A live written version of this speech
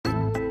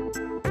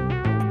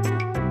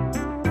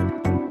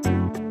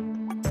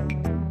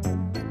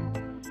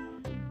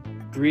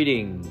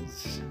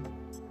Greetings,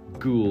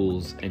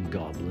 ghouls and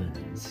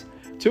goblins,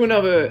 to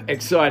another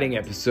exciting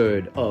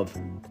episode of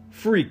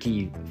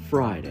Freaky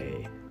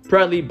Friday,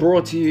 proudly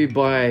brought to you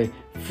by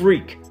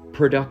Freak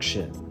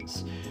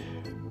Productions.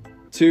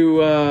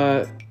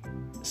 To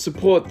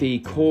support the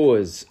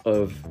cause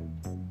of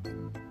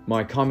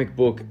my comic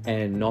book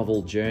and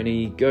novel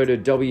journey, go to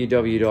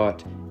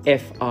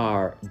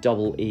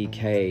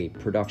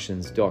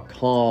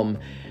www.freekproductions.com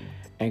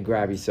and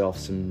grab yourself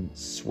some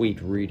sweet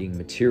reading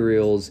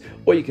materials,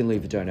 or you can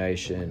leave a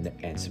donation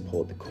and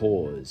support the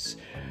cause.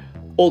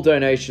 All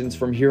donations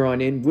from here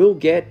on in will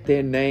get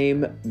their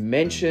name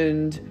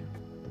mentioned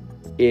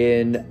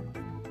in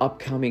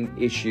upcoming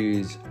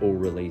issues or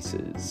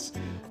releases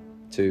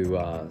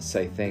to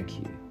say thank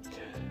you.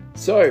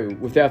 So,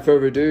 without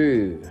further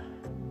ado,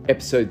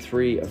 episode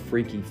 3 of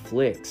Freaky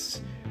Flicks.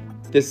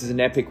 This is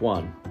an epic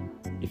one.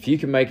 If you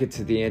can make it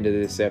to the end of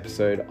this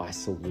episode, I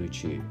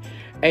salute you.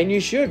 And you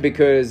should,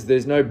 because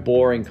there's no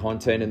boring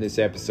content in this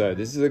episode.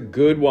 This is a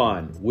good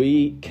one.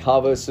 We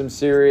cover some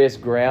serious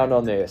ground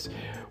on this.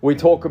 We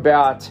talk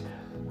about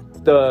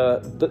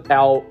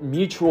our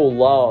mutual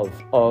love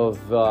of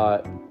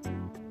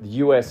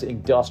US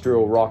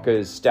industrial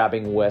rockers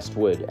Stabbing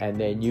Westward and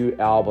their new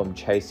album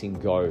Chasing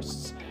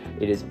Ghosts.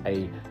 It is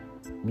a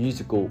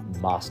musical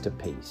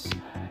masterpiece.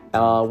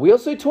 We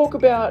also talk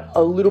about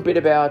a little bit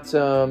about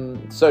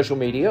social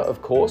media,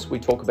 of course. We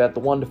talk about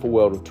the wonderful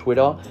world of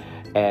Twitter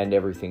and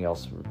everything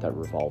else that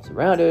revolves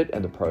around it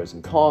and the pros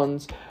and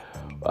cons.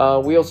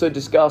 We also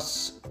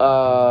discuss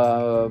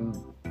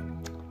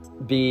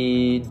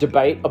the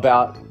debate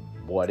about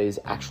what is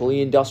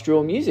actually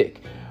industrial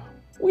music.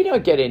 We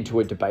don't get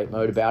into a debate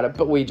mode about it,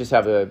 but we just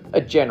have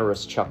a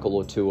generous chuckle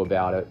or two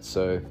about it.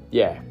 So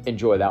yeah,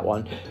 enjoy that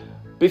one.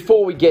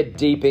 Before we get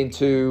deep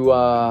into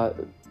our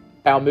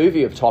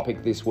movie of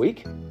topic this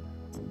week,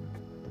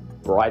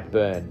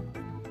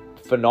 BRIGHTBURN.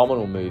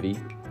 Phenomenal movie,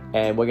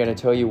 and we're going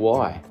to tell you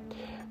why.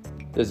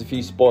 There's a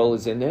few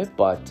spoilers in there,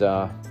 but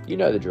you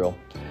know the drill.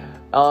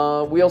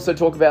 We also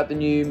talk about the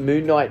new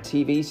Moon Knight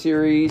TV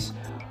series.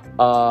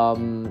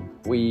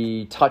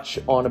 We touch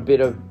on a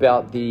bit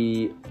about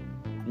the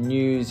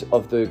news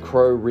of the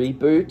Crow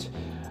reboot,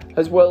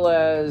 as well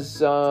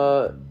as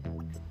our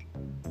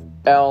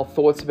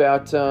thoughts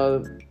about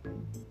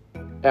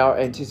our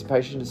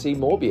anticipation to see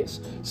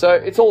Morbius. So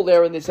it's all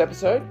there in this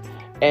episode,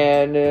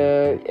 and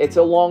it's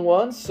a long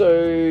one,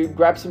 so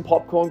grab some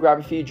popcorn, grab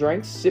a few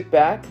drinks, sit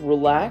back,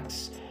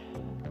 relax,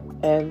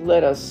 and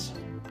let us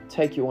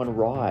take you on a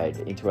ride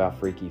into our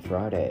Freaky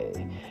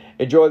Friday.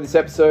 Enjoy this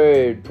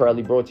episode,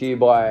 proudly brought to you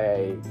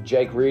by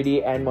Jake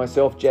Reedy and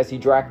myself, Jesse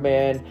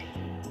Drackman,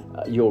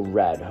 your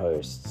rad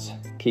hosts,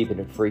 keeping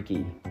it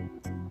freaky.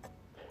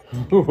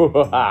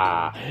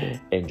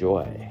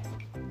 Enjoy.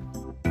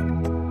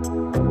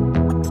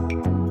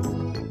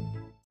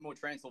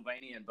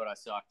 Transylvanian, but I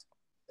sucked.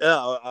 Yeah,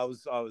 I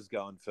was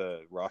going for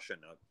Russian.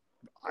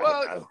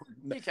 Well,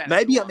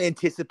 maybe I'm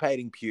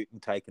anticipating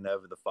Putin taking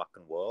over the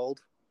fucking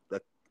world.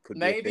 That could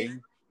be a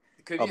thing.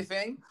 Could be a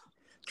thing.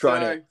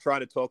 Trying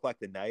to talk like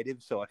the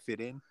natives so I fit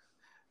in.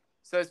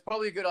 So it's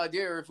probably a good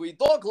idea if we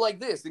talk like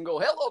this and go,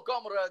 "Hello,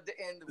 comrade,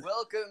 and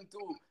welcome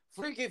to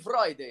Freaky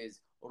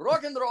Fridays.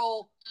 Rock and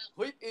roll,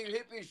 hippie,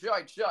 hippie,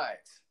 shite."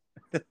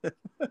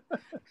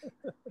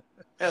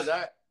 How's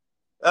that?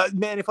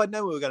 Man, if I'd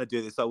known we were going to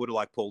do this, I would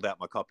have pulled out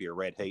my copy of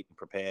Red Heat and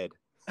prepared.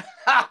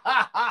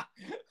 Yeah.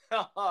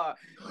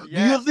 Do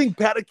you think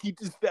parakeet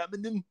is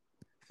feminine?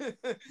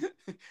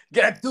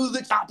 Get to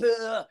the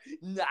chopper!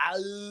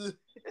 No!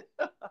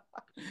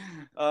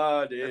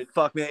 Oh, dude.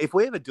 Fuck, man. If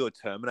we ever do a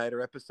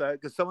Terminator episode,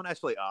 because someone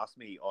actually asked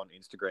me on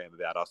Instagram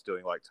about us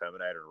doing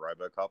Terminator and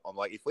RoboCop, I'm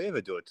like, if we ever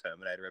do a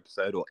Terminator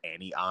episode or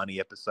any Arnie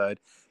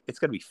episode, it's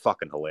going to be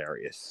fucking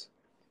hilarious.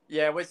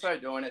 Yeah, we're so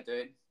doing it,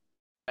 dude.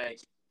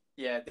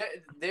 Yeah,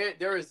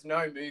 there is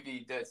no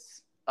movie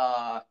that's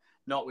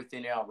not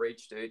within our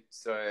reach, dude.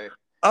 So.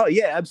 Oh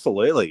yeah,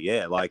 absolutely,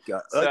 yeah. I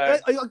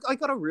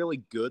got a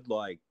really good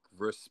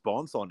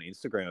response on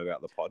Instagram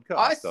about the podcast.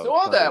 I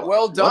saw that.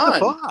 Well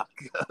done. What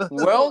the fuck?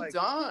 Well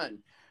done.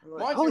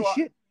 Holy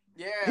shit!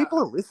 Yeah, people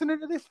are listening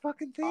to this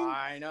fucking thing.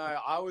 I know.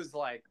 I was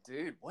like,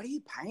 dude, what are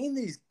you paying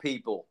these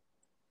people?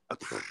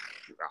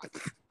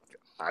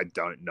 I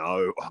don't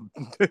know.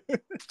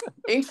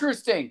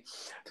 Interesting.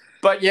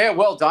 But yeah,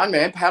 well done,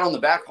 man. Pat on the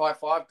back, high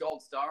five,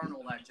 gold star, and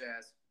all that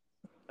jazz.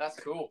 That's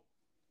cool.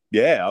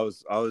 Yeah, I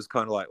was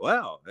kind of like,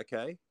 wow,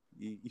 okay.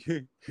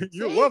 You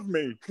love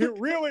me. You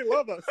really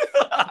love us.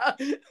 Oh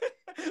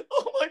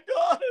my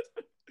god.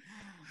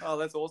 Oh,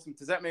 that's awesome.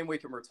 Does that mean we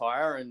can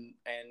retire and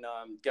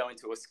go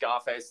into a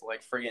Scarface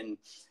friggin'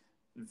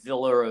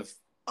 villa of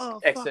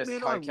excess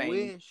cocaine? I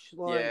wish,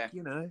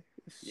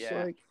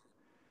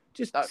 just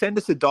just send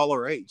us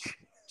 $1 each.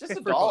 Just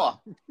 $1.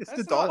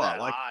 Just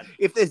 $1.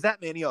 If there's that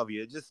many of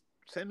you, just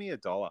send me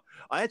 $1.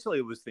 I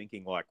actually was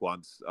thinking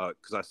once,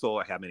 because I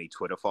saw how many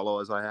Twitter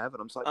followers I have,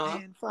 and I'm just like,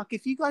 man, fuck,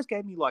 if you guys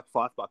gave me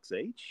 $5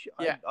 each,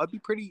 I'd be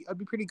pretty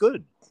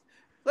good.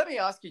 Let me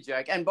ask you,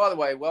 Jake. And by the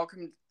way,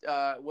 welcome,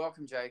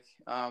 Jake.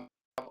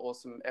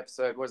 awesome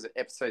episode. What is it?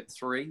 Episode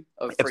 3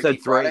 of Episode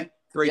Freaky Friday.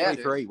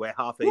 333. We're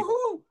half evil.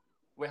 Woohoo!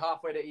 We're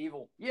halfway to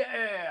evil.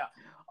 Yeah.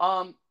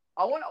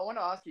 I want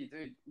to ask you,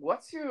 dude.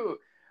 What's your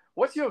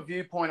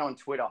viewpoint on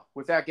Twitter?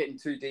 Without getting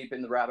too deep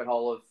in the rabbit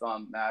hole of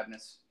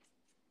madness,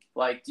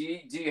 like, do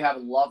you have a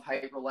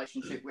love-hate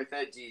relationship with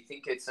it? Do you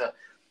think it's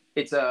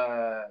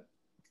a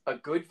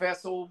good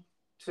vessel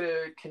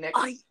to connect?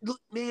 Look,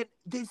 man,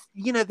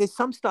 there's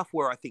some stuff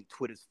where I think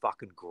Twitter's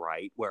fucking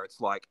great, where it's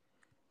like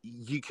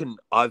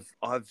I've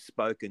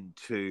spoken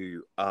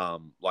to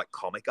like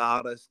comic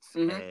artists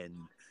and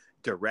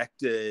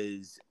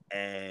directors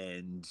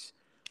and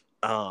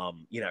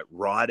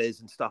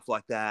writers and stuff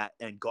like that,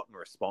 and gotten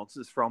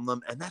responses from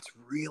them, and that's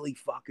really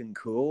fucking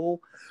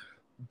cool.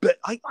 But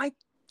I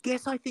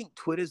guess I think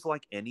Twitter's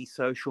like any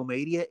social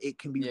media. It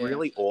can be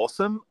really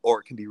awesome, or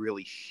it can be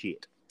really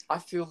shit. I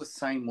feel the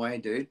same way,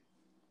 dude.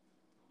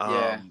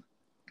 I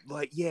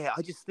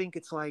just think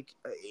it's like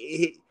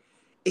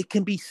it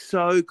can be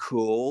so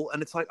cool,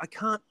 and it's like I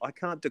can't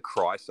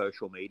decry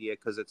social media,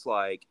 because it's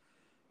like,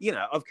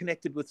 I've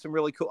connected with some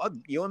really cool,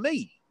 you and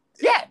me.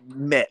 Yeah,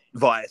 met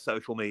via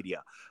social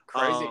media.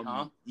 Crazy,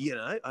 huh?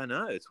 I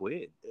know, it's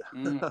weird.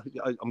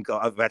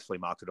 I've actually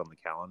marked it on the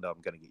calendar.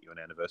 I'm going to get you an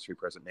anniversary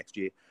present next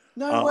year.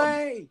 No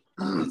way.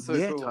 That's so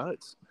cool.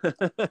 Totes.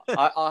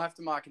 I'll have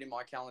to mark it in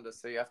my calendar,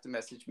 so you have to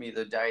message me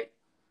the date.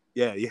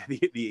 Yeah,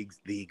 the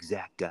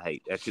exact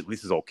date. Actually,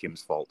 this is all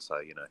Kim's fault, so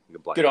you can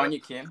blame. Good on you,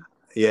 Kim.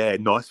 Yeah,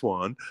 nice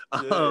one.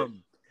 Yeah.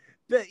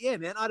 But yeah,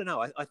 man, I don't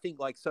know. I think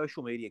like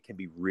social media can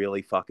be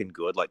really fucking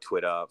good, like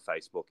Twitter,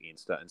 Facebook,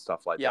 Insta, and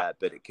stuff like that.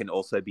 But it can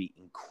also be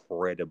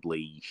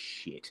incredibly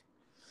shit.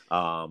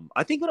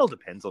 I think it all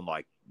depends on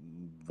like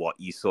what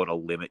you sort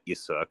of limit your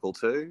circle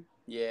to.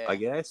 Yeah, I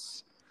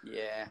guess.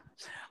 Yeah,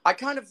 I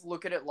kind of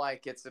look at it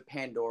like it's a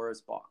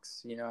Pandora's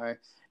box.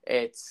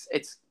 It's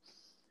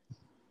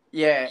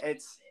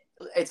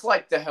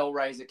like the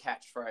Hellraiser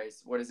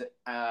catchphrase. What is it?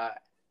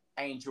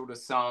 Angel to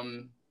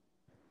some.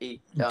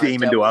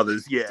 Demon to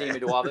others, Demon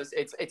to others.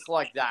 It's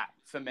like that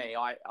for me.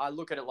 I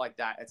look at it like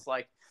that. It's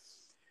like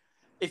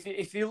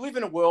if you live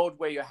in a world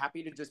where you're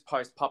happy to just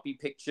post puppy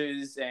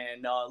pictures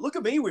and look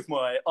at me with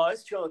my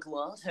ice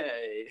chocolate.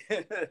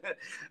 Here's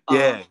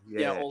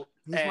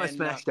my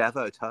smashed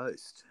Avo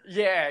toast.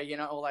 Yeah,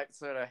 all that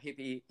sort of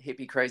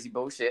hippie crazy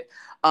bullshit.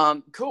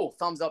 Cool,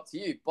 thumbs up to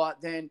you. But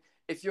then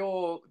if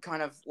you're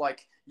kind of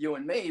like you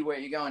and me, where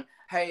you're going,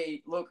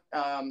 hey, look,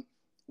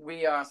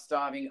 we are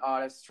starving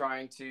artists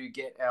trying to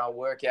get our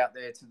work out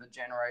there to the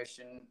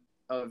generation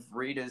of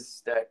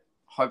readers that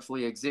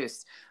hopefully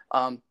exist.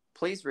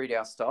 Please read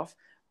our stuff,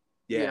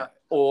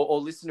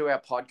 or listen to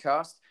our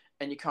podcast,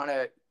 and you kind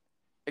of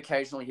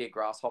occasionally hear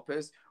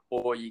grasshoppers,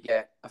 or you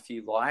get a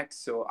few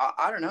likes, or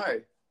I don't know.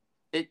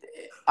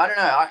 I don't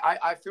know.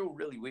 I feel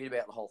really weird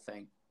about the whole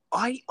thing.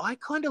 I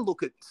kind of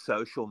look at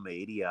social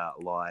media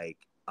like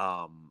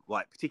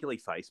particularly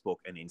Facebook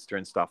and Insta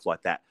and stuff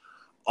like that.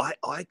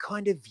 I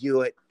kind of view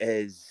it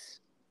as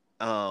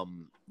I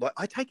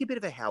take a bit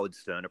of a Howard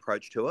Stern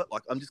approach to it.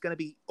 Like, I'm just going to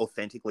be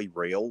authentically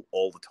real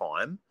all the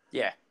time.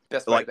 Yeah,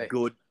 best way to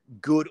be.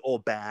 Good or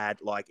bad.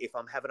 Like, if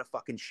I'm having a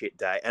fucking shit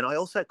day, and I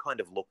also kind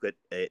of look at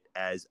it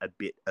as a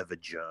bit of a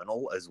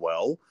journal as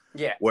well.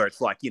 Yeah, where it's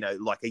like,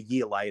 like a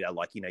year later,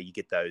 like, you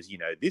get those,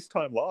 this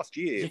time last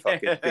year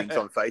fucking things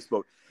on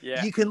Facebook.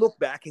 Yeah, you can look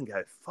back and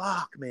go,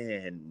 fuck,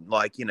 man,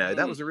 like,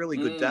 that was a really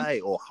good day,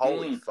 or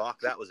holy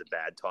fuck, that was a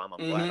bad time.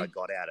 I'm glad I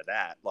got out of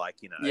that. Like,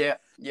 Yeah.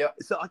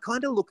 So I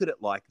kind of look at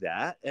it like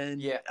that.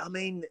 And I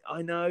mean,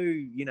 I know,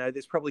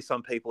 there's probably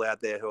some people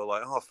out there who are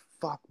like, oh,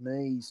 fuck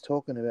me, he's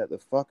talking about the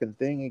fucking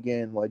thing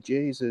again. Like,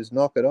 Jesus,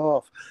 knock it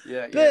off.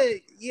 Yeah. But,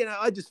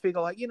 I just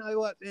figure like,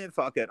 what, man,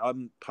 fuck it.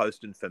 I'm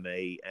posting for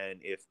me. And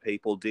if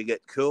people dig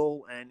it,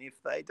 cool. And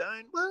if they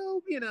don't,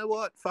 well, you know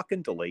what?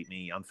 Fucking delete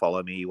me,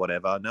 unfollow me,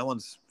 whatever. No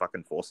one's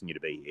fucking forcing you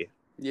to be here.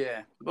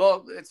 Yeah.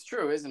 Well, it's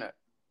true, isn't it?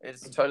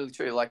 It's totally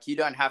true. Like, you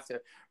don't have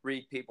to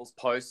read people's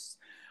posts.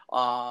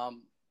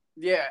 And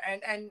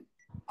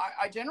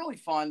I generally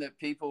find that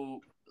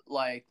people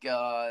like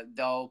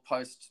they'll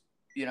post,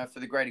 for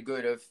the greater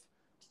good of,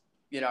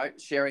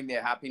 sharing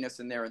their happiness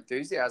and their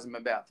enthusiasm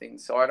about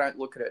things. So I don't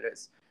look at it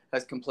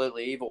as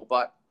completely evil,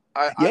 but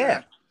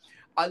I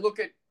look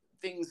at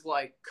things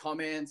like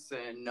comments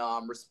and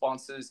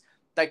responses.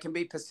 They can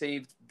be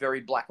perceived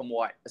very black and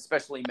white,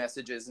 especially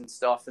messages and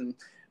stuff. And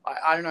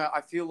I don't know.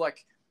 I feel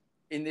like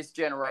in this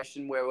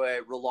generation where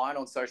we're reliant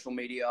on social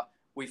media,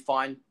 we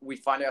find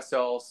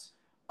ourselves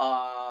in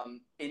a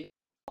black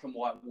and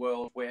white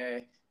world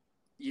where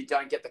you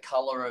don't get the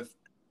color of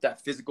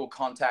that physical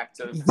contact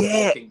of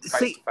walking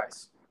face to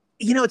face.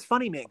 It's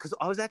funny, man, because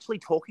I was actually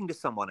talking to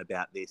someone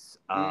about this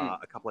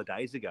a couple of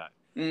days ago.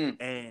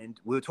 And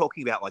we were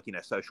talking about like,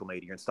 social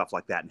media and stuff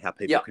like that, and how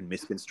people can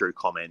misconstrue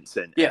comments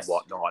and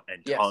whatnot,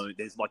 and tone.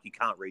 There's like, you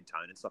can't read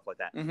tone and stuff like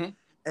that.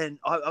 And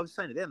I was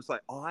saying to them, it's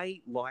like,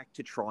 I like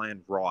to try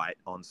and write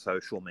on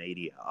social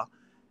media.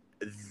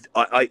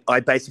 I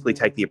basically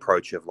take the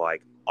approach of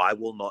like, I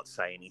will not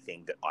say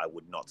anything that I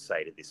would not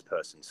say to this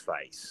person's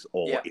face,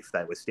 or if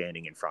they were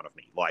standing in front of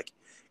me. Like,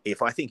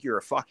 if I think you're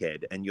a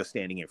fuckhead and you're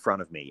standing in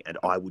front of me and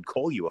I would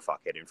call you a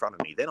fuckhead in front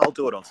of me, then I'll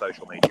do it on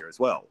social media as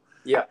well.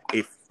 Yeah.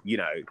 If, you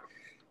know,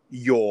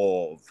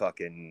 you're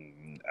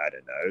fucking, I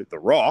don't know, The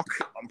Rock,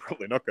 I'm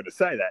probably not going to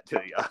say that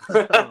to you.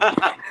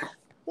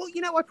 Well,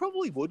 you know, I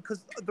probably would,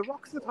 because The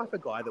Rock's the type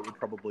of guy that would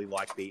probably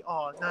like be,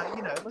 oh, no,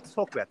 you know, let's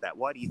talk about that.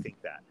 Why do you think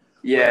that?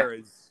 Yeah.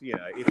 Whereas, you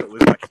know, if it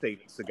was like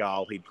Steven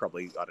Seagal, he'd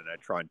probably, I don't know,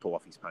 try and pull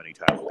off his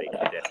ponytail and beat him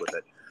to death with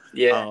it.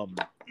 Yeah.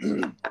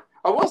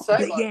 I will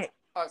say, like, yeah.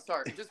 Oh,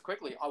 sorry, just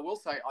quickly, I will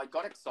say I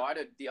got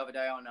excited the other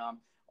day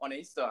on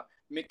Easter.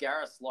 Mick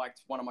Garris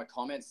liked one of my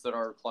comments that I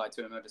replied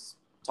to him. I just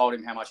told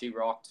him how much he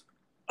rocked.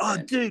 Oh,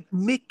 dude,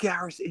 Mick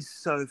Garris is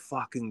so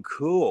fucking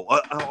cool.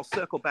 I'll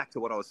circle back to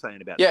what I was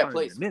saying about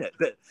Tone in a minute.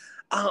 But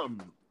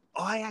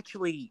I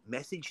actually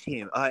messaged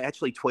him. I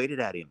actually tweeted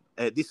at him.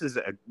 This is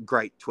a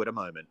great Twitter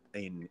moment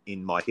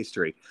in my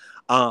history.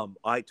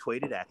 I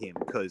tweeted at him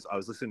because I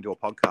was listening to a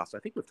podcast. I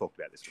think we've talked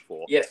about this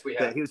before. Yes, we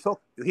have. He was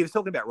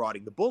talking about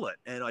Riding the Bullet,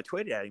 and I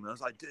tweeted at him. And I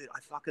was like, dude, I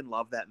fucking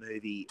love that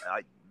movie.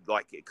 I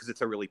like it because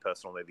it's a really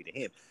personal movie to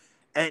him.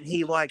 And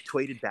he like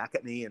tweeted back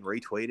at me and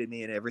retweeted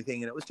me and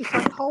everything. And it was just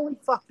like, holy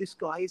fuck, this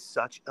guy is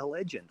such a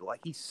legend.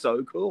 Like, he's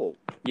so cool.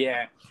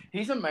 Yeah,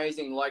 he's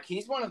amazing. Like,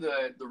 he's one of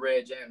the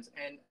rare gems.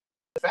 And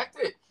the fact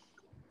that,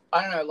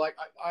 I don't know, like,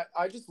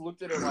 I just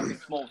looked at it like a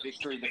small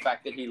victory, the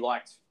fact that he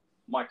liked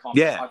my comment.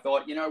 Yeah. I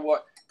thought, you know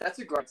what, that's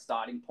a great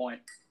starting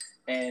point.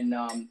 And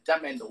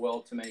that meant the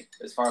world to me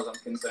as far as I'm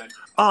concerned.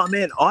 Oh,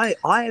 man, I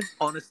have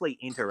honestly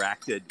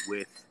interacted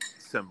with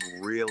some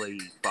really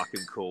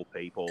fucking cool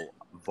people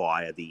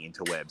via the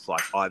interwebs.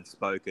 Like, I've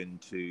spoken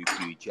to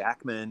Hugh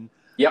Jackman.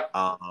 Yep.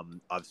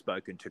 I've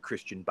spoken to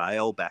Christian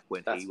Bale back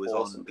when he was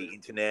on the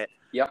internet.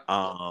 Yep.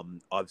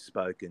 I've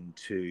spoken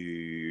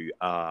to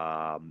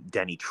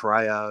Danny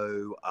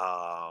Trejo.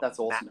 That's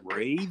awesome. Matt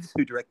Reeves,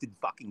 who directed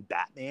fucking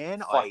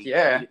Batman.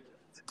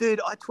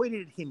 Dude, I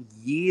tweeted at him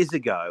years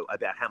ago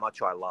about how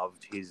much I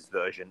loved his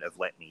version of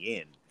Let Me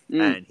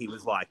In. And he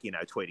was like, you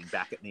know, tweeting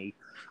back at me.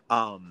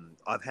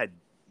 I've had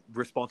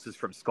responses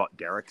from Scott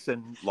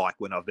Derrickson, like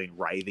when I've been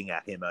raving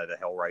at him over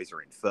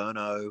Hellraiser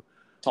Inferno.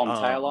 Tom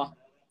Taylor.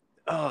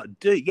 Oh,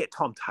 dude, yeah,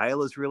 Tom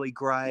Taylor's really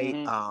great.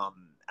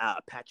 Mm-hmm.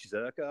 Patch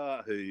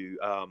Zerka, who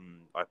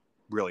I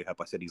really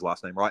hope I said his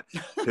last name right,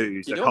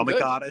 who's a doing comic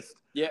good. artist.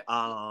 Yeah.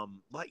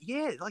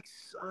 Like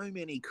so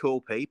many cool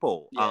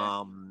people.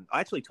 Yeah. I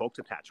actually talk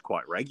to Patch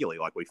quite regularly.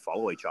 Like, we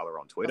follow each other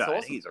on Twitter, Awesome.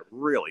 and he's a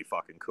really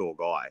fucking cool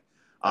guy.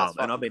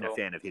 And I've been a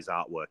fan of his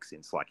artwork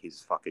since like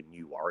his fucking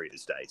New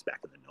Warriors days back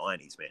in the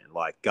 90s, man.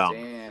 Like,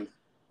 damn.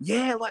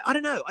 Yeah, like, I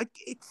don't know.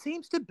 It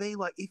seems to be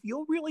like, if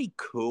you're really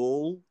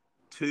cool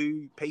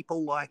to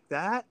people like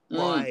that,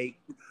 like,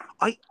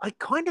 I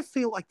kind of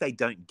feel like they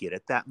don't get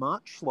it that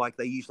much. Like,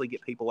 they usually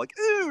get people like,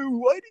 oh,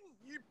 why didn't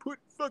you put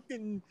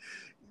fucking,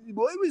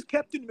 why was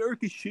Captain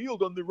America's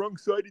shield on the wrong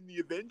side in the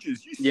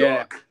Avengers? You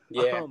suck.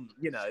 Yeah.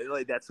 You know,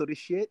 like that sort of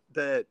shit.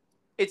 But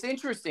it's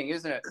interesting,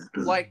 isn't it?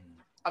 Like,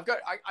 I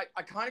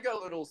kind of got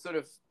a little sort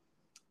of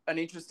an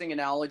interesting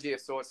analogy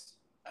of sorts,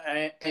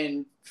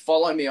 and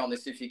follow me on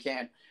this if you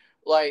can.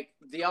 Like,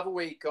 the other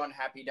week on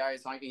Happy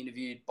Days, I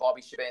interviewed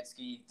Bobby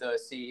Shabansky, the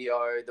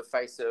CEO, the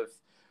face of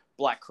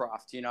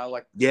Blackcraft, you know,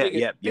 like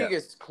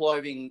biggest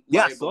clothing label.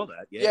 Yeah, I saw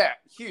that. Yeah,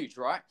 huge,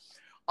 right?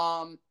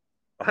 I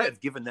have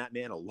given that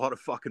man a lot of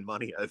fucking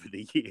money over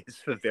the years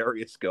for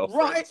various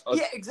girlfriends. Right?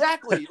 Yeah,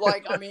 exactly.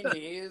 Like, I mean,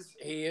 he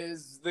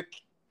is the,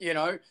 you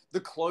know, the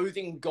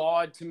clothing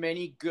god to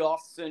many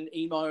goths and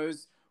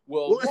emos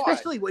worldwide. Well,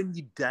 especially when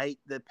you date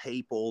the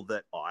people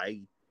that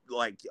I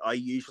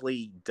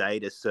usually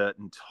date a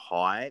certain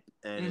type,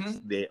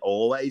 and they're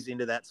always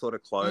into that sort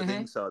of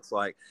clothing. So it's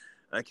like,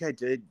 okay,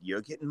 dude,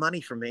 you're getting money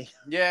from me.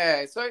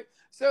 Yeah. So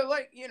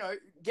like, you know,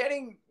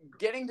 getting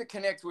to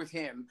connect with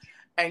him,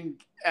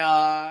 and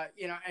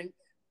you know, and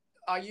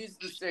I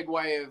used the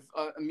segue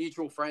of a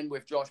mutual friend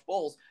with Josh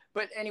Balls.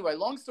 But anyway,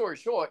 long story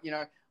short, you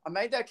know, I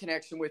made that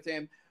connection with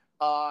him.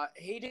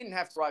 He didn't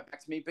have to write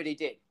back to me, but he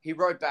did. He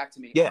wrote back to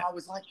me. Yeah. And I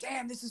was like,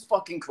 damn, this is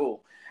fucking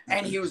cool.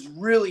 And he was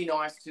really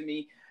nice to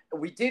me.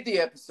 We did the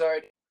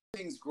episode.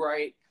 Everything's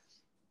great.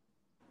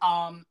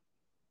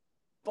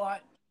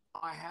 But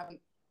I haven't,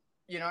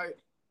 you know,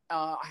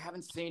 I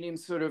haven't seen him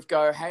sort of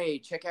go, hey,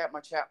 check out my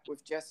chat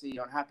with Jesse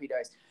on Happy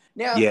Days.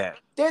 Now,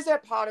 there's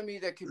that part of me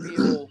that could be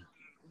all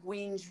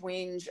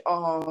whinge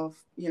of,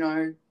 you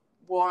know,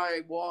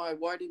 why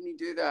didn't he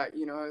do that?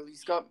 You know,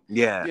 he's got,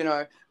 you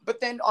know, but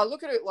then I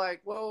look at it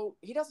like, well,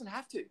 he doesn't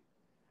have to.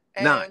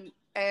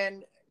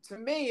 And to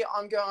me,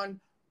 I'm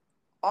going,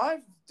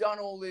 I've done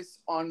all this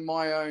on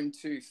my own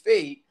 2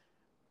 feet.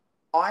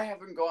 I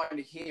haven't gone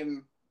to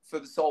him for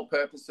the sole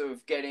purpose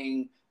of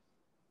getting,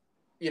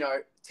 you know,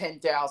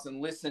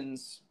 10,000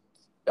 listens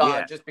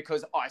just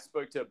because I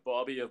spoke to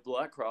Bobby of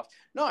Blackcraft.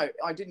 No,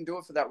 I didn't do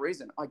it for that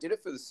reason. I did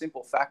it for the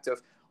simple fact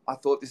of, I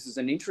thought this is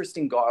an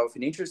interesting guy with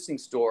an interesting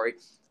story,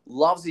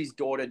 loves his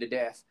daughter to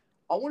death.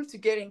 I wanted to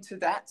get into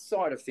that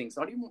side of things.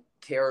 I didn't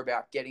care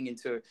about getting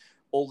into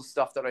all the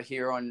stuff that I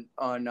hear on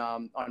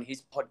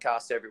his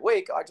podcast every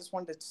week. I just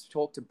wanted to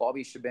talk to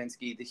Bobby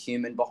Shabinsky, the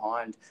human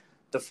behind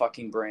the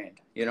fucking brand,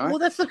 you know? Well,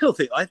 that's the cool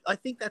thing. I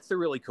think that's the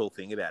really cool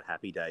thing about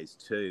Happy Days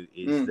too,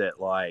 is that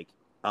like,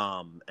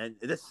 and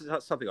this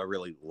is something I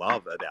really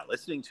love about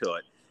listening to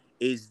it,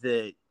 is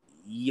that,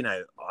 you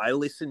know, I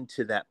listen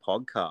to that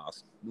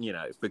podcast, you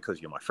know,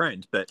 because you're my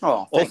friend, but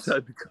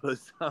also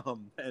because,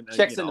 and,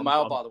 checks you know, in the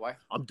mail, by the way.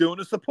 I'm doing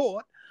a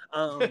support,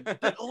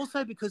 but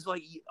also because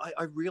like,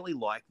 I really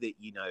like that,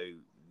 you know,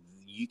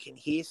 you can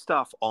hear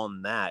stuff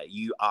on that.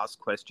 You ask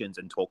questions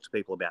and talk to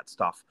people about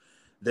stuff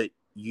that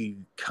you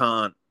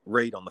can't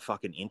read on the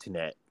fucking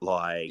internet,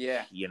 like,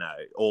 you know,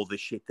 all the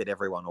shit that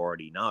everyone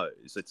already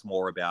knows. It's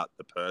more about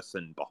the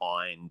person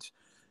behind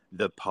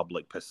the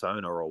public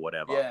persona or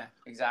whatever. Yeah,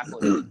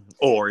 exactly.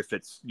 Or if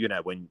it's, you know,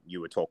 when you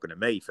were talking to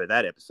me for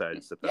that episode,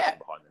 it's the person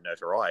behind the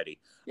notoriety.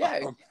 Yeah.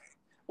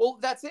 Well,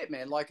 that's it,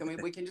 man. Like, I mean,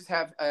 we can just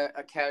have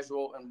a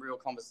casual and real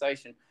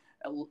conversation,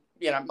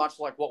 you know, much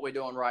like what we're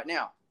doing right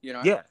now, you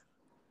know? Yeah.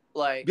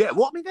 Like, yeah,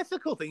 well, I mean, that's the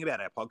cool thing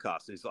about our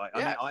podcast is like,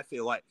 I mean, I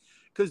feel like,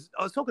 because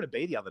I was talking to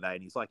B the other day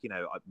and he's like, you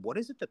know, what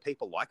is it that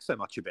people like so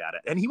much about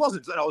it? And he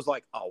wasn't, and I was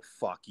like, oh,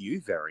 fuck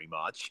you very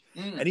much.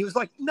 And he was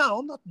like, no,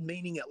 I'm not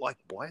meaning it like,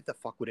 why the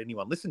fuck would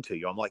anyone listen to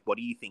you? I'm like, what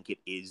do you think it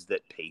is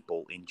that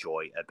people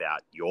enjoy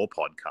about your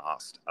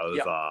podcast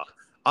over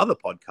other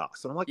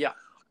podcasts? And I'm like,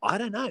 I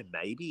don't know.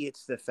 Maybe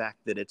it's the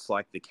fact that it's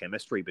like the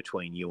chemistry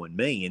between you and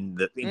me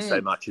in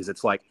so much as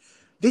it's like,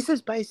 this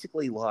is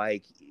basically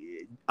like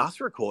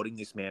us recording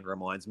this, man,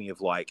 reminds me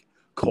of like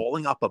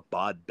calling up a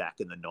bud back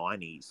in the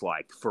 90s,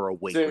 like for a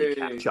weekly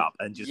catch up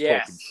and just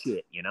talking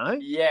shit, you know?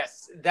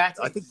 Yes, that's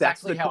I think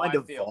exactly that's the kind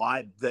of feel.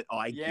 vibe that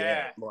I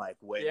get, like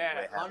when we're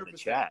having 100%. A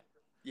chat.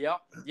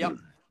 Yep,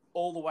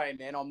 all the way,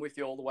 man. I'm with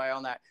you all the way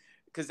on that,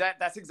 because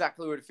that's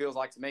exactly what it feels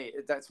like to me.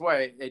 That's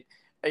why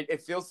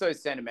it feels so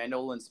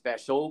sentimental and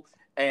special.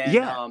 And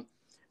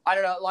I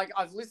don't know, like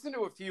I've listened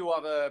to a few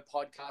other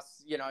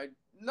podcasts, you know,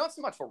 not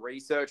so much for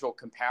research or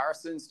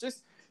comparisons,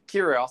 just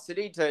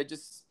curiosity to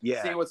just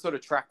see what sort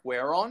of track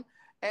we're on.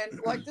 And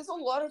like there's a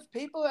lot of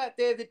people out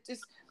there that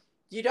just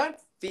you don't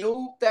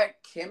feel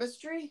that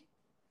chemistry.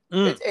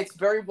 It's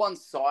very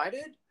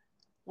one-sided,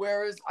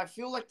 whereas I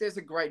feel like there's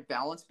a great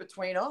balance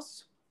between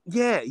us.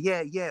 Yeah.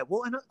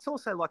 Well, and it's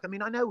also like, I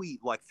mean, I know we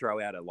like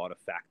throw out a lot of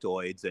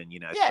factoids and, you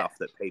know, stuff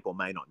that people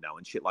may not know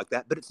and shit like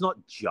that, but it's not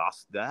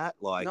just that.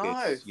 Like,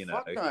 it's, you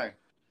know,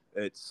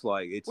 it's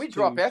like, we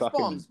drop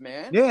F-bombs,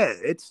 man. Yeah,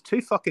 it's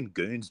two fucking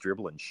goons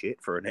dribbling shit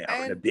for an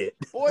hour and a bit.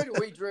 Boy, do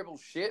we dribble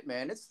shit,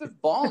 man. It's the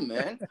bomb,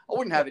 man. I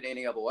wouldn't have it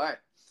any other way.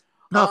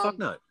 No, fuck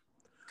no.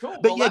 Cool.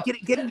 But well,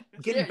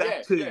 getting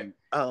back to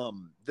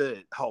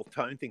the whole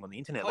tone thing on the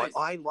internet, like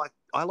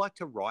I like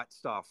to write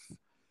stuff.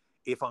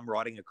 If I'm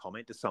writing a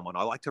comment to someone,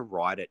 I like to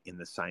write it in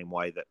the same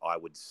way that I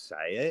would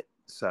say it.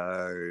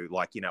 So,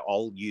 like, you know,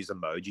 I'll use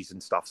emojis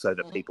and stuff so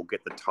that people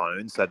get the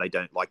tone, so they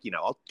don't, like, you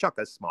know, I'll chuck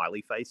a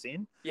smiley face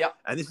in. Yeah.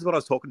 And this is what I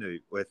was talking to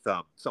with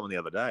someone the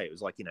other day. It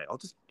was like, you know, I'll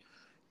just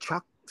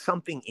chuck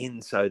something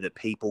in so that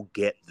people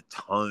get the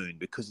tone,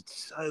 because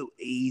it's so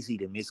easy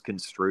to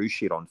misconstrue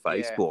shit on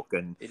Facebook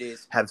and it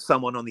is. Have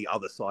someone on the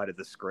other side of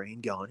the screen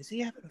going, is he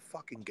having a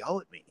fucking go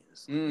at me?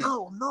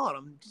 No, I'm not.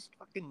 I'm just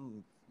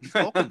fucking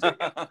talking to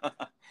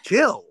you.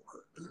 Chill.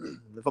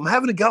 If I'm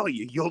having a go at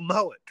you, you'll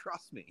know it.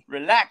 Trust me.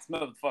 Relax,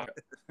 motherfucker.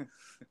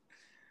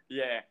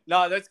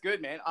 No, that's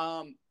good, man.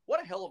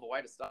 What a hell of a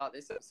way to start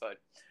this episode.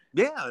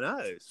 Yeah, I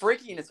know.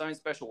 Freaky in its own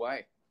special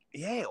way.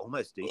 Yeah,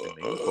 almost deep and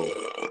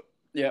meaningful.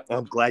 Yeah.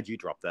 I'm glad you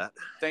dropped that.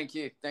 Thank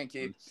you.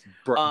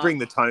 Bring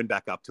the tone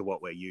back up to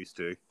what we're used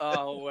to.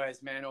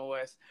 Always, man,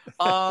 always.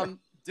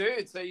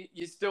 Dude, so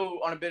you're still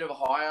on a bit of a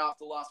high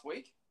after last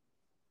week?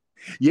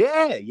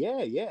 Yeah.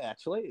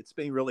 Actually, it's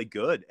been really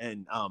good,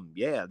 and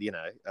you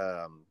know,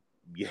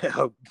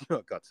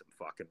 I've got some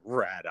fucking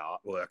rad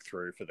artwork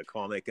through for the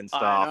comic and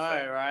stuff.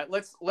 I know, right?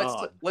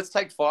 Let's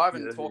take 5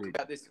 and talk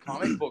about this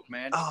comic book,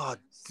 man. Oh,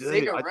 dude,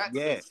 cigarettes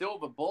and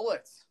silver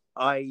bullets.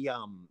 I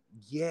don't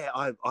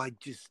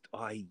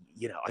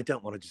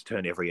want to just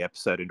turn every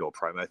episode into a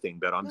promo thing,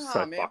 but I'm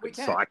fucking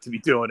psyched to be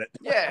doing it.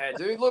 Yeah,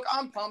 dude. Look,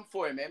 I'm pumped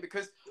for you, man,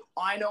 because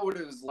I know what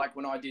it was like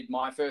when I did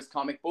my first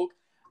comic book.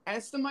 And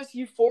it's the most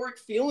euphoric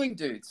feeling,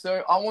 dude.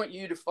 So I want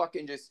you to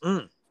fucking just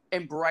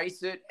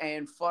embrace it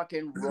and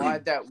fucking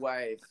ride that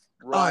wave.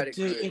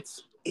 Dude,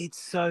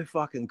 it's so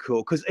fucking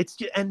cool. Because it's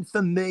just, and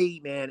for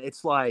me, man,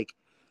 it's like,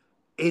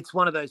 it's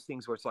one of those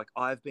things where it's like,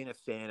 I've been a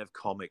fan of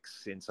comics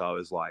since I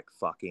was like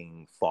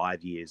fucking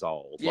 5 years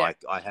old. Yeah.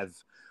 Like I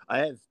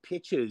have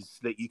pictures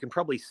that you can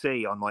probably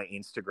see on my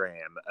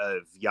Instagram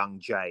of young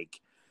Jake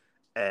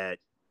at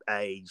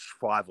age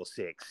 5 or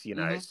 6, you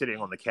know, sitting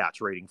on the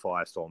couch reading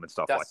Firestorm and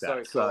stuff like that.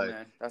 That's so cool,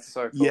 man. That's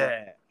so cool.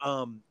 Yeah.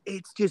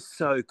 It's just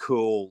so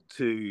cool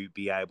to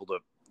be able to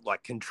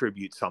like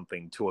contribute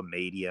something to a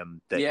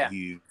medium that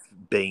you've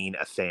been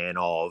a fan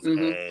of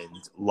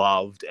and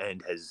loved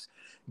and has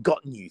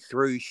gotten you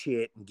through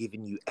shit and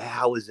given you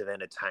hours of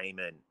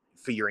entertainment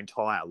for your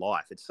entire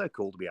life. It's so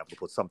cool to be able to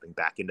put something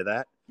back into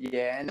that.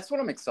 Yeah, and that's what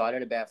I'm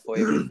excited about for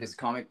you with this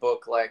comic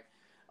book. Like,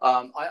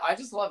 I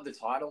just love the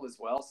title as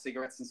well,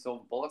 Cigarettes and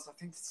Silver Bullets. I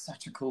think it's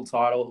such a cool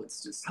title.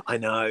 It's just... I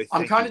know.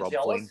 I'm kind of Rob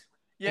jealous. Flynn.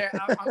 Yeah,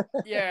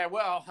 yeah.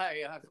 Well,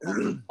 hey,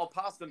 I'll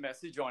pass the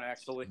message on.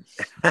 Actually,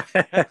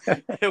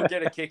 he'll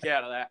get a kick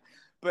out of that.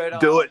 But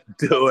do it.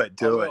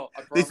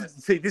 I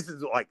promise. This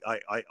is like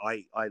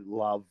I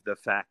love the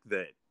fact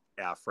that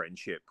our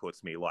friendship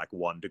puts me like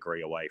 1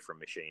 degree away from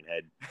Machine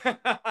Head,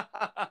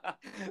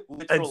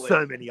 and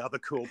so many other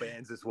cool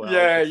bands as well.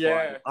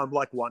 Yeah. Like, I'm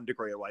like 1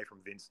 degree away from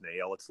Vince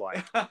Neil. It's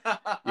like,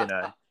 you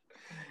know.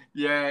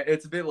 Yeah,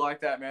 it's a bit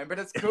like that, man. But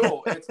it's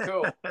cool. It's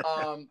cool.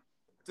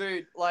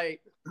 Dude,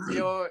 like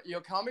your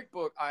comic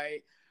book,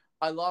 I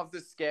love the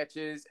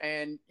sketches,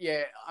 and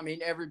yeah, I mean,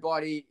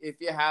 everybody,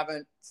 if you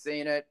haven't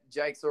seen it,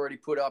 Jake's already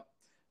put up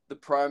the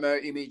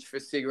promo image for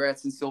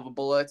Cigarettes and Silver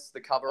Bullets.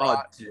 The cover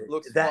art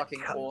looks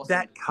fucking awesome.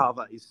 That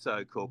cover is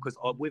so cool because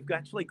we've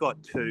actually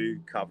got 2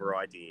 cover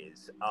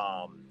ideas.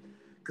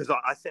 Because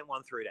I sent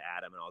one through to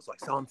Adam, and I was like,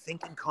 so I'm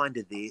thinking kind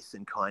of this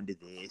and kind of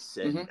this,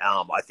 and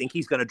I think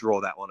he's going to draw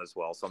that one as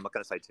well. So I'm not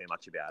going to say too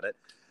much about it.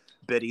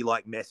 But he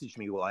like messaged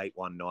me late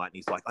one night, and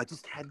he's like, I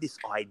just had this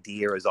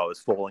idea as I was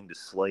falling to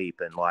sleep,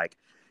 and like,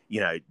 you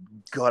know,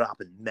 got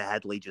up and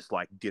madly just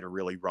like did a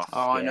really rough sketch.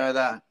 I know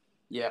that.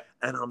 Yeah.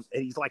 And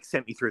he's like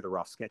sent me through the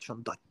rough sketch.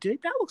 I'm like, dude,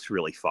 that looks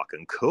really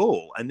fucking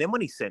cool. And then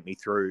when he sent me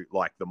through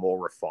like the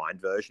more refined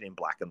version in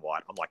black and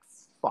white, I'm like,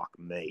 fuck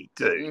me,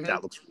 dude,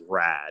 that looks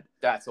rad.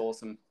 That's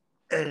awesome.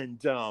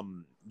 And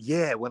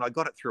yeah, when I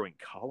got it through in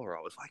color,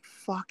 I was like,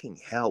 fucking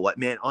hell. Like,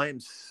 man, I am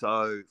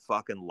so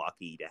fucking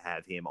lucky to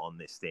have him on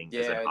this thing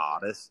as an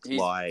artist. He's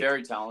like,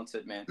 very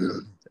talented, man.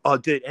 Oh,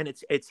 dude, and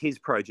it's his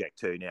project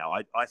too now.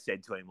 I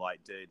said to him,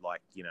 like, dude,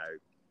 like, you know,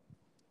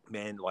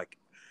 man, like,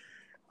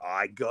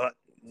 I got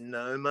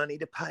no money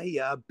to pay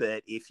you,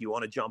 but if you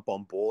want to jump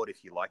on board,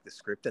 if you like the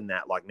script and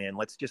that, like, man,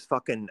 let's just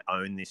fucking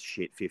own this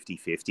shit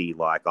 50-50.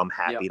 Like, I'm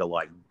happy to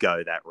like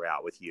go that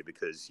route with you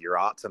because your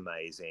art's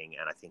amazing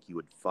and I think you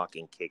would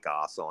fucking kick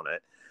ass on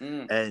it.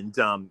 And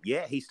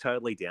yeah, he's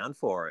totally down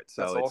for it.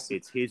 So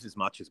it's his as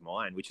much as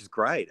mine, which is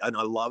great. And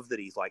I love that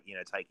he's like, you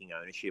know, taking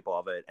ownership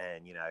of it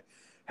and, you know,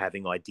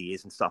 having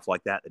ideas and stuff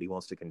like that he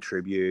wants to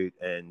contribute.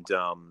 And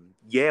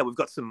yeah, we've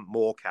got some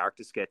more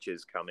character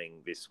sketches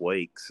coming this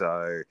week,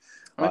 so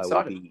I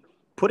will be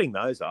putting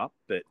those up.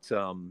 But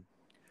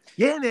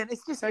yeah, man,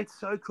 it's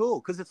so cool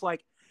because it's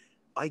like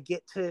I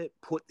get to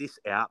put this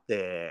out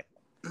there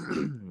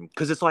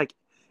because it's like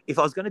if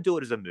I was going to do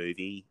it as a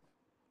movie,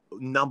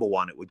 number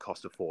one, it would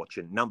cost a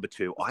fortune. Number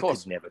two, I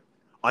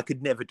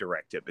could never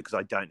direct it because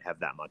I don't have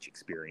that much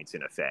experience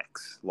in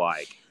effects.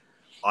 Like,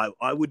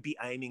 I would be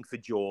aiming for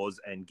Jaws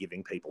and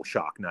giving people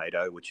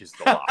Sharknado, which is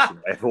the last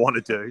thing I ever want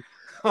to do.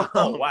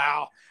 Oh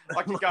wow!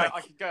 I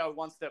could go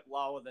one step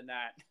lower than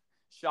that.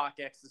 Shark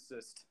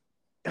Exorcist.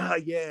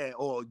 Yeah,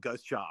 or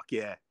Ghost Shark.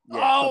 Yeah.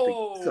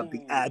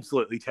 Something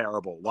absolutely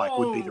terrible. Like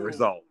would be the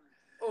result.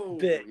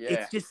 But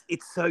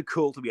it's so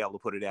cool to be able to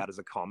put it out as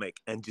a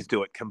comic and just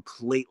do it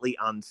completely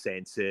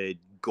uncensored,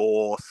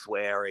 gore,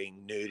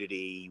 swearing,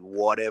 nudity,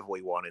 whatever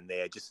we want in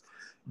there. Just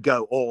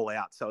go all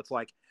out. So it's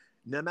like,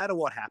 no matter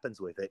what happens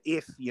with it,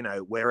 if, you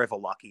know, we're ever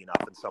lucky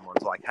enough and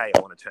someone's like, hey, I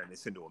want to turn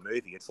this into a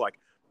movie, it's like,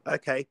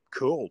 okay,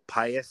 cool,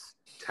 pay us,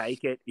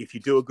 take it. If you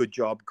do a good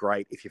job,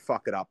 great. If you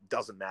fuck it up,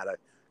 doesn't matter.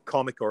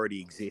 Comic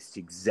already exists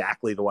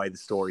exactly the way the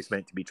story's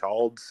meant to be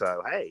told.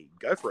 So, hey,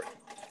 go for it.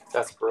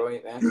 That's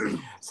brilliant,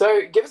 man.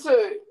 So give us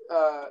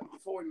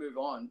before we move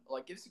on,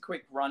 like give us a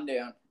quick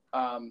rundown.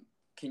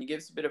 Can you give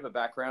us a bit of a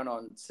background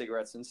on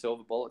Cigarettes and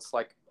Silver Bullets,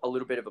 like a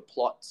little bit of a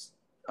plot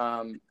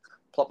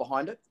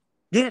behind it?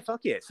 Yeah,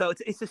 fuck yeah. So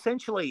it's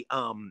essentially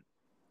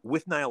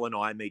With Nail and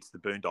I meets the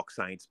Boondock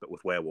Saints, but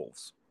with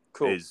werewolves.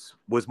 Cool.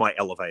 Was my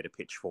elevator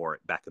pitch for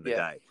it back in the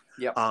day.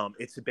 Yep.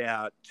 It's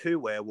about 2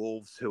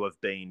 werewolves who have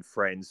been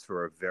friends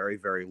for a very,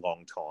 very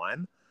long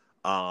time.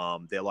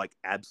 They're like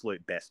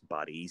absolute best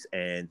buddies,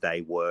 and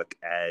they work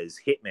as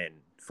hitmen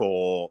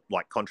for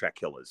like contract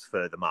killers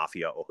for the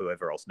mafia or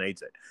whoever else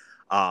needs it.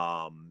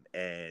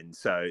 And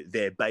so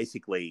they're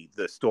basically,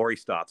 the story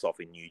starts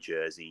off in New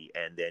Jersey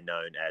and they're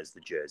known as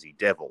the Jersey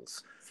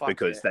Devils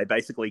because they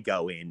basically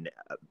go in,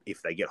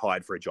 if they get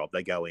hired for a job,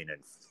 they go in and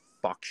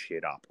fuck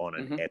shit up on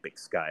an epic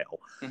scale.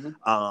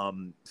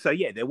 So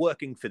yeah, they're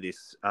working for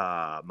this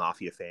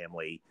mafia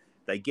family.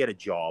 They get a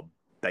job,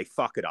 they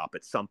fuck it up.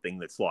 It's something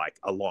that's like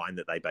a line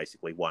that they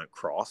basically won't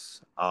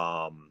cross.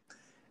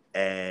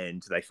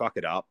 And they fuck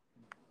it up,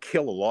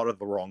 kill a lot of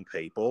the wrong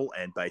people,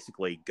 and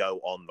basically go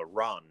on the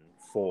run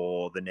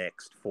for the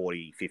next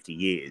 40, 50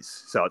 years.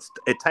 So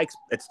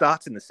it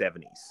starts in the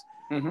 70s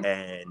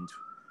and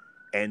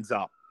ends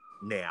up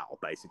now,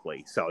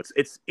 basically. So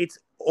it's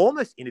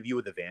almost Interview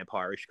with the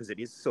Vampire-ish because it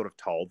is sort of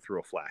told through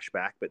a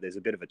flashback, but there's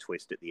a bit of a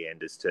twist at the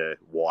end as to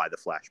why the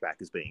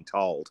flashback is being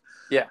told.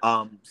 Yeah.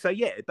 So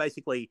yeah, it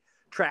basically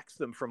tracks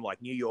them from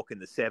like New York in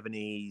the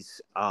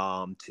 70s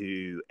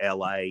to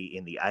LA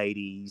in the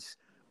 80s.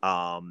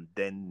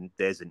 Then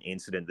there's an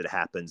incident that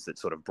happens that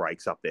sort of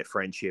breaks up their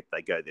friendship.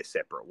 They go their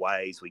separate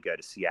ways. We go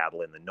to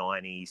Seattle in the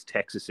 90s,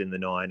 Texas in the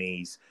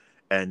 90s,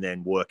 and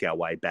then work our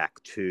way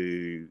back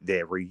to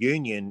their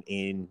reunion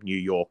in New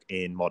York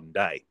in modern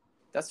day.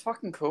 That's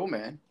fucking cool,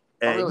 man.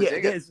 And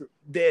really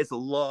there's a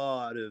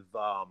lot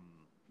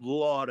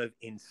of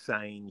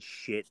insane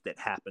shit that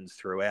happens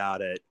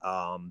throughout it.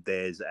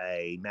 There's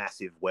a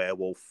massive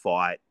werewolf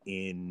fight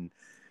in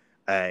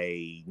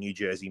a New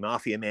Jersey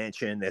mafia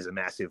mansion. There's a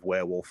massive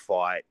werewolf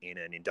fight in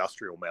an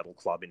industrial metal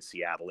club in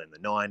Seattle in the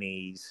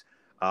 90s.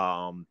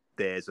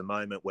 There's a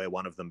moment where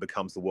one of them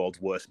becomes the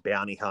world's worst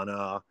bounty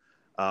hunter.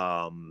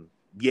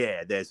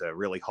 There's a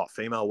really hot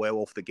female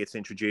werewolf that gets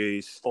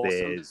introduced. Awesome.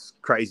 There's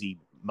crazy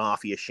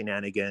mafia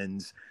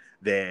shenanigans.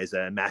 There's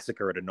a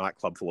massacre at a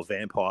nightclub full of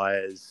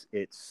vampires.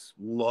 It's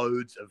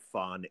loads of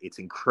fun. It's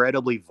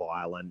incredibly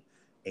violent,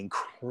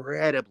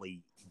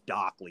 incredibly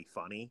darkly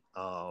funny.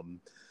 I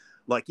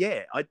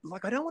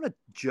don't want to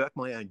jerk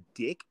my own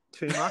dick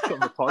too much on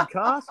the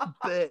podcast,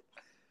 but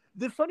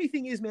the funny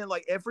thing is, man,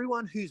 like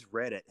everyone who's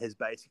read it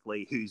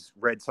who's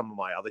read some of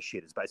my other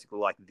shit is basically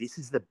like, this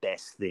is the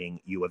best thing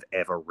you have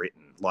ever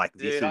written. Like,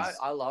 dude,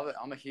 I love it.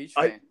 I'm a huge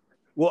fan.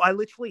 I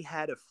literally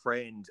had a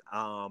friend,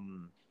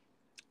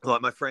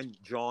 like my friend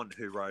John,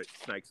 who wrote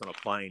Snakes on a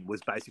Plane,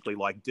 was basically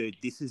like, dude,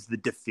 this is the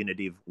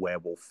definitive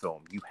werewolf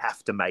film. You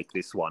have to make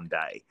this one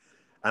day.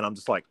 And I'm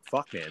just like,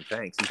 fuck, man,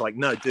 thanks. He's like,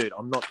 no, dude,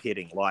 I'm not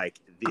kidding. Like,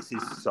 this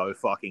is so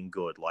fucking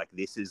good. Like,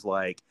 this is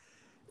like,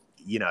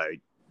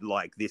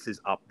 like, this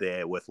is up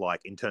there with, like,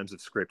 in terms of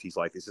script, he's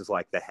like, this is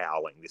like The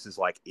Howling. This is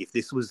like, if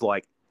this was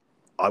like,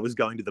 I was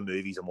going to the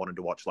movies and wanted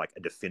to watch like a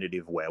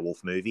definitive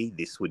werewolf movie,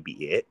 this would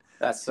be it.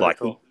 That's so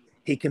cool.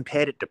 He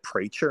compared it to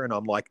Preacher, and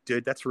I'm like,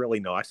 dude, that's really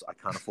nice. I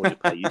can't afford to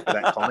pay you for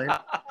that comment.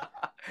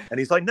 And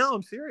he's like, no,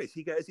 I'm serious.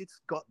 He goes,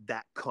 it's got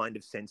that kind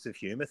of sense of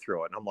humor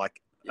through it. And I'm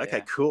like,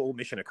 okay, cool,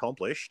 mission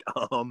accomplished.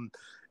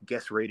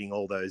 Guess reading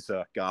all those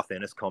Garth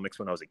Ennis comics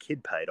when I was a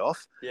kid paid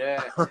off.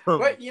 Yeah.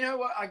 But you know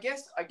what? I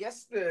guess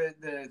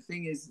the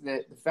thing is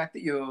that the fact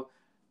that you're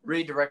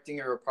redirecting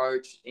your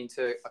approach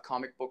into a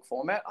comic book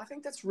format, I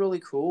think that's really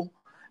cool.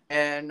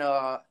 And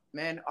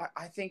man,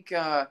 I think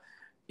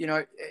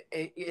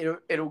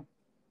it'll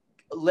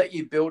let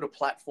you build a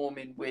platform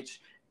in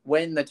which,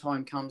 when the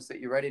time comes that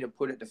you're ready to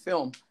put it to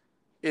film,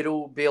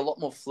 it'll be a lot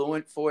more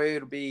fluent for you.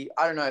 It'll be,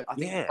 I don't know, I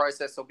think the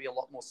process will be a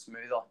lot more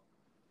smoother.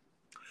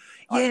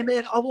 Yeah,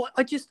 man.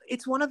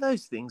 It's one of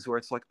those things where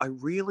it's like, I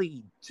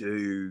really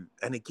do.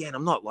 And again,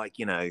 I'm not like,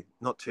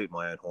 not toot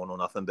my own horn or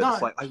nothing, but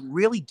it's like, I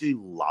really do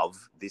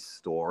love this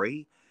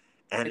story.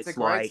 And it's a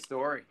great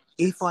story.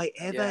 If I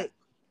ever,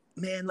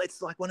 man,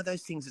 it's like one of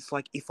those things. It's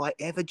like, if I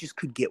ever just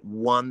could get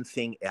one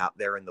thing out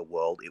there in the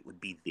world, it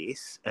would be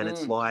this. And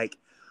it's like,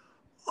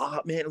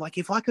 oh man, like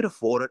if I could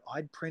afford it,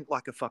 I'd print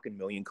like a fucking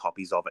million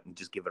copies of it and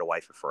just give it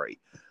away for free.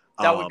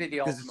 That would be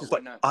the ultimate. It's just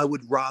like, I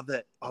would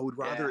rather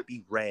it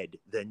be read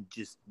than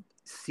just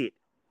sit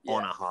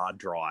on a hard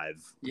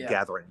drive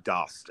gathering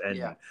dust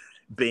and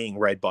being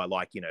read by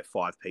like,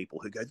 5 people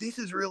who go, this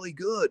is really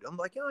good. I'm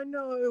like, I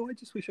know, I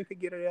just wish I could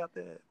get it out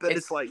there. But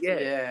it's like,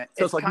 so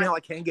it's like, now I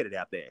can get it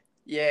out there.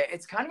 Yeah,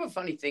 it's kind of a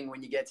funny thing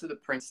when you get to the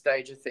print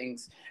stage of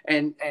things.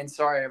 And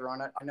sorry,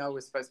 everyone, I know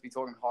we're supposed to be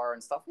talking horror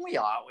and stuff.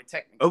 We're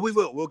technically. Oh, we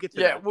will. We'll get to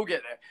that. Yeah, we'll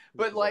get there.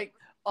 But like,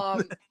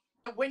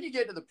 when you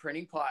get to the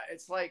printing part,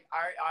 it's like,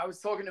 I was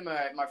talking to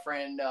my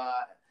friend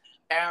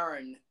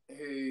Aaron,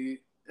 who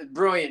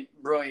brilliant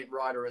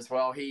writer as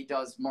well. He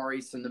does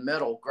Maurice and the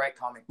Metal, great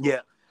comic book.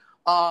 Yeah.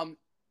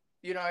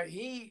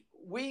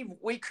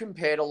 We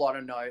compared a lot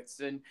of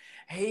notes, and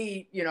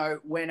he,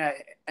 went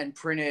and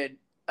printed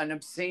an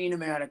obscene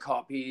amount of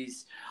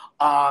copies.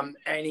 And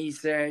he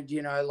said,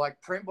 like,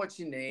 print what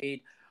you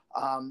need,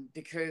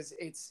 because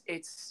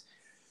it's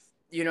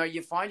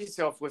you find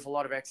yourself with a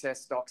lot of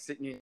excess stock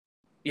sitting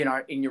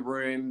in your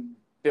room,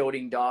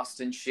 building dust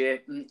and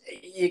shit. And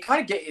you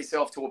kind of get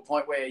yourself to a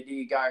point where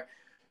you go,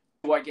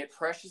 do I get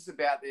precious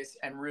about this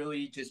and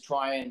really just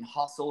try and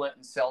hustle it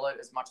and sell it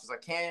as much as I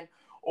can?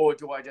 Or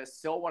do I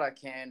just sell what I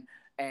can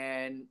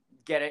and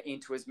get it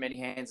into as many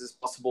hands as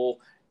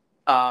possible,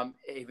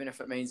 even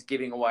if it means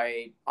giving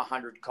away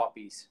 100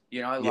 copies? I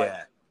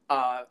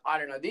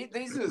don't know.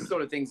 These are the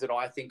sort of things that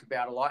I think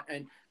about a lot.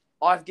 And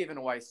I've given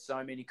away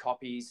so many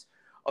copies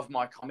of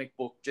my comic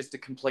book just to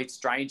complete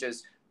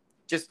strangers,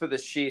 just for the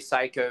sheer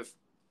sake of,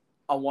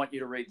 I want you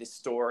to read this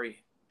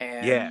story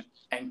and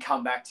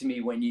come back to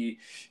me when you've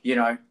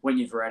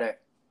read it.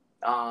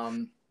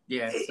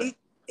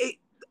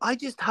 I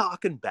just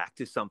harken back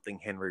to something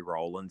Henry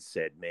Rollins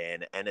said,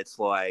 man. And it's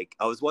like,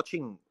 I was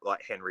watching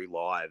like Henry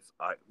live.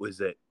 I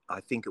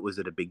think it was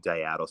at a big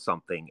day out or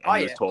something. And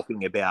he was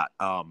talking about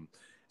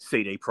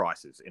CD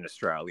prices in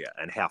Australia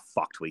and how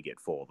fucked we get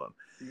for them.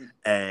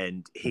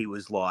 And he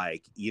was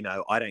like,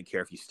 I don't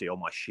care if you steal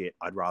my shit.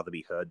 I'd rather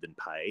be heard than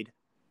paid.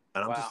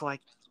 And I'm just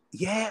like,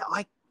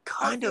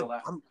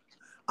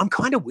 I'm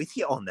kind of with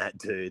you on that,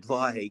 dude.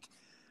 Like,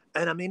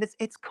 and I mean,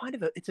 it's kind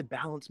of it's a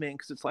balance, man,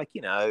 because it's like,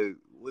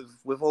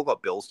 we've all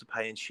got bills to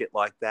pay and shit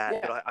like that.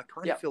 Yeah. But I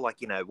kind of feel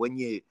like, you know, when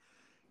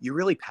you're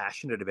really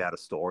passionate about a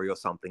story or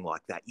something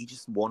like that, you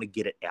just want to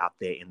get it out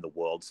there in the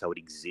world so it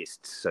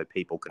exists, so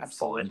people can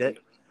find it.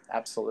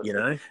 Absolutely. You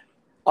know,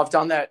 I've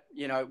done that.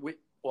 You know,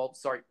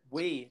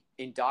 we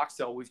in Dark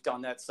Cell, we've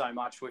done that so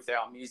much with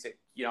our music.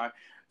 You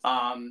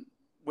know,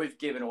 we've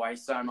given away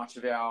so much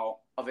of our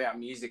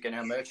music and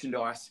our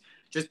merchandise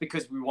just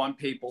because we want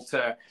people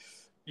to,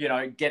 you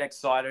know, get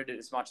excited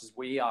as much as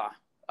we are.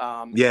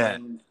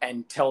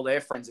 And tell their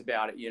friends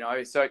about it. You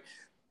know, so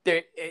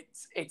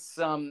it's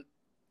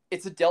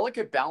a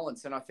delicate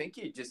balance, and I think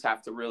you just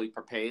have to really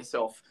prepare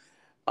yourself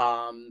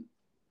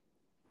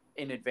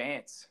in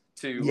advance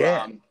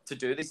to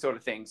do these sort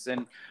of things.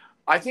 And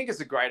I think it's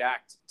a great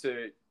act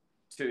to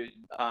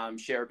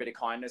share a bit of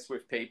kindness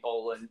with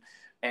people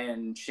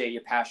and share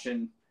your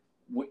passion.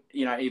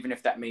 You know, even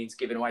if that means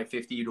giving away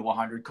 50 to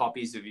 100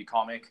 copies of your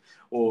comic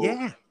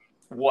or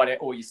or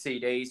your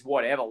CDs,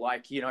 whatever.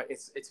 Like, you know,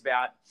 it's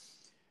about,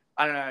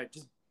 I don't know,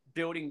 just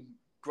building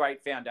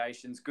great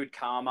foundations, good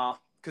karma,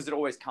 because it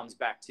always comes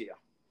back to you,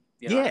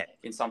 you know,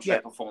 in some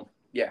shape or form.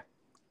 Yeah.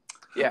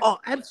 Oh,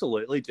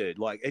 absolutely, dude.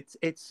 Like,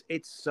 it's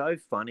so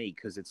funny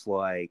because it's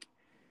like,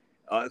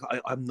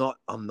 I'm not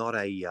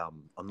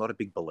a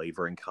big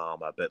believer in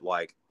karma, but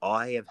like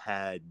I have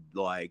had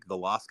like the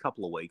last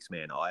couple of weeks,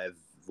 man, I have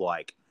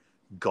like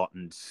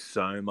gotten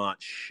so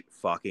much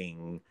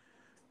fucking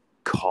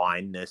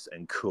kindness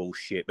and cool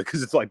shit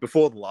because it's like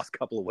before the last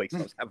couple of weeks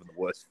I was having the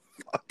worst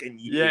fucking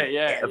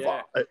year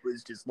ever. It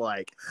was just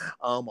like,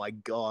 oh my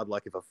god,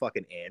 like if a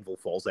fucking anvil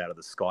falls out of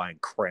the sky and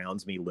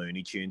crowns me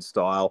Looney Tunes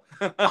style,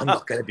 I'm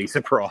not going to be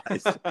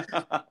surprised.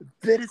 But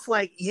it's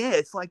like,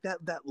 it's like that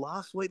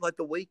last week, like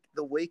the week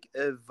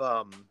of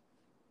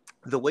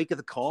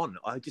the con,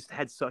 I just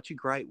had such a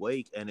great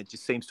week, and it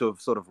just seems to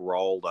have sort of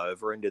rolled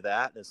over into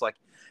that. And it's like,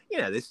 you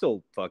know, there's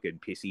still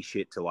fucking pissy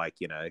shit to, like,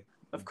 you know,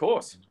 of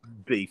course,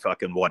 be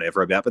fucking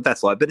whatever about, but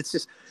that's like, but it's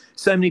just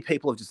so many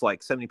people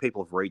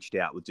have reached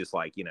out with just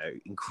like, you know,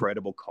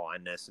 incredible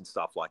kindness and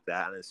stuff like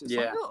that, and it's just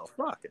like, oh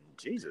fucking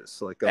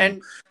Jesus, like I'm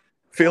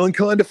feeling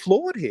kind of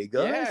flawed here,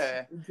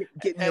 guys.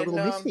 Getting a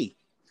little misty.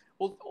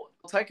 Well,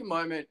 I'll take a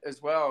moment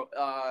as well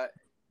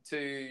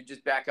to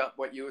just back up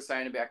what you were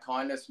saying about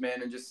kindness,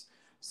 man, and just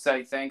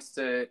say thanks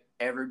to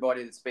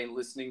everybody that's been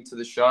listening to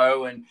the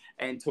show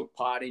and took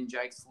part in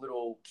Jake's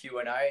little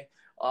Q&A.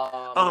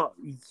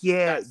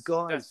 Guys,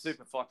 that's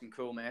super fucking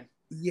cool, man.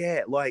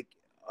 Yeah, like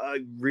I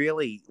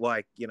really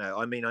like, you know,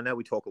 I mean, I know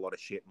we talk a lot of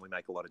shit and we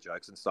make a lot of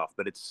jokes and stuff,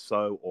 but it's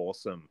so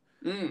awesome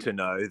to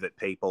know that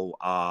people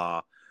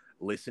are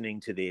listening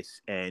to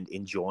this and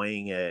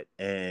enjoying it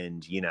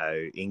and, you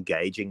know,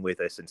 engaging with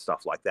us and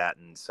stuff like that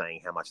and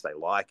saying how much they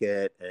like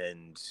it.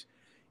 And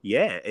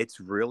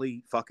it's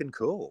really fucking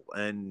cool.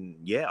 And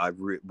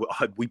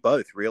we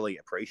both really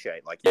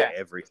appreciate like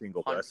every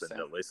single person 100%.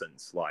 That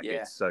listens. Like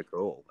it's so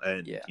cool.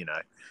 And you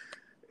know,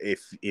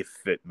 if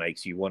it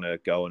makes you want to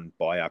go and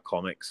buy our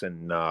comics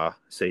and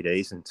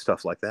CDs and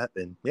stuff like that,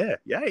 then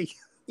yay.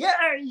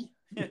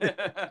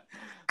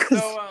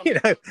 Because you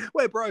know,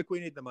 we're broke, we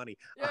need the money.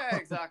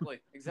 Exactly.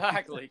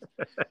 Speaking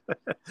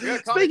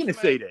of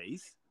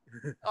CDs.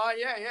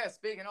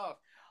 Speaking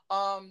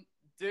of,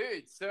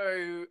 dude,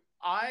 so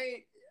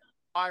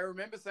I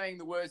remember saying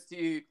the words to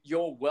you,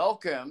 "You're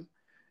welcome,"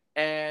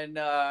 and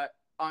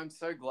I'm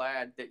so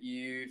glad that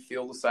you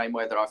feel the same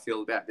way that I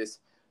feel about this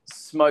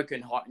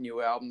smoking hot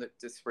new album that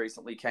just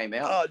recently came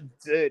out. Oh,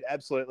 dude,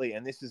 absolutely.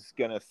 And this is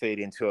going to feed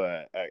into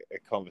a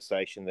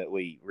conversation that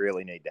we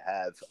really need to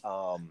have.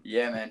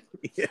 Man.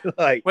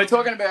 Like, we're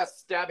talking about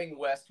Stabbing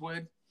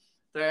Westward.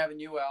 They have a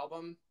new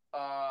album.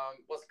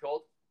 What's it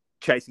called?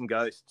 Chasing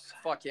Ghosts.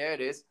 Fuck yeah,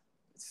 it is.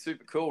 It's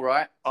super cool,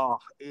 right? Oh,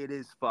 it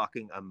is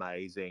fucking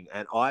amazing.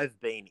 And I've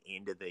been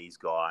into these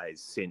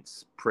guys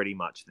since pretty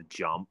much the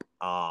jump.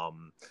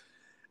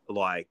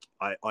 Like,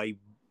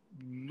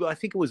 I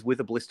think it was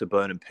With a Blister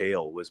Burn and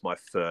Peel was my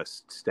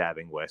first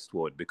Stabbing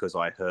Westward because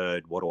I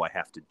heard What Do I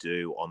Have to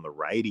Do on the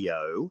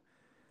radio.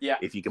 Yeah.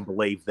 If you can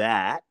believe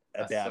that.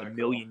 That's about a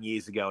million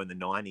years ago in the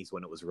 90s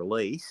when it was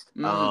released.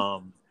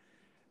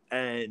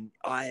 And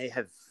I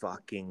have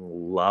fucking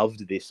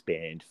loved this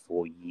band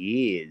for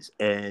years.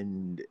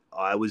 And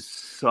I was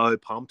so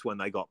pumped when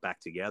they got back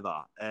together.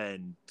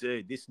 And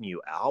dude, this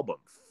new album,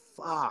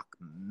 fuck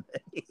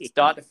me.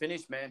 Start to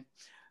finish, man.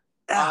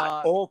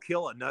 All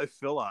killer, no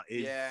filler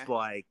is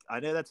like, I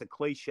know that's a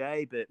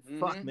cliche, but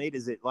fuck me,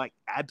 does it like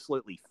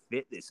absolutely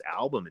fit this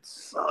album? It's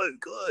so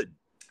good.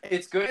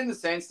 It's good in the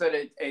sense that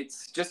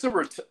it's just a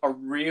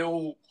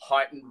real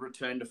heightened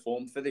return to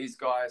form for these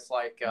guys.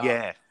 Like,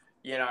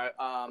 you know,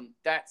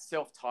 that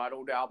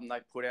self-titled album they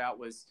put out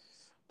was,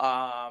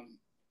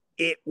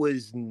 it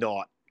was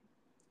not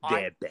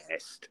their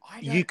best.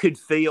 You could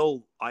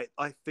feel, I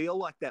feel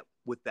like that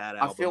with that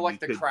album. I feel like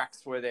the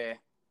cracks were there.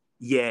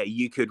 Yeah,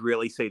 you could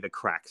really see the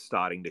cracks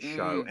starting to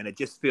show, and it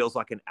just feels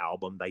like an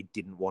album they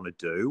didn't want to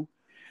do.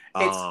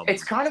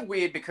 It's kind of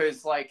weird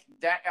because like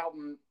that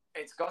album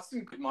it's got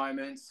some good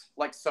moments.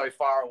 Like So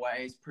Far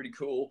Away is pretty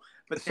cool.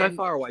 But So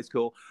Far Away is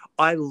cool.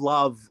 I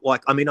love,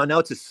 like, I mean, I know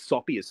it's a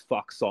soppy as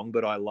fuck song,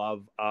 but I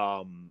love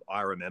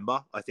I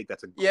Remember. I think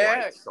that's a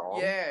great song.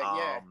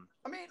 Yeah.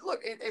 I mean,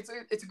 look, it's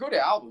a good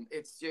album.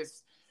 It's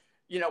just,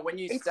 you know, when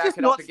you it's stack just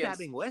it up not against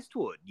Stabbing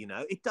Westward, you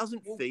know, it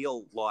doesn't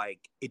feel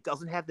like, it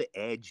doesn't have the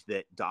edge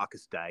that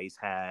Darkest Days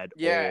had,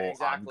 or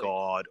exactly.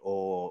 Ungod,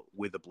 or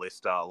With a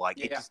Blister. Like,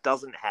 it Yeah. just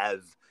doesn't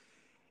have.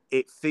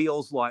 It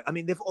feels like, I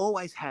mean, they've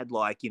always had,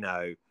 like, you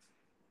know,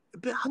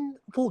 but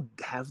well,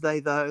 have they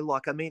though?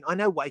 Like, I mean, I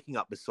know Waking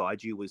Up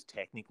Beside You was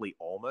technically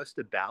almost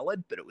a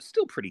ballad, but it was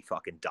still pretty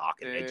fucking dark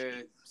and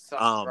edgy. Such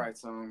a great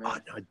song, man.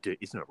 I know, dude,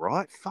 isn't it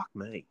right? Fuck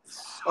me,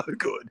 so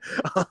good.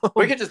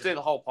 We could just do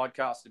the whole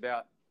podcast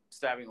about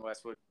Stabbing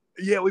Westward.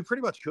 Yeah, we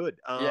pretty much could.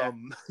 Yeah.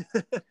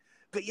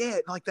 But yeah,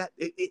 like that.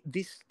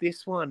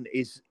 This one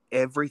is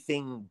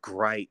everything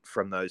great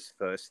from those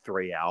first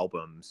three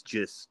albums.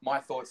 Just my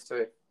thoughts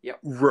too. Yep.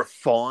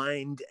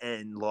 Refined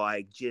and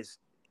like just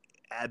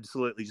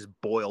absolutely just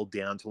boiled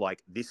down to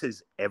like, this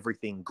is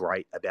everything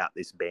great about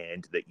this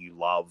band that you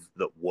love,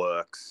 that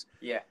works.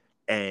 Yeah.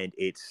 And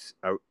it's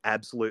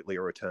absolutely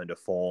a return to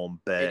form,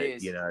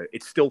 but you know,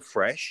 it's still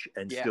fresh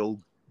and still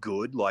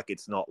good. Like,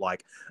 it's not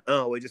like,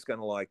 oh, we're just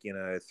gonna, like, you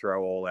know,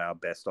 throw all our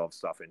best of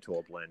stuff into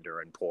a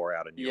blender and pour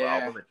out a new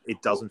album.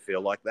 It doesn't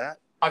feel like that.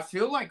 I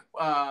feel like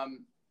I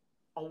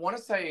want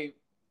to say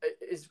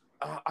is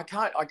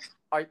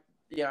I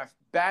you know,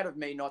 bad of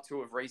me not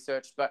to have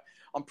researched, but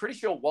I'm pretty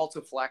sure Walter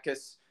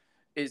Flackus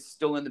is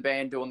still in the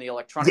band doing the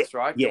electronics,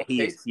 right? Yeah,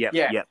 he is. Yeah.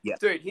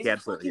 Dude, he's a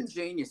fucking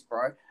genius,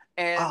 bro.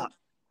 And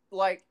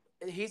like,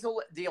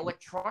 the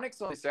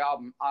electronics on this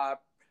album are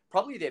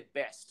probably their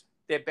best.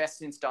 Their best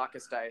since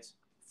Darkest Days.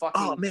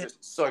 Fucking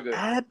just so good.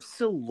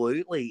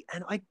 Absolutely.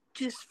 And I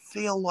just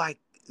feel like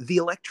the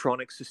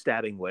electronics of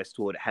Stabbing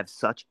Westward have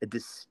such a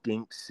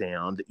distinct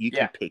sound that you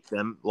can pick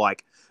them,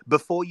 like,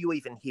 before you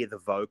even hear the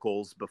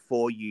vocals,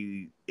 before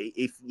you,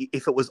 if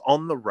it was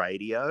on the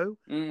radio,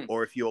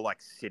 or if you're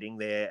like sitting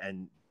there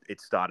and it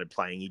started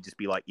playing, you'd just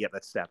be like, yep,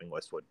 that's Stabbing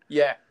Westward.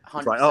 Yeah, 100%.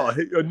 It's like, oh,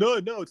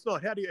 no, it's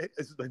not. How do you...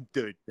 It's like,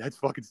 dude, that's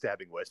fucking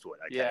Stabbing Westward,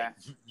 okay? Yeah.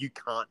 You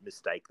can't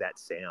mistake that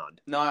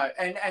sound. No,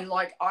 and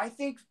like, I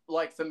think,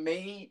 like, for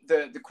me,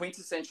 the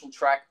quintessential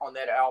track on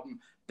that album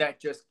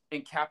that just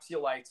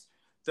encapsulates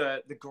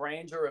the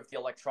grandeur of the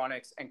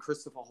electronics and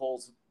Christopher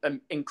Hall's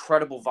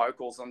incredible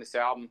vocals on this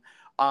album,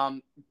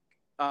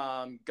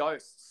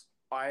 Ghosts.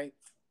 I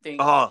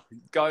think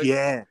Ghosts,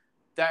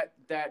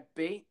 that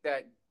beat,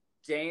 that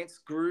dance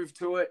groove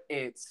to it,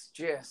 it's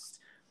just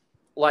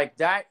like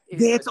that.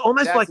 It's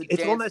almost like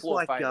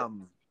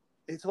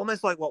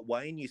what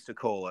Wayne used to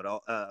call it,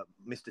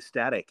 Mr.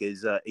 Static,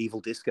 is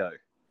evil disco.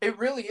 It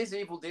really is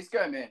evil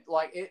disco, man.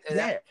 Like,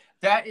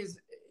 that is,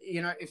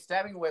 you know, if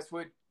Stabbing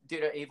Westward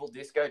did an evil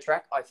disco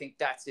track, I think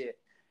that's it.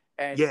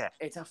 And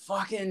it's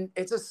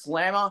a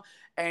slammer.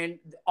 And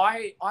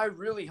I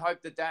really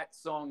hope that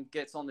song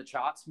gets on the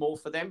charts more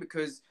for them,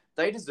 because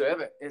they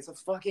deserve it. It's a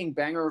fucking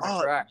banger of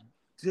a track.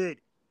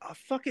 Dude,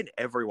 fucking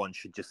everyone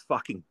should just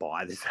fucking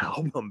buy this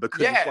album,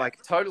 because it's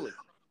like, totally.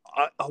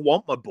 I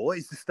want my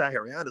boys to stay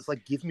around. It's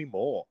like, give me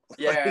more.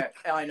 Yeah,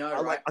 I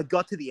know, right? I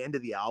got to the end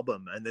of the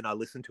album and then I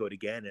listened to it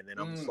again, and then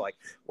I'm just like,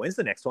 when's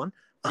the next one?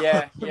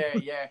 Yeah.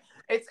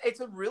 It's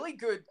a really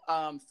good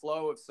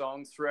flow of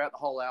songs throughout the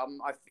whole album.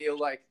 I feel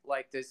like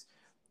there's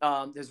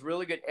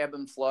really good ebb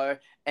and flow,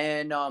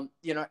 and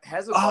you know,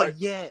 has a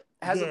vocalist.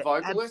 Has a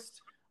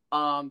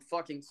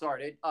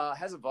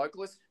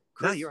vocalist.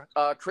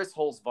 Chris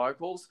Hall's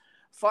vocals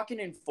fucking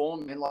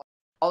informed me. Like,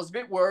 I was a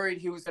bit worried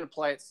he was going to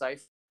play it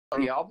safe on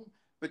the album,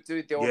 but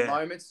dude, there were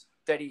moments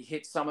that he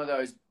hit some of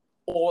those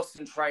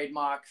awesome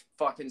trademark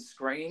fucking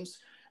screams,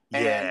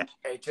 and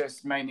it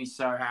just made me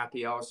so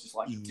happy. I was just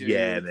like, dude,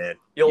 man,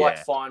 you're like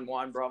fine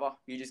wine, brother.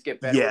 You just get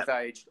better with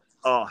age.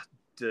 Oh,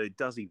 dude,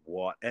 does he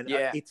what? And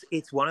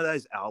it's one of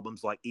those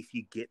albums, like, if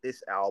you get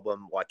this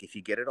album, like, if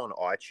you get it on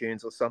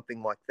iTunes or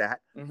something like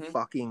that,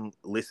 fucking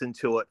listen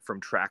to it from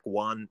track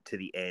 1 to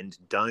the end.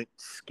 Don't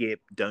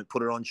skip. Don't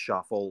put it on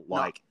shuffle.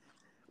 Like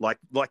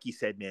you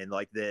said, man,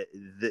 like the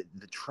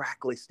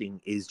track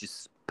listing is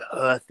just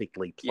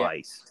perfectly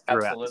placed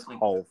throughout this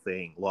whole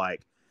thing.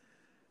 Like,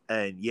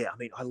 and I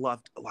mean, I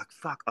love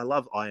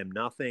I Am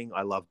Nothing.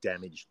 I love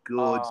Damaged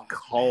Goods.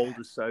 Cold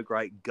is so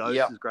great.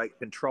 Ghost is great.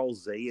 Control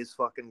Z is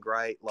fucking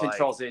great. Like,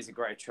 Control Z is a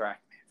great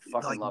track.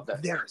 Fucking love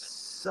that. There are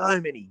so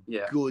many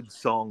good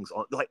songs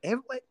on, like,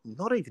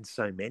 not even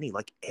so many.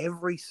 Like,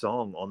 every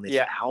song on this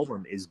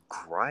album is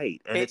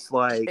great, and it's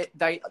like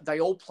they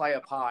all play a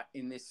part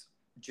in this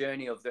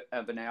journey of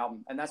an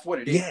album, and that's what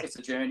it is. It's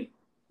a journey.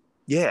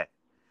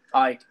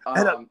 And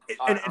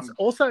it's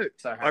also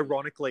so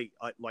ironically,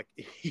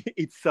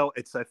 it's so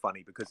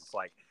funny, because it's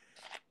like,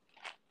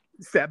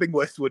 Stabbing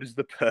Westward is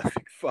the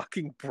perfect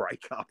fucking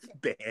breakup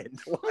band.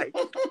 Like,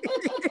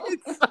 it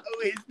so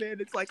is, man.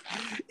 It's like,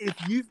 if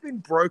you've been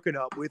broken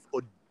up with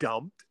or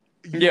dumped, this is the band for you. Like, it's so good. Yeah, absolutely. And it's also ironically, like, Stabbing Westward is the perfect fucking breakup band. Like, it so is, man. It's like, if you've been broken up with or dumped, this is the band for you. Like,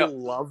 you'll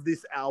love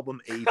this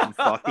album even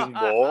fucking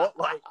more.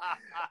 Like,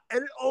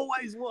 and it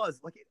always was.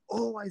 Like, it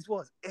always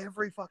was.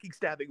 Every fucking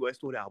Stabbing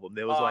Westward album,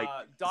 there was like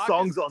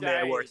songs on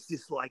there where it's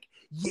just like,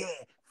 yeah,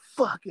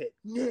 fuck it,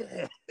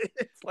 yeah.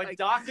 It's like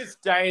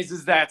Darkest Days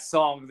is that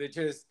song that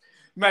just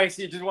makes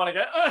you just want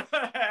to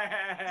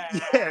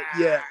go.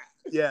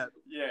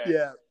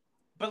 Yeah.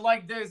 But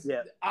like, there's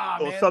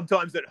or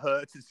sometimes it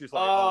hurts. It's just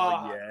like,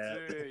 oh yeah,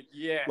 dude,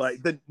 yes. Like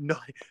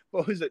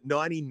what was it,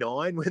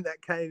 99 when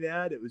that came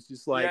out? It was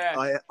just like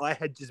I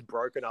had just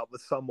broken up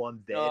with someone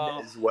then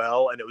as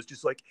well, and it was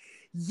just like,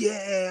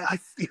 yeah, I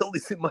feel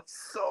this in my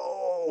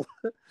soul.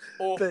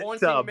 Or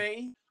Haunting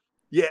Me.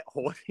 Yeah,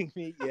 Haunting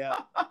Me. Yeah,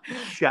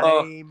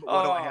 Shame.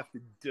 What do I have to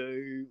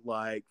do?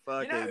 Like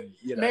fucking,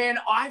 man,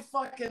 I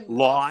fucking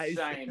Lies.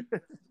 love Shame.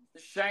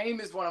 Shame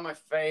is one of my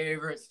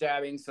favorite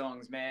Stabbing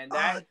songs, man.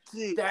 That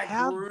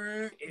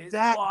groove is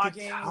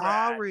fucking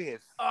guitar rad.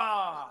 riff.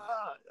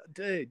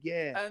 Dude,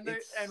 yeah.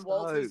 And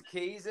Walter's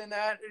keys in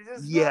that. It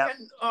just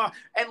fucking,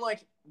 and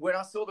like when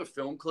I saw the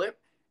film clip,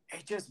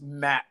 it just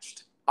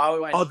matched. I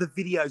went, the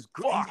video's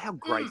great. How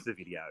great's the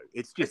video?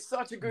 It's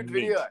such a good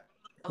video.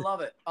 I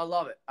love it.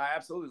 I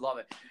absolutely love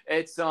it.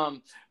 It's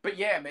but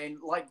yeah, man,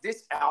 like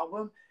this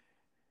album,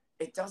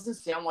 it doesn't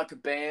sound like a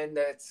band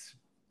that's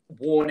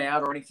worn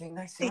out or anything.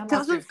 It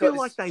doesn't feel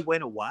like they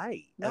went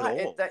away at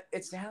all.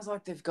 It sounds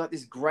like they've got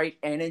this great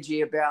energy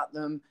about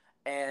them,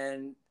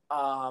 and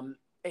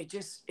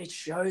it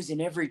shows in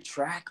every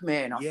track,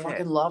 man. I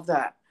fucking love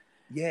that.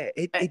 Yeah,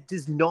 it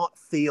does not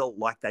feel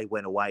like they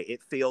went away.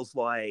 It feels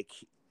like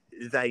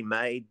they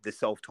made the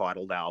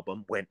self-titled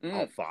album, went,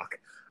 oh fuck,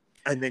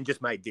 and then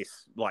just made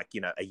this like,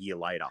 a year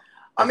later.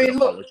 I mean,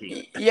 look,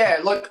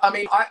 I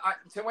mean, I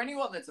to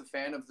anyone that's a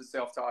fan of the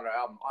self-titled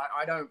album,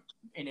 I don't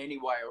in any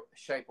way,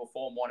 shape, or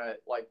form want to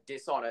like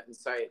diss on it and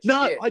say it's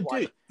shit. I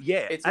do.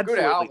 Yeah, it's a good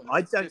album.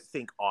 I don't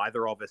think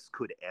either of us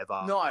could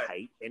ever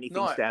hate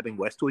anything Stabbing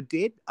Westward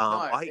did.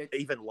 I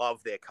even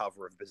love their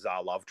cover of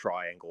Bizarre Love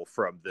Triangle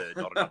from the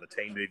Not Another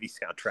Teen movie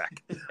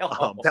soundtrack.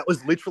 That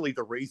was literally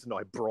the reason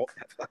I brought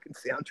that fucking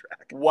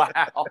soundtrack.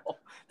 Wow,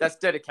 that's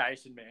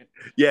dedication, man.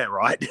 Yeah,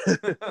 right.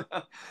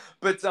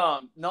 But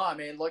no, I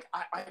mean, like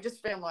I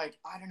just feel like,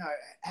 I don't know,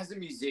 as a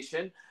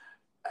musician,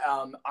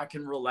 I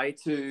can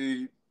relate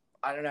to,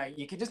 I don't know,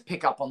 you can just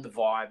pick up on the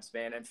vibes,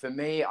 man. And for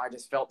me, I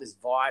just felt this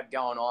vibe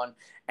going on,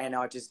 and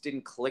I just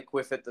didn't click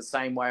with it the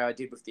same way I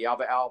did with the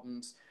other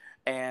albums.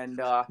 And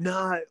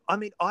no, I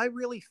mean, I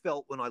really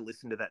felt when I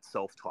listened to that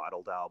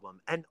self-titled album,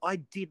 and I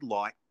did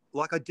like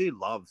I do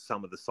love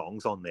some of the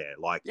songs on there.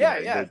 Like,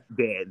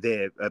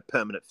 they're a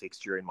permanent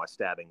fixture in my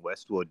Stabbing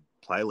Westward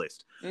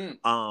playlist.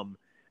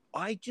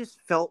 I just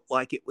felt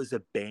like it was a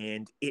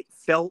band. It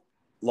felt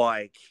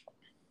like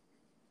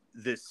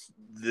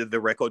the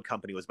record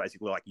company was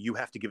basically like, you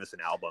have to give us an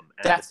album.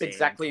 And that's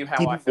exactly how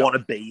I felt. Didn't want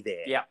to be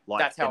there. Yeah,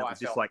 that's how I felt.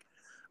 Just like,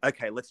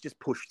 okay, let's just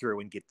push through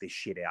and get this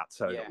shit out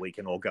so that we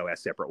can all go our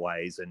separate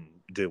ways and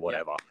do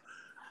whatever.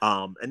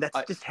 And that's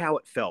just how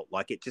it felt.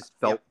 Like, it just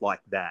felt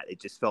like that.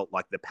 It just felt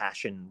like the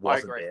passion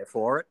wasn't there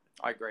for it.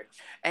 I agree.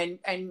 And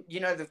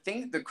the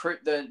thing,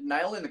 the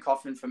nail in the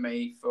coffin for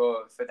me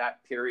for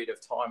that period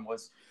of time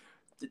was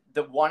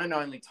the one and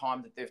only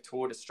time that they've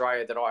toured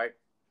Australia that I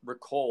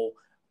recall.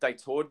 They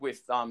toured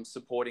with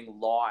supporting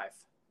Live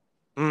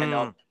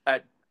and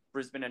at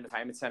Brisbane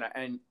Entertainment Centre,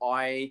 and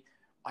I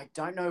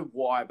don't know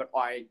why, but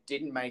I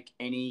didn't make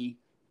any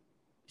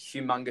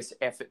humongous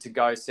effort to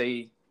go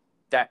see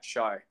that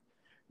show.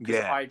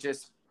 Yeah,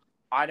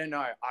 I don't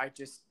know. I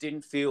just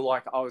didn't feel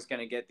like I was going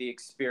to get the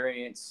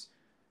experience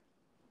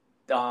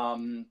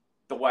the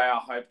way I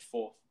hoped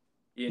for.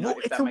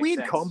 It's a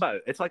weird combo.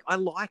 It's like I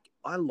like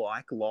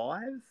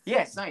Live.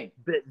 Yeah, same.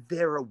 But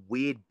they're a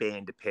weird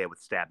band to pair with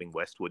Stabbing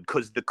Westward,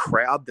 because the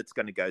crowd that's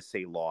going to go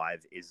see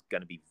Live is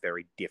going to be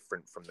very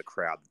different from the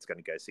crowd that's going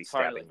to go see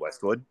Stabbing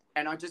Westward.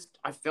 And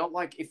I felt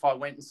like if I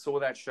went and saw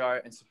that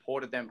show and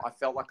supported them, I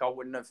felt like I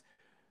wouldn't have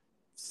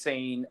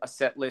seen a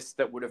set list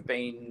that would have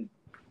been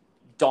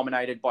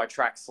dominated by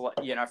tracks,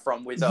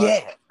 from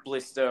Wither,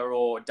 Blister,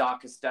 or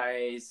Darkest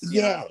Days.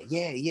 Yeah,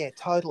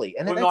 totally.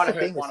 And we that's might have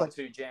the heard thing. one or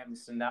two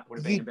gems, and that would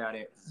have been about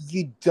it.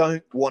 You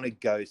don't want to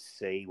go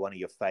see one of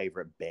your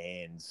favorite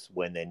bands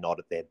when they're not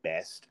at their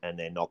best and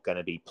they're not going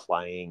to be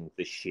playing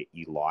the shit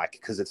you like,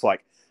 because it's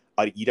like,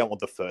 you don't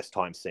want the first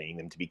time seeing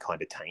them to be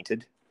kind of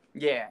tainted.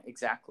 Yeah,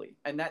 exactly.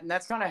 And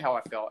that's kind of how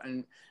I felt.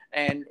 And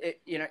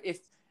it,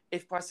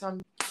 if by some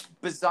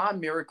bizarre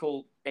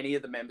miracle any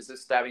of the members of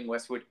Stabbing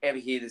Westward ever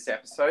hear this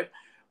episode,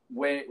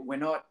 we're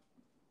not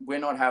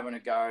having a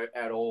go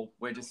at all.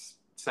 We're just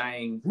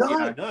saying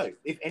no.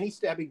 If any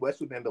Stabbing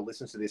Westward member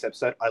listens to this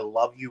episode, I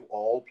love you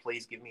all.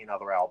 Please give me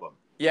another album.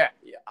 Yeah,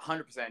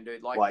 100%,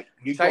 dude. Like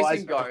you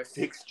guys are a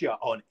fixture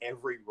on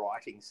every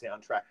writing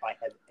soundtrack I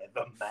have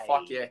ever made.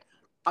 Fuck yeah.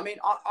 I mean,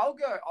 I'll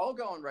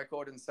go on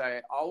record and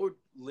say I would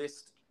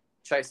list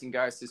Chasing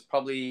Ghosts as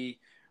probably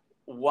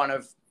one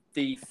of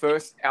the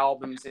first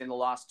albums in the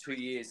last 2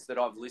 years that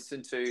I've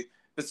listened to,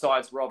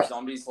 besides Rob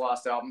Zombie's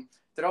last album,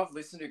 that I've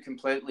listened to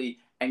completely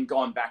and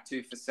gone back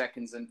to for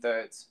seconds and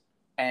thirds.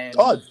 and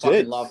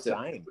dude, loved it.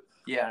 same.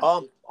 Yeah.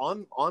 I'm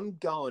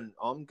going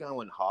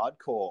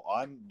hardcore.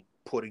 I'm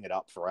putting it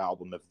up for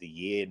album of the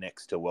year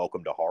next to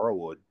Welcome to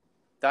Horrorwood.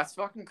 That's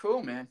fucking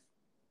cool, man.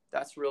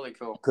 That's really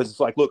cool. Because it's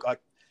like, look, I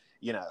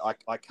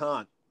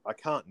can't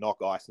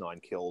knock Ice Nine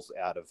Kills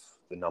out of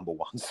the number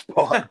one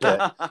spot,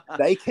 but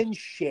they can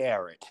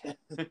share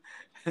it.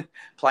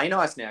 Play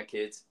nice now,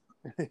 kids.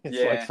 It's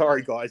like,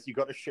 sorry guys, you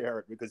got to share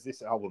it because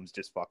this album's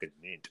just fucking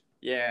mint.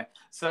 Yeah.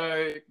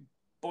 So,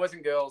 boys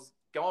and girls,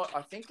 go on.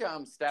 I think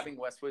Stabbing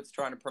Westward's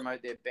trying to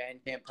promote their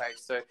Bandcamp page.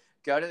 So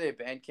go to their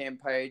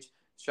Bandcamp page,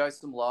 show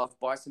some love,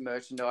 buy some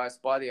merchandise,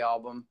 buy the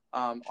album.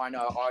 I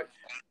know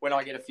when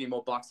I get a few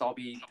more bucks, I'll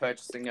be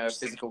purchasing a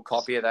physical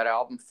copy of that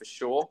album for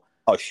sure.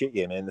 Oh shit,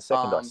 yeah, man! The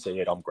second I see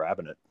it, I'm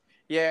grabbing it.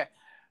 Yeah.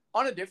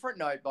 On a different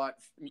note, but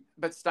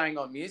staying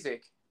on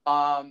music,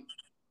 another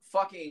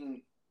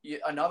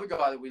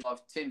guy that we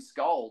love, Tim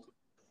Skold.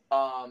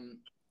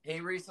 He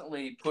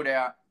recently put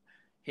out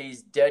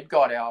his Dead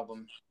God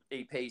album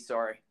EP,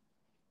 sorry.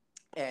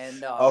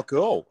 And oh,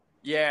 cool.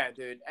 Yeah,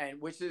 dude,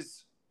 and which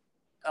is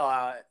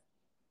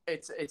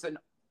it's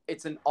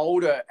an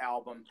older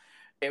album.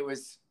 It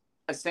was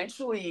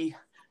essentially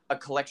a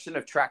collection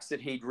of tracks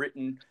that he'd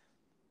written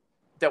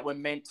that were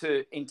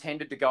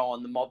intended to go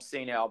on the Mob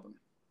Scene album.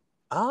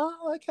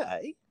 Oh,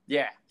 okay.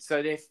 Yeah,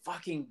 so they're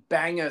fucking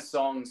banger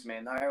songs,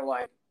 man. They're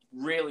like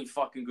really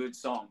fucking good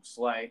songs.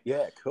 Like,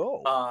 yeah,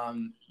 cool.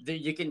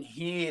 You can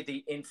hear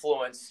the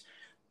influence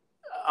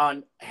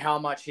on how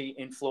much he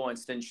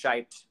influenced and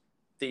shaped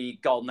the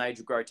Golden Age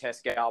of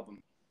Grotesque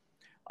album,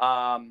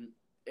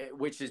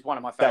 which is one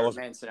of my favorite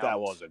Manson albums. That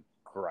was a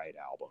great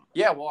album.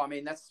 Yeah, well, I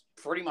mean, that's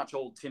pretty much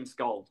all Tim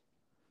Skold.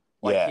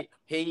 Like,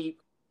 yeah.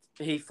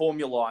 He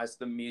formalized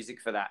the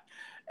music for that.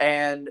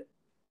 And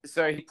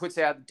so he puts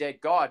out Dead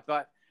God,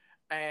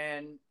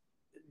 and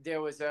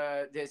there's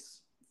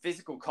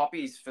physical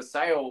copies for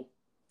sale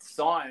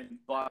signed,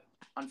 but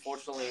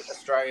unfortunately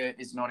Australia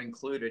is not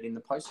included in the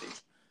postage.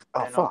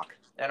 Oh, fuck.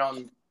 And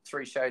I'm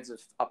 3 shades of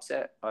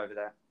upset over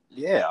that.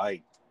 Yeah,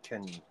 I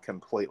can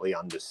completely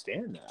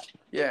understand that.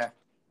 Yeah.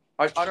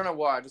 I don't know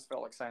why, I just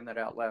felt like saying that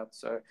out loud.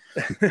 So,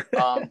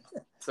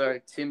 so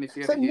Tim, if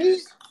you ever hear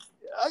this,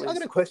 I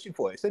got a question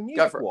for you. So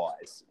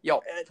music-wise,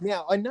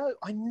 now I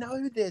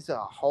know there's a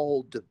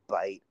whole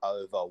debate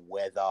over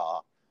whether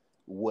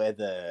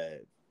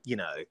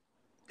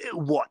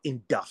what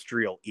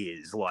industrial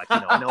is. Like,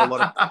 I know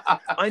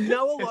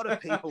a lot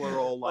of people are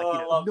all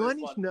like, 9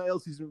 Inch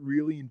Nails isn't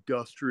really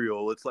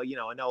industrial. It's like,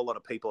 I know a lot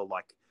of people are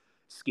like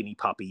Skinny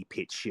Puppy,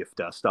 Pitch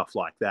Shifter, stuff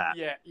like that.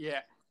 Yeah.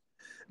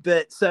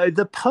 But so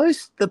the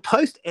post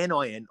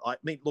NIN, I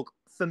mean, look,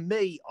 for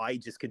me, I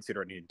just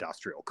consider it an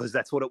industrial because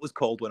that's what it was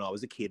called when I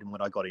was a kid and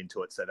when I got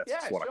into it. So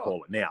that's what I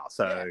call it now.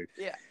 So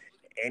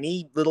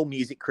any little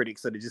music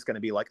critics that are just going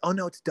to be like, oh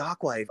no, it's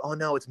darkwave. Oh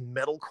no, it's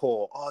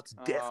metalcore. Oh, it's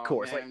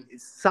deathcore. It's like,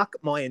 suck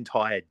my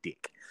entire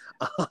dick.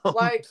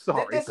 Like,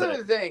 sorry, this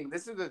is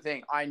the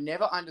thing. I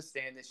never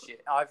understand this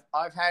shit.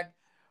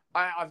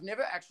 I've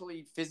never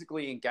actually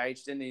physically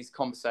engaged in these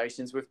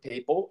conversations with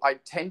people. I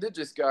tend to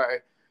just go,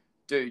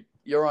 dude,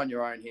 you're on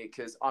your own here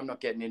because I'm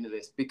not getting into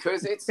this.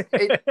 Because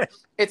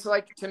it's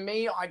like, to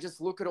me, I just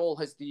look at all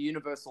as the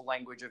universal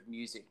language of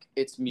music.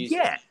 It's music.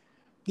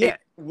 Yeah.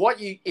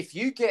 If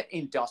you get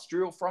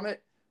industrial from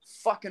it,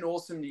 fucking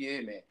awesome to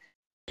you, man.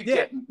 You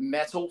get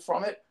metal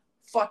from it,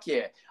 fuck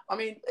yeah. I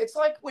mean, it's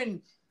like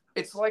when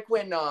the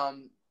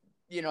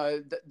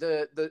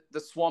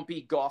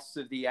swampy goths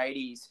of the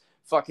 80s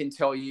fucking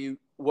tell you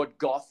what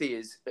goth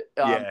is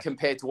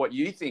compared to what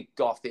you think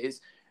goth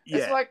is.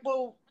 It's like,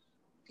 well,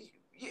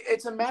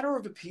 it's a matter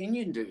of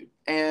opinion, dude.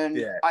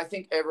 And I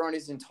think everyone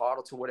is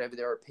entitled to whatever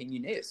their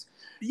opinion is.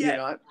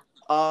 Yeah.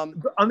 I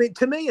mean,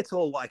 to me, it's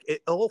all like,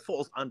 it all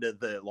falls under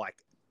the like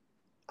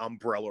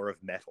umbrella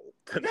of metal.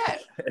 Yeah,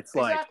 it's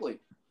like, exactly.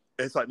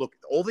 It's like, look,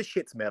 all this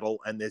shit's metal,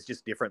 and there's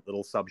just different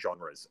little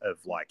subgenres of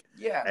like,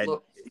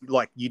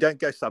 like you don't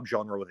go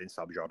subgenre within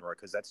subgenre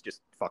because that's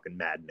just fucking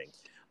maddening.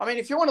 I mean,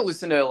 if you want to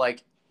listen to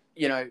like,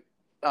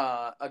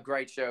 a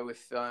great show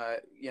with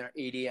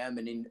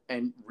EDM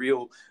and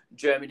real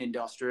German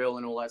industrial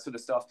and all that sort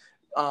of stuff,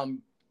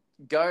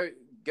 go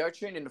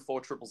tune into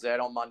 4ZZZ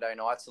on Monday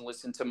nights and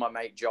listen to my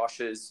mate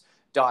Josh's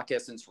Dark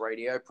Essence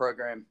radio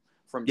program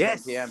from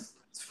 10 p.m.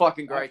 It's a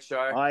fucking great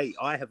show.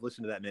 I have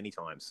listened to that many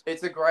times.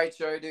 It's a great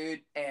show,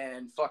 dude.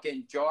 And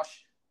fucking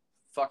Josh,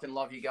 fucking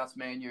love you guts,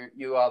 man.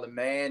 You are the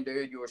man,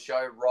 dude. Your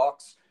show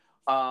rocks.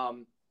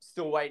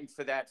 Still waiting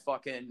for that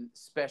fucking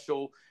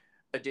special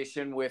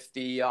edition with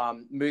the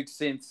Moog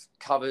Synth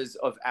covers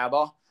of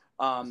ABBA.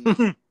 I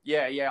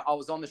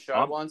was on the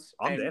show once.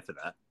 I'm there for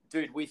that.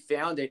 Dude, we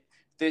found it.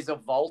 There's a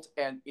vault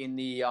and in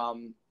the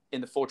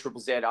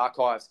 4ZZZ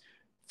archives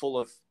full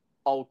of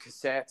old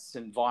cassettes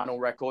and vinyl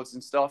records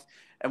and stuff,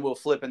 and we were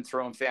flipping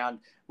through and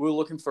we were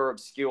looking for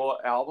obscure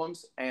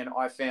albums, and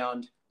I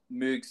found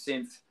Moog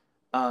Synth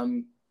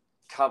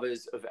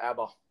covers of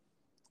ABBA.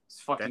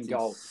 It's fucking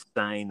gold.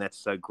 Insane. That's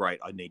so great.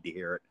 I need to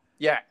hear it.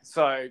 Yeah,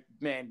 so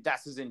man,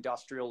 that's as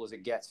industrial as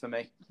it gets for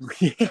me.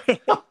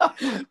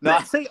 No.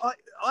 See,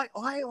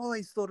 I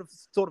always sort of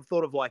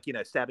thought of like, you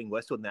know, Stabbing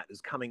Westward and that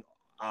is coming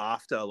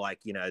after, like,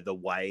 you know, the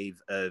wave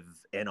of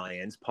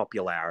NIN's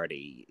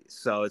popularity.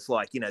 So it's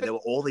like, you know, there were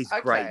all these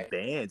great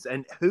bands.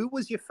 And who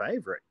was your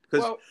favorite?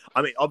 Because,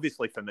 I mean,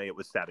 obviously for me it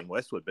was Stabbing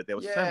Westward, but there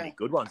were so many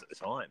good ones at the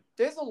time.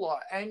 There's a lot.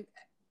 And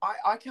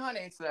I can't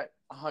answer that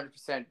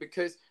 100%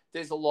 because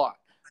there's a lot.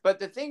 But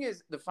the thing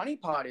is, the funny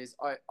part is,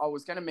 I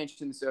was going to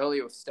mention this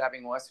earlier with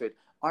Stabbing Westward.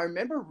 I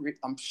remember,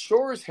 I'm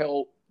sure as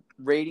hell,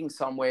 reading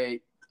somewhere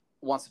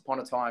once upon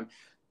a time,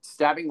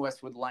 Stabbing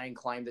Westward laying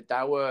claim that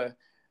they were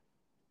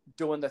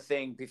doing the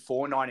thing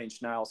before Nine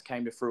Inch Nails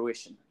came to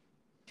fruition.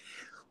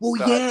 Well,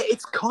 so, yeah,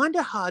 it's kind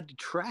of hard to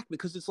track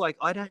because it's like,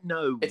 I don't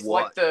know. It's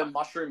like the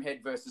Mushroom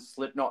Head versus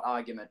Slipknot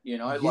argument, you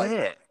know?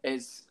 Like,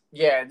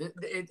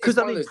 because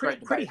I mean,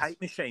 Pretty Hate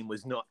Machine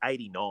was not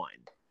 89.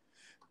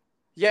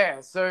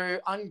 Yeah, so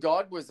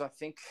Ungod was, I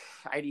think,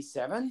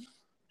 87.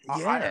 Yeah.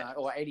 I don't know,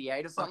 or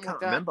 88 or something like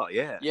that. I can't remember,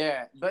 yeah.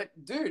 Yeah, but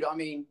dude, I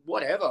mean,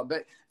 whatever.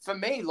 But for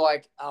me,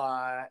 like,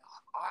 I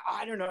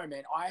don't know,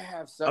 man. I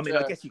have such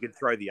I guess you could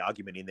throw the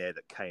argument in there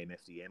that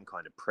KMFDM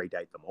kind of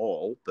predate them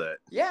all, but...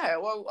 Yeah,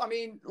 well, I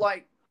mean,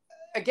 like,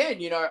 again,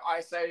 you know, I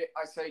say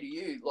to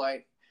you,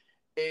 like,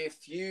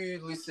 if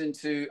you listen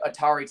to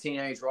Atari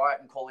Teenage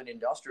Riot and call it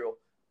industrial,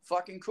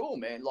 fucking cool,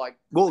 man. Like...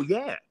 Well,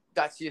 yeah.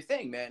 That's your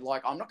thing, man.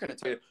 Like, I'm not going to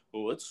tell you,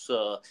 oh,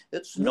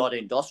 it's not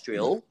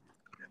industrial.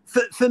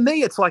 For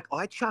me, it's like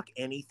I chuck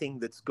anything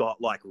that's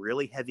got like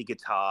really heavy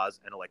guitars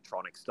and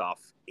electronic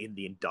stuff in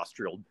the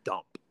industrial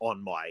dump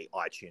on my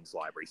iTunes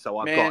library. So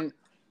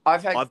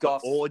I've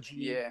got Orgy,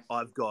 yeah.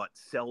 I've got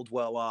Cell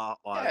Dweller,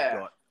 I've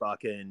got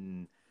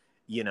fucking,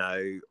 you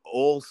know,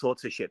 all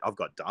sorts of shit. I've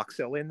got Dark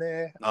Cell in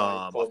there.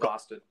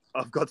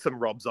 I've got some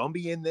Rob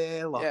Zombie in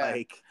there,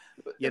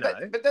 you know.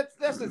 But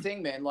that's the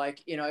thing, man.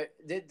 Like, you know,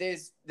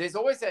 there's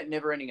always that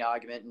never-ending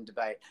argument and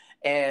debate.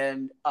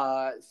 And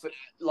I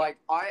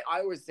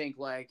always think,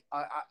 like,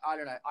 I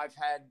don't know. I've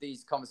had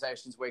these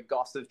conversations where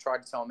goths have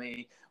tried to tell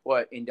me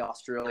what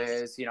industrial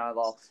is. You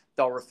know,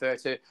 they'll refer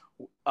to.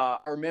 I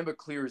remember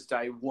clear as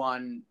day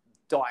one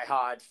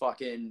diehard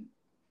fucking,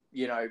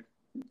 you know,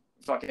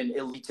 fucking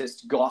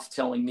elitist goth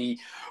telling me,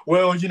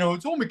 well, you know,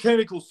 it's all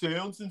mechanical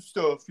sounds and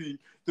stuff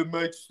that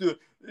makes the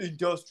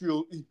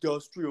industrial.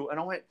 And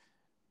I went,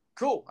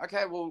 cool,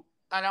 okay, well,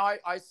 and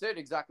I said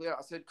exactly that.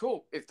 I said,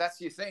 cool, if that's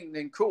your thing,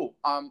 then cool.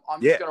 I'm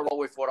just going to roll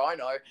with what I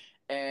know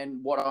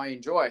and what I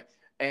enjoy.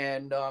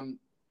 And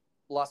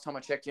last time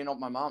I checked, you're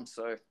not my mum,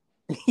 so,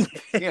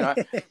 you know.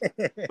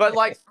 But,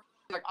 like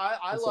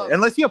I love...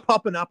 Unless you're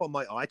popping up on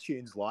my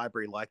iTunes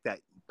library like that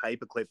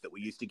paperclip that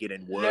we used to get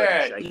in Word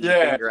and shake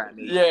your finger at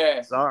me.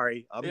 Yeah.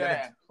 Sorry.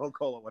 I'll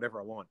call it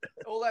whatever I want.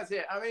 Well, that's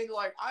it. I mean,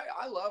 like,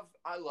 I love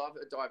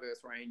a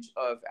diverse range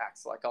of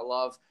acts. Like, I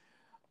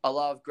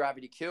love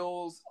Gravity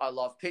Kills. I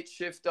love Pitch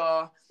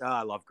Shifter.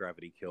 I love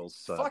Gravity Kills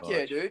so Fuck much.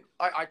 Yeah, dude.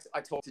 I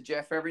talk to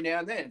Jeff every now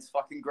and then. It's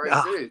fucking great,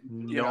 dude.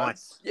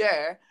 Nice. You know?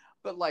 Yeah.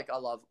 But, like, I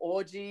love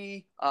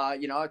Orgy.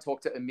 You know, I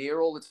talk to Amir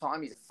all the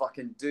time. He's a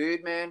fucking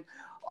dude, man.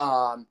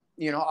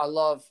 You know, I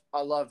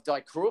love Die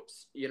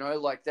Krups, you know,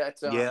 like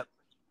that.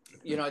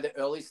 You know, the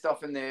early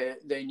stuff and their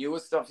newer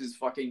stuff is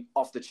fucking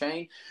off the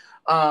chain.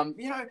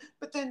 You know,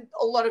 but then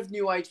a lot of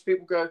new age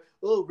people go,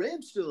 oh,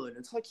 Rammstein.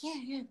 It's like,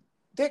 yeah,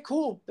 they're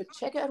cool, but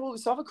check out all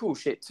this other cool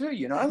shit too,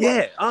 you know?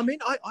 Yeah, I mean,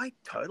 I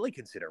totally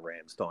consider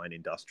Rammstein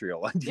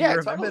industrial. Do you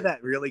remember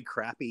that really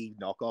crappy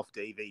knockoff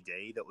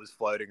DVD that was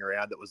floating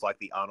around that was like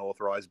the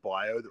unauthorized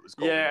bio that was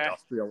called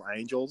Industrial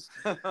Angels?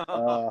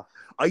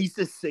 I used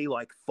to see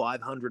like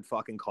 500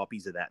 fucking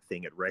copies of that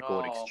thing at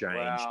Record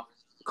Exchange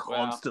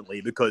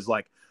constantly because,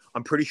 like,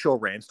 I'm pretty sure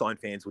Rammstein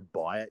fans would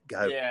buy it,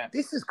 go,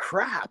 this is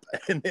crap,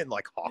 and then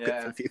like hawk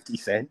it for 50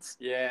 cents.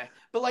 Yeah.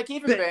 But like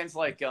even bands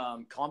like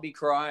Combi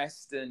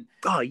Christ and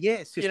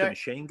System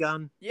Machine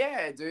Gun.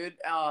 Yeah, dude.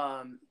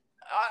 I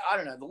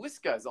don't know. The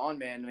list goes on,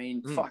 man. I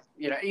mean, fuck,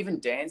 you know, even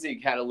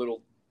Danzig had a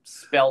little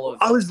spell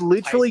of... I was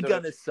literally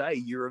going to say,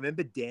 you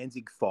remember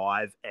Danzig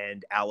 5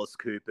 and Alice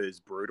Cooper's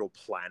Brutal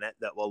Planet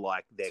that were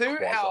like their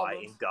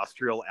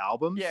quasi-industrial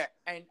albums? Yeah,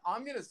 and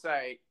I'm going to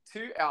say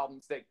 2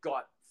 albums that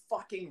got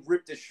fucking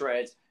ripped to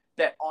shreds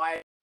that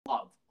I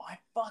love. I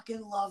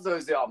fucking love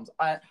those albums.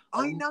 I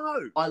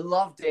know. I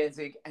love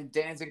Danzig, and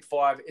Danzig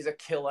 5 is a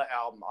killer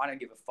album. I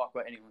don't give a fuck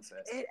what anyone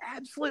says. It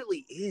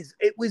absolutely is.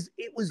 It was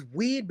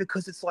weird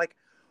because it's like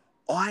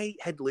I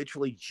had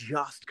literally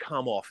just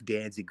come off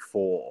Danzig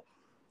 4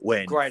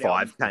 when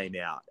 5 came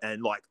out,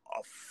 and like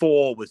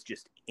 4 was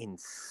just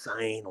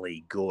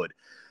insanely good.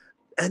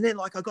 And then,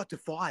 like, I got to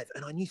 5,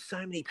 and I knew so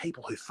many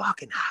people who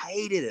fucking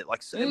hated it.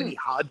 Like, so many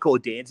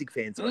hardcore Danzig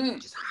fans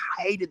just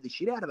hated the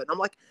shit out of it. And I'm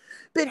like,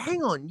 but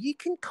hang on, you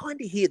can kind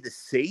of hear the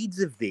seeds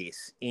of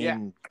this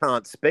in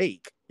Can't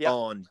Speak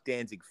on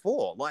Danzig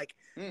 4. Like,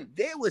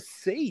 there were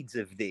seeds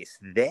of this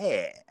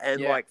there.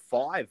 And, like,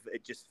 5,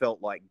 it just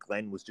felt like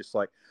Glenn was just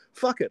like,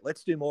 fuck it,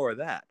 let's do more of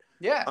that.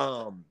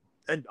 Yeah.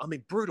 And I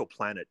mean, Brutal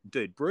Planet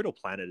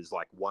is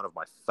like one of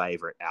my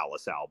favorite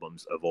Alice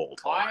albums of all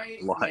time.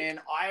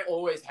 I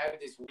always had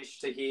this wish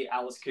to hear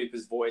Alice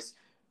Cooper's voice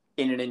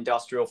in an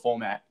industrial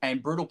format.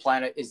 And Brutal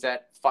Planet is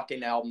that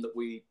fucking album that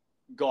we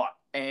got.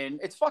 And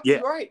it's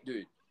fucking great,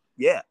 dude.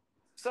 Yeah.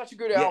 Such a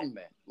good album,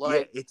 man.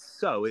 Like, yeah, it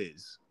so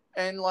is.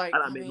 And like,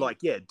 and I mean, like,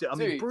 yeah, I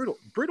mean,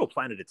 Brutal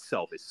Planet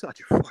itself is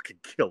such a fucking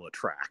killer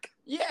track.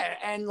 Yeah,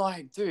 and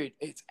like, dude,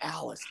 it's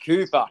Alice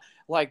Cooper.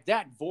 Like,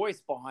 that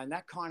voice behind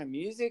that kind of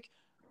music,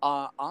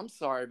 I'm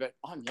sorry, but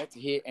I'm yet to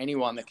hear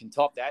anyone that can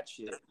top that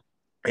shit.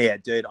 Yeah,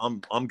 dude,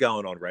 I'm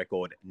going on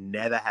record.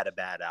 Never had a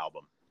bad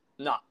album.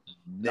 No.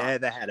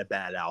 Never had a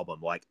bad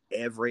album. Like,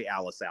 every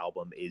Alice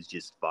album is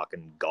just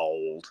fucking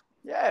gold.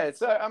 Yeah,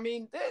 so, I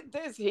mean,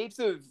 there's heaps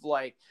of,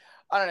 like,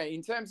 I don't know,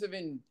 in terms of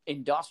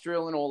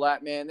industrial and all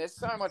that, man, there's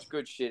so much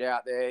good shit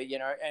out there, you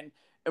know,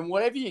 and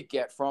whatever you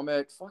get from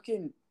it,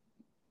 fucking,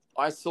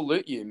 I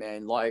salute you,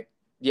 man. Like,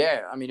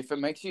 yeah, I mean, if it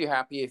makes you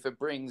happy, if it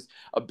brings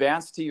a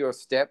bounce to your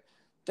step,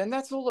 then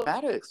that's all that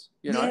matters,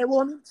 you know? Yeah,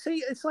 well, I mean,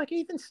 see, it's like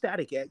even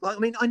Static X. Like, I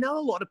mean, I know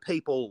a lot of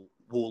people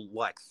will,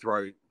 like,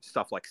 throw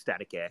stuff like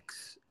Static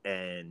X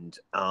and,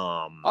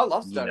 I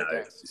love Static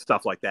X.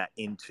 Stuff like that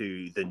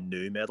into the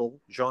nu metal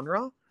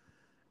genre.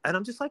 And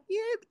I'm just like,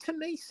 yeah, but to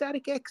me,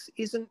 Static X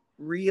isn't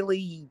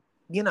really,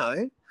 you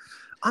know.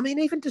 I mean,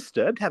 even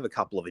Disturbed have a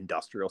couple of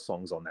industrial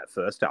songs on that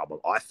first album.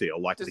 I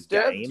feel like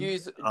Disturbed the game.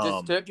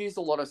 Disturbed use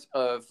a lot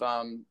of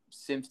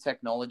synth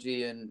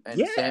technology and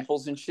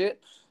samples and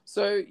shit.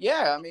 So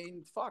yeah, I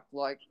mean, fuck,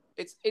 like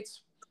it's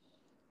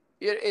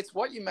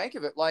what you make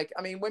of it. Like,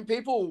 I mean, when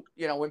people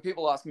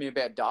ask me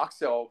about Dark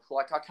Cell,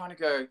 like I kind of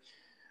go.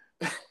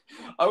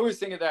 I always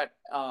think of that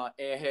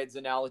Airheads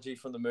analogy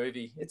from the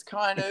movie. It's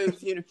kind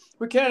of, you know,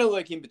 we're kind of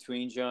like in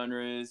between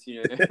genres,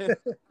 you know.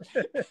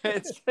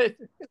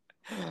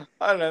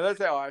 I don't know.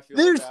 That's how I feel.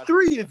 There's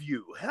three of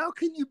you. How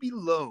can you be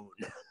lone?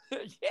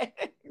 Yeah,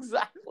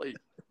 exactly.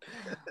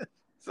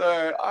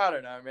 So I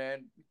don't know,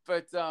 man.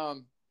 But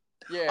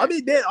yeah. I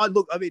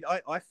mean,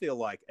 I feel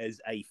like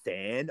as a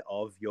fan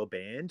of your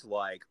band,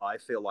 like I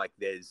feel like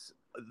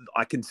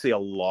I can see a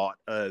lot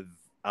of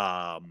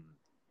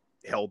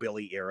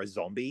Hellbilly era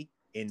zombie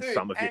in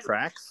some of your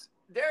tracks.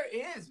 There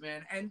is,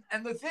 man, and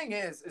the thing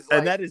is like,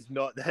 and that is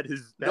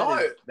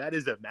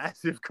a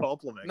massive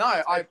compliment. No,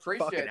 I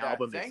appreciate that.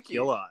 Album Thank is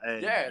you. Killer.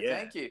 And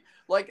thank you.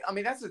 Like, I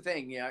mean, that's the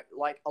thing, you know,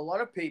 like a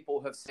lot of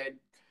people have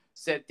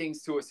said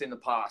things to us in the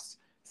past,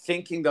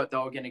 thinking that they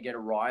were going to get a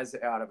rise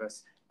out of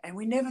us, and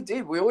we never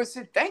did. We always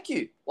said thank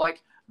you.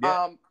 Like,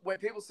 when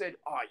people said,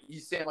 "Oh, you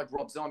sound like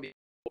Rob Zombie,"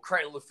 or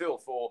 "Cradle of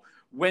Filth," or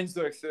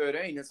 "Wednesday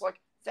 13," it's like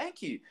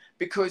thank you,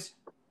 because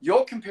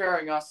you're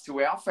comparing us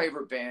to our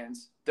favorite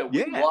bands that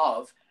we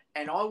love,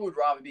 and I would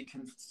rather be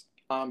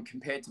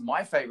compared to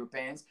my favorite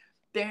bands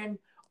than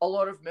a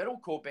lot of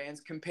metalcore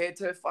bands compared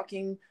to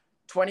fucking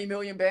 20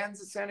 million bands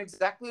that sound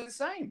exactly the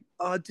same.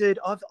 Oh, dude,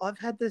 I've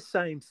had the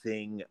same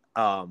thing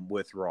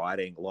with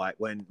writing. Like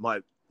when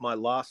my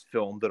last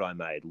film that I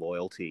made,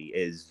 Loyalty,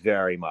 is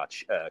very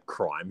much a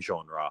crime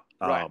genre.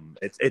 Right.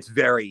 It's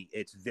very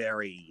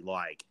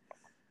like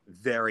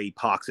very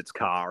parks its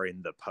car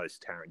in the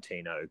post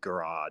Tarantino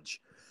garage.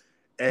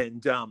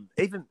 And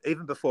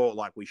even before,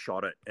 like, we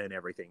shot it and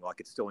everything, like,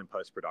 it's still in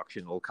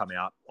post-production. It'll come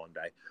out one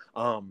day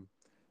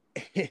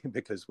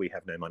because we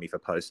have no money for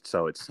post.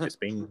 So it's just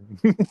been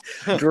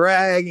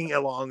dragging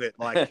along at,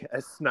 like,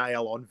 a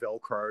snail on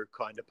Velcro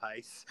kind of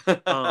pace.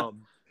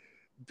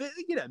 But,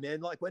 you know,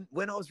 man, like,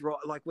 when I was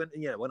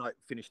when I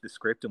finished the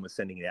script and was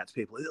sending it out to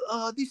people,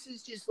 oh, this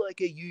is just like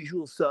a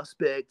Usual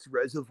Suspects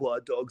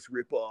Reservoir Dogs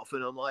ripoff.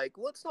 And I'm like,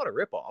 well, it's not a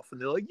ripoff.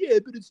 And they're like, yeah,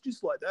 but it's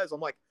just like that. So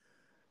I'm like,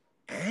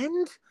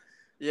 and...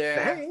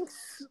 yeah,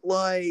 thanks.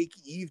 Like,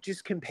 you've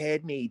just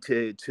compared me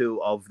to two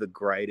of the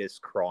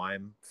greatest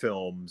crime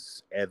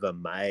films ever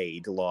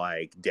made.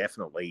 Like,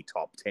 definitely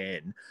top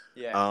 10.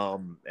 Yeah.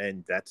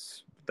 And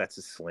that's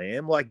a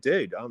slam. Like,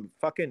 dude,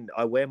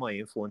 I wear my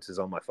influences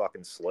on my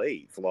fucking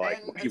sleeve.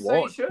 Like, what do you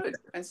want?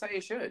 And say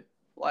you should.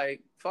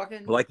 Like,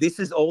 fucking. Like, this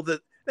is all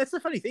the. That's the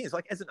funny thing. It's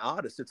like, as an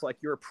artist, it's like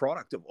you're a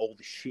product of all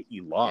the shit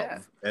you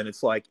love, and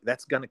it's like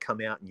that's gonna come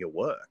out in your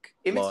work.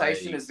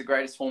 Imitation is the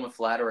greatest form of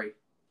flattery.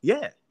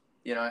 Yeah.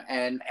 You know,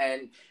 and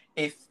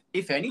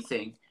if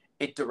anything,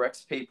 it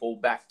directs people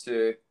back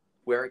to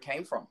where it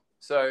came from.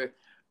 So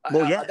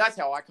that's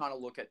how I kind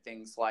of look at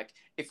things. Like,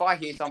 if I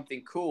hear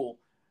something cool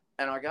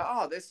and I go,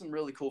 oh, there's some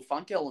really cool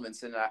funk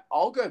elements in that,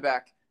 I'll go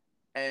back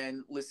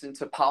and listen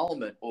to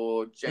Parliament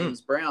or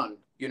James Brown,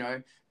 you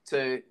know,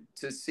 to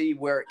see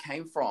where it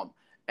came from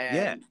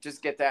and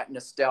just get that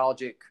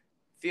nostalgic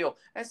feel.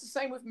 And it's the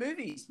same with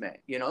movies, man.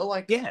 You know,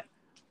 like,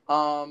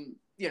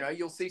 you know,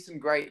 you'll see some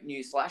great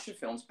new slasher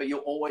films, but you'll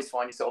always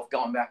find yourself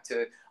going back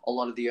to a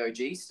lot of the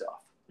OG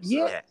stuff.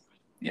 So,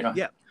 you know.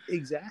 Yeah,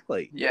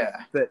 exactly.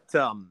 Yeah. But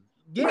no,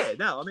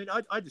 I mean,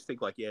 I just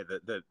think like,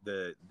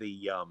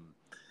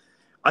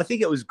 I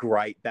think it was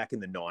great back in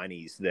the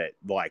 90s that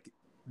like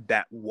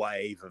that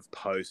wave of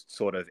post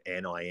sort of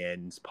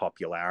NIN's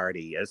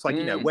popularity. It's like,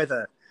 you know,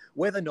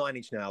 whether Nine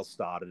Inch Nails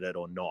started it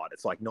or not,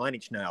 it's like Nine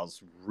Inch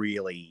Nails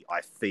really, I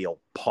feel,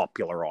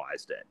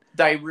 popularized it.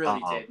 They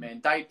really did,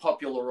 man. They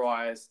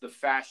popularized the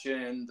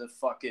fashion, the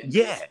fucking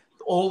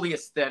all the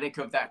aesthetic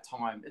of that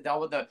time. They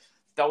were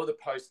the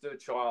poster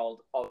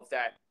child of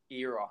that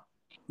era.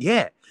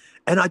 Yeah.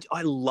 And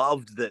I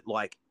loved that,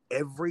 like,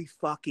 every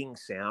fucking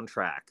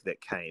soundtrack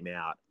that came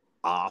out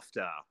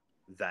after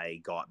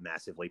they got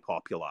massively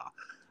popular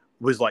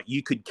was like,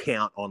 you could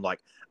count on, like,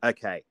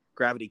 okay,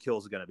 Gravity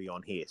Kills are going to be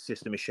on here,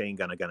 Sister Machine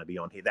Gun are going to be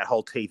on here, that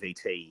whole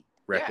TVT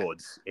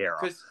Records era.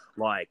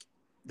 Like,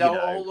 they were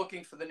all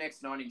looking for the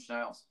next 9 Inch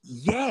Nails.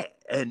 Yeah.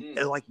 And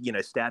like, you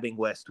know, Stabbing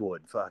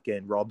Westward,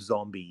 fucking Rob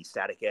Zombie,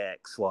 Static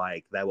X,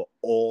 like, they were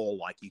all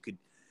like, you could,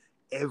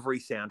 every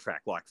soundtrack,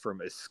 like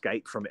from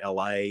Escape from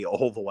LA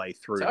all the way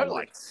through to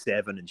like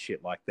Seven and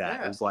shit like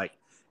that. It was like,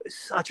 it's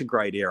such a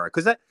great era.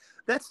 Because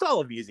that style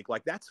of music,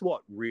 like, that's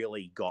what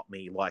really got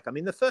me. Like, I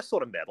mean, the first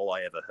sort of metal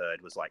I ever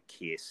heard was like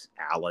Kiss,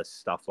 Alice,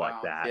 stuff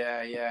like that.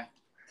 Yeah.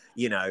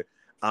 You know,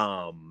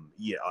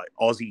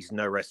 Ozzy's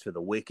No Rest for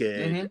the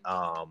Wicked,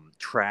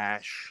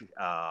 Trash,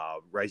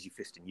 Raise Your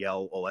Fist and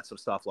Yell, all that sort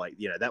of stuff. Like,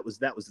 you know, that was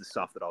the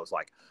stuff that I was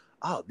like,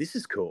 oh, this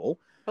is cool.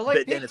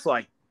 But then it's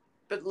like,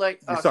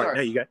 sorry,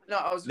 no, you go. No,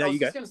 I was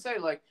just going to say,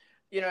 like,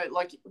 you know,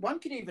 like, one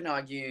could even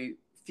argue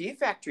Fear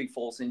Factory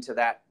falls into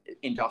that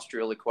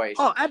industrial equation.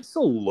 Oh,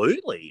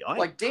 absolutely.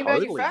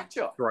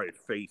 Demanufacture.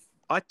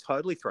 I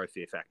totally throw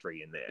Fear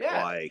Factory in there.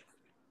 Yeah.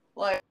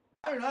 Like,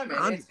 I don't know,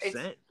 man.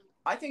 100%.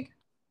 I think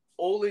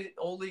all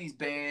these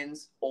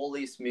bands, all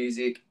this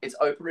music, it's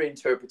open to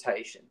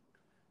interpretation.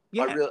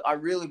 Yeah. I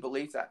really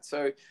believe that.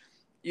 So,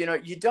 you know,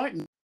 you don't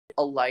need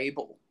a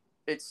label.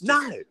 It's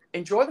just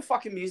enjoy the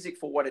fucking music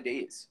for what it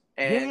is.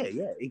 And,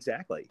 yeah,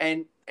 exactly.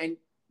 And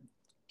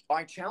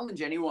I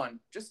challenge anyone,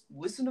 just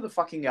listen to the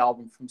fucking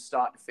album from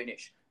start to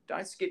finish.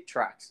 Don't skip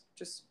tracks.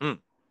 Just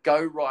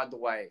go ride the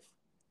wave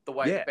the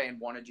the band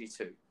wanted you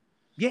to.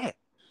 Yeah.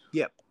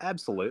 Yeah,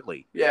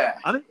 absolutely. Yeah.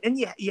 I mean, and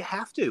you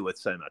have to with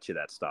so much of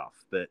that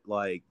stuff. But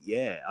like,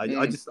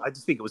 I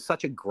just think it was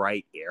such a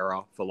great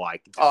era for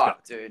like,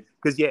 dude.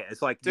 Because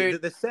it's like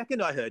the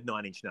second I heard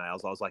 9 Inch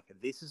Nails, I was like,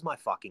 this is my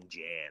fucking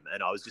jam,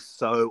 and I was just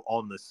so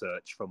on the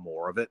search for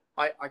more of it.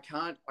 I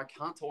can't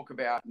talk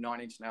about 9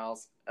 Inch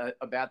Nails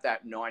about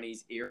that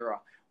 90s era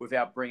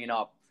without bringing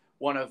up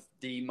one of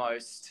the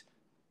most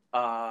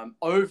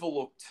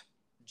overlooked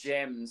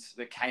gems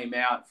that came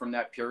out from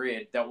that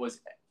period. That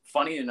was,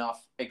 funny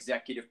enough,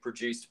 executive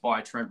produced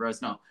by Trent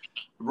Reznor,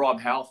 Rob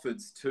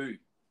Halford's too.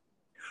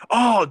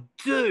 Oh,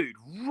 dude,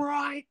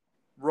 right?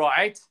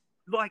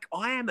 Like,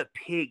 I Am a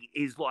Pig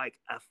is like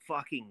a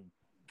fucking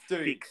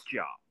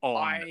fixture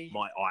on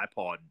my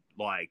iPod.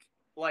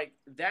 Like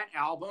that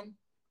album,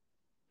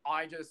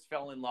 I just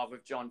fell in love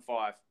with John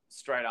 5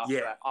 straight after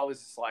that. I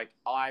was just like,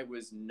 I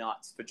was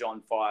nuts for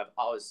John 5.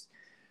 I was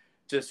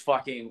just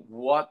fucking,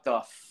 what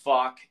the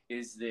fuck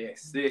is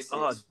this? This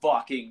is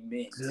fucking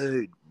mint.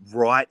 Dude,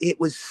 right?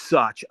 It was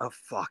such a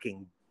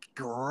fucking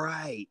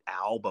great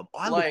album.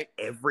 I looked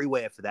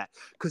everywhere for that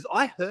because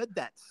I heard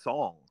that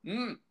song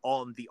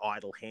on the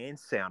Idle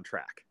Hands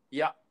soundtrack.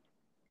 Yeah.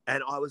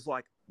 And I was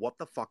like, what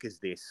the fuck is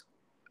this?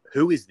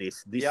 Who is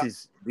this?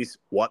 This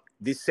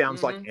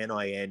sounds like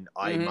NIN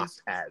I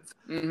must have.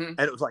 And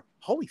it was like,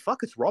 holy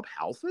fuck, it's Rob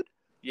Halford?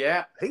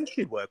 Yeah. He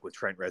should work with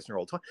Trent Reznor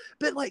all the time.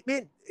 But, like,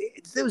 man,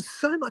 there was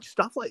so much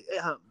stuff. Like,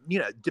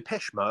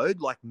 Depeche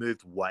Mode, like,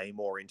 moved way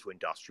more into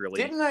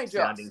industrially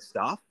sounding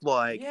stuff.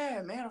 Like,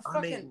 yeah, man.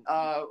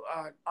 I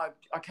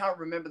can't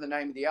remember the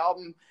name of the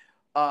album.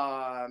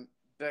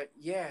 But,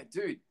 yeah,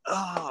 dude.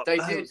 They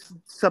did.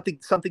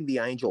 Something The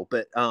Angel.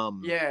 But,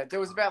 yeah,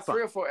 there was about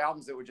 3 or 4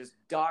 albums that were just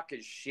dark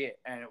as shit.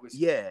 And it was.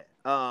 Yeah.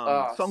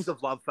 Songs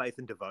of Love, Faith,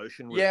 and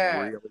Devotion was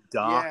really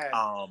dark.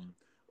 Yeah.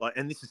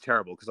 And this is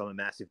terrible because I'm a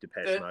massive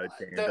Depeche Mode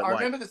fan. I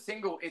remember the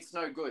single, It's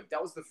No Good. That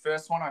was the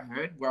first one I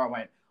heard where I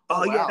went,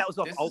 wow, that was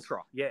off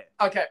Ultra. Yeah.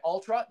 Okay,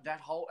 Ultra,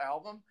 that whole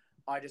album,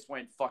 I just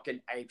went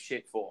fucking ape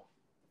shit for.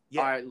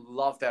 Yeah. I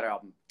love that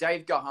album.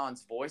 Dave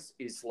Gahan's voice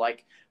is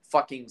like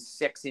fucking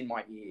sex in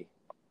my ear.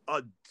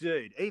 Oh,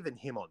 dude, even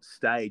him on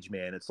stage,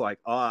 man, it's like,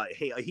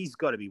 he's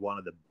got to be one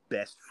of the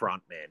best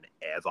frontmen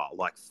ever.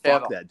 Like,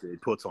 fuck that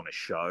dude puts on a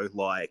show.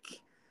 Like,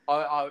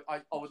 I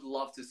would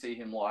love to see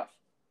him live.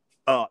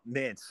 Oh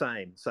man,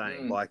 same.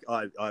 Like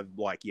I'm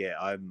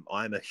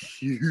a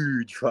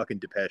huge fucking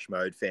Depeche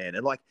Mode fan,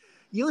 and like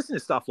you listen to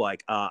stuff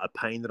like A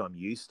Pain That I'm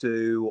Used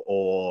To,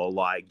 or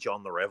like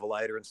John the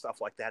Revelator and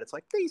stuff like that. It's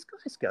like these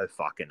guys go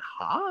fucking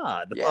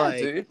hard. Yeah,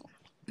 dude.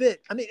 But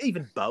I mean,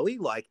 even Bowie,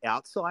 like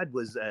Outside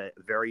was a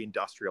very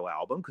industrial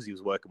album because he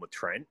was working with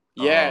Trent.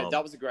 Yeah,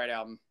 that was a great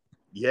album.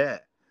 Yeah.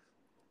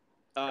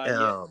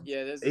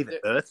 Even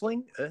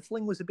Earthling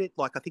was a bit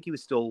like, I think he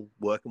was still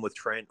working with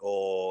Trent,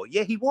 or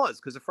he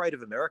was, because Afraid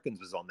of Americans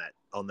was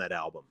on that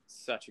album.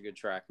 Such a good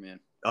track, man.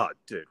 Oh,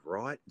 dude,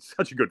 right?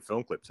 Such a good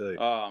film clip too.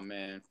 Oh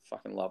man,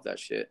 fucking love that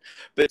shit.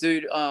 But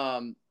dude,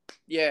 the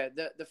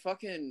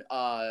fucking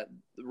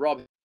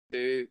Rob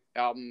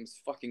album's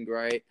fucking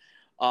great.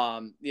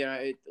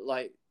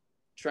 Like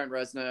Trent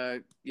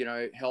Reznor,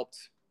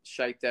 helped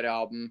shape that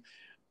album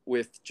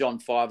with John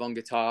 5 on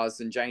guitars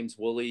and James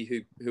Woolley,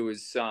 who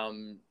was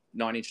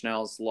Nine Inch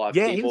Nails live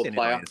Yeah, he was keyboard in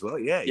player it as well.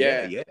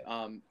 Yeah.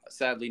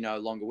 Sadly no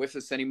longer with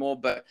us anymore,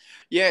 but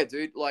yeah,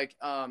 dude, like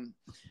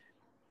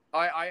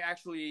I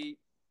actually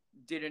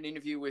did an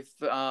interview with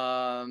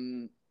Bob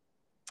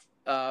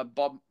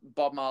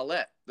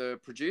Marlette, the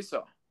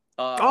producer,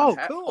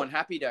 Cool. on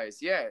Happy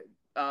Days. Yeah,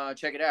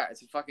 check it out.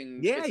 It's a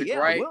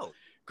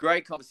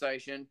great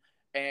conversation.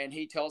 And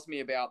he tells me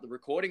about the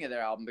recording of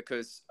their album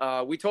because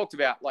we talked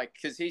about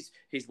because he's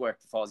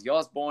worked with Ozzy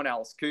Osbourne,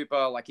 Alice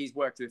Cooper, like he's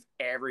worked with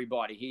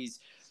everybody.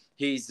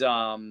 His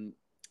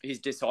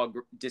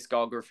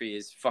discography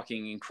is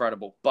fucking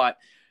incredible. But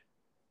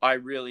I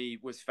really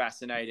was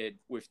fascinated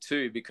with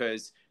Two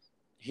because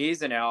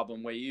here's an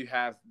album where you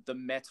have the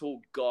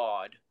metal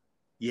god,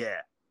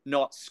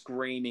 not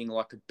screaming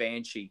like a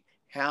banshee.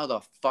 How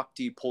the fuck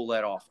do you pull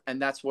that off?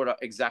 And that's what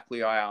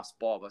exactly I asked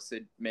Bob. I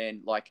said,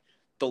 man, like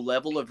the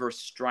level of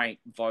restraint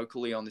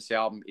vocally on this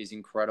album is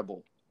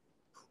incredible.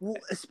 Well,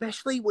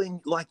 especially when,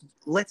 like,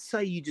 let's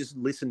say you just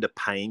listen to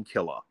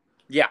Painkiller.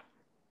 Yeah.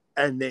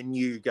 And then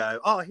you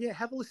go, oh, yeah,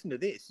 have a listen to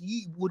this.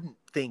 You wouldn't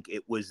think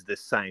it was the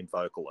same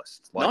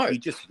vocalist. Like, no. You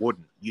just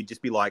wouldn't. You'd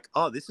just be like,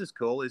 oh, this is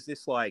cool. Is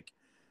this like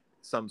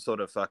some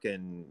sort of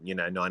fucking,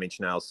 Nine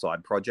Inch Nails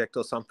side project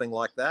or something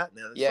like that?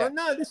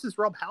 No, this is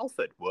Rob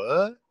Halford.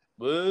 What?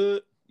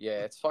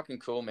 Yeah, it's fucking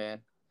cool, man.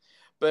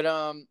 But,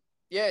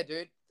 yeah,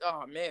 dude.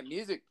 Oh man,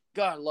 music,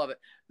 God, I love it.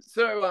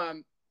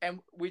 So, and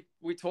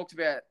we talked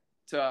about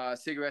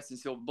Cigarettes and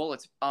Silver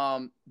Bullets.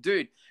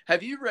 Dude,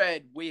 have you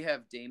read We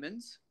Have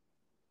Demons?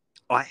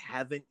 I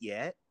haven't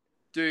yet,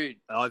 dude.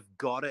 I've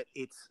got it.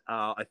 It's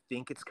I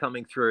think it's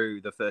coming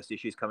through. The first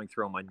issue is coming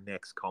through on my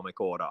next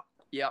comic order.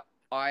 Yep,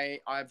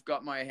 I've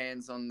got my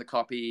hands on the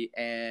copy,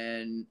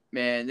 and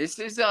man, this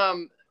is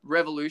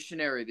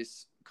revolutionary.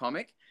 This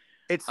comic.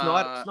 It's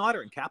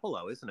Snyder and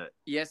Capello, isn't it?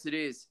 Yes, it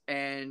is.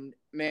 And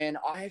man,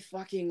 I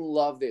fucking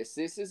love this.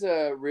 This is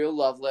a real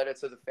love letter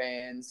to the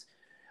fans.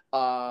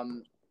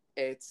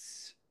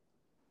 It's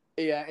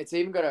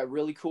even got a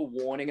really cool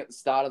warning at the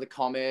start of the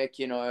comic,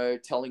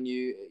 telling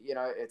you,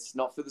 it's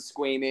not for the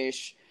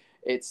squeamish.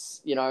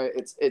 It's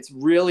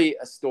really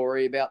a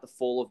story about the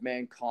fall of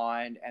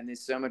mankind, and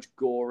there's so much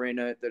gore in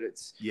it that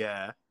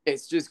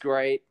it's just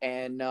great.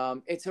 And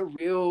it's a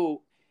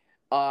real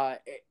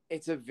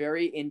it's a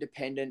very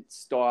independent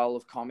style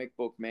of comic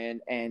book,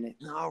 man. And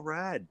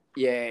rad.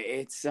 Yeah,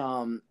 it's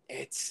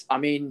I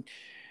mean,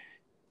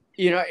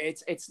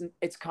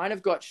 it's kind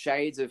of got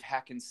shades of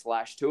hack and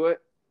slash to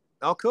it.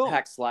 Oh, cool.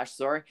 Hack slash,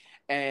 sorry.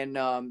 And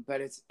but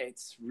it's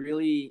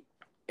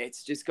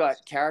just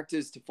got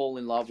characters to fall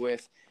in love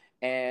with.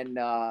 And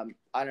I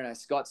don't know,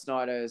 Scott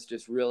Snyder has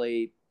just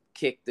really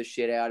kicked the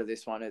shit out of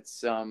this one.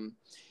 It's I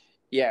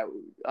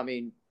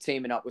mean,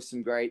 teaming up with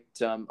some great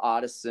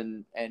artists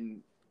and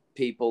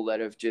people that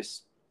have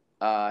just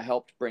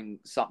helped bring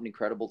something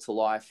incredible to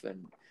life.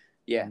 And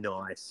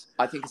nice.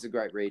 I think it's a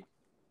great read.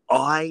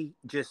 I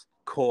just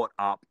caught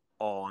up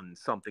on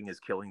Something Is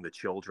Killing the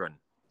Children.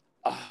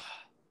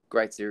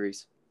 Great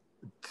series.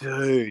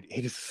 Dude,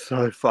 it is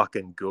so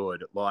fucking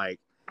good. Like,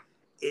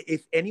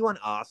 if anyone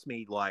asks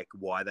me like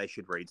why they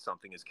should read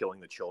Something Is Killing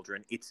the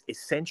Children, it's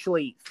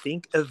essentially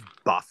think of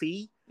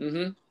Buffy,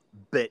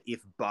 but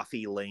if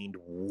Buffy leaned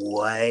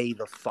way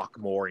the fuck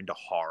more into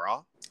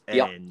horror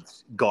and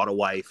got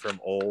away from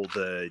all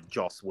the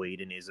Joss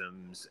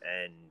Whedon-isms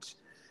and,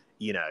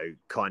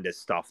 kind of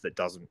stuff that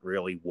doesn't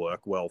really work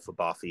well for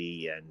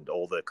Buffy and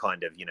all the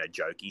kind of,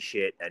 jokey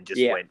shit and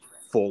just went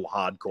full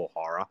hardcore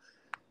horror.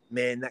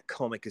 Man, that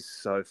comic is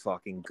so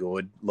fucking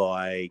good.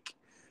 Like,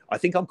 I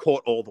think I'm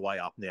caught all the way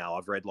up now.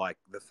 I've read like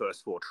the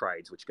first 4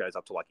 trades, which goes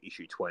up to like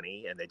issue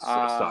 20, and they're just sort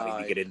of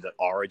starting to get into the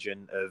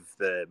origin of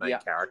the main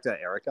character,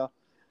 Erica.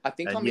 I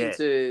think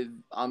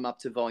I'm up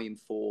to volume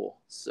 4.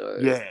 So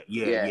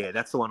yeah,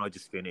 that's the one I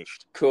just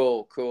finished.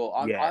 Cool.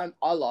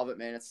 I love it,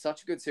 man. It's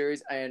such a good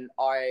series, and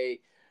I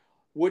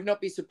would not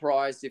be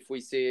surprised if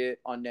we see it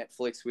on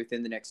Netflix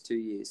within the next 2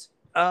 years.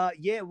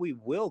 Yeah, we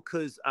will,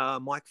 because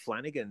Mike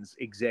Flanagan's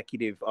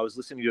executive. I was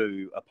listening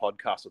to a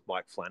podcast with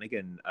Mike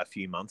Flanagan a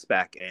few months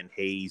back, and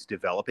he's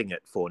developing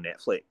it for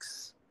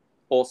Netflix.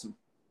 Awesome.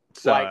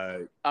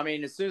 So, I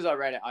mean, as soon as I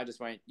read it, I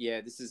just went,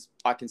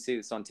 I can see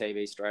this on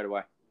TV straight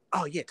away.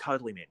 Oh yeah,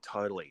 totally, man,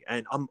 totally.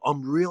 And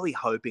I'm really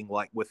hoping,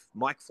 like, with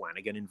Mike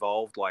Flanagan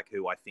involved, like,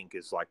 who I think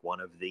is like one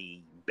of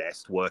the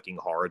best working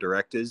horror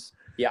directors.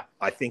 Yeah,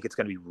 I think it's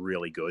going to be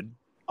really good.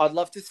 I'd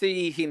love to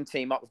see him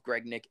team up with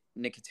Greg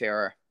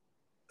Nicotero.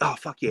 Oh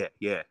fuck yeah.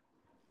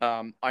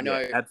 I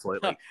know,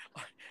 absolutely.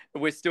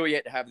 We're still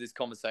yet to have this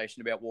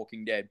conversation about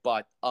Walking Dead,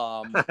 but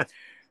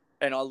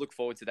and I look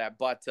forward to that.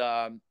 But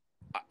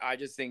I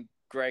just think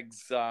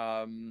Greg's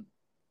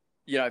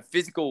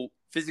physical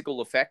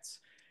effects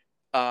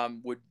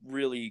would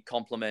really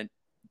complement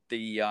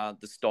the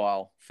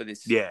style for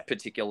this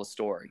particular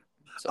story.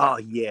 So. Oh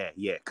yeah,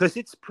 because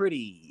it's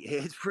pretty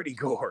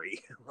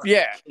gory.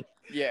 Yeah.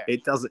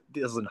 It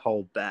doesn't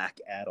hold back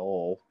at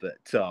all.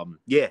 But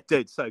yeah,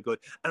 dude, so good.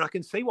 And I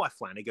can see why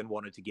Flanagan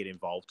wanted to get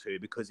involved too,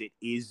 because it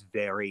is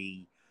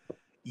very.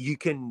 You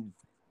can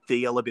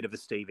feel a bit of a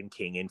Stephen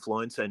King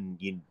influence, and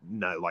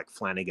like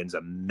Flanagan's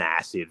a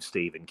massive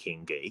Stephen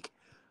King geek.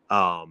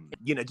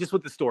 Just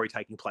with the story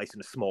taking place in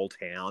a small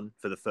town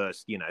for the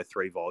first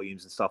 3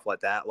 volumes and stuff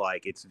like that,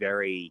 like it's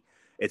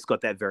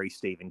got that very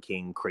Stephen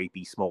King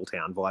creepy small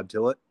town vibe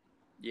to it.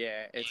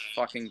 Yeah, it's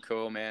fucking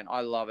cool, man. I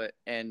love it.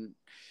 And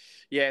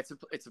yeah,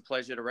 it's a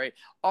pleasure to read.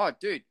 Oh,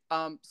 dude,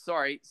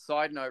 sorry,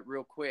 side note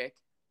real quick.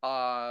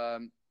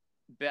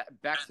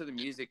 Back to the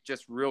music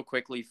just real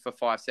quickly for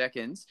 5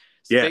 seconds.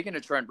 Speaking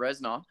of Trent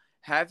Reznor,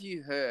 have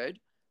you heard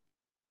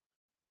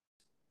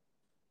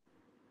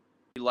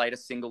the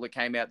latest single that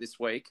came out this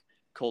week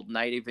called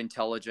Native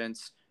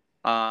Intelligence,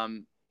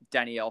 Danny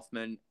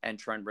Elfman and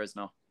Trent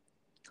Reznor?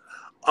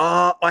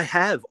 I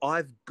have.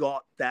 I've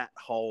got that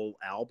whole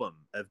album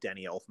of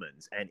Danny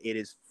Elfman's, and it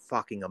is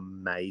fucking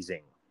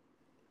amazing.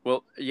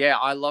 Well, yeah,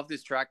 I love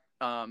this track.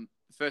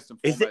 First and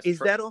foremost, is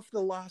that off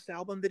the last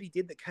album that he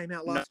did that came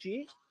out last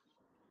year?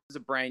 It's a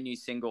brand new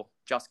single,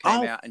 just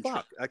came out. And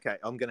fuck. Okay,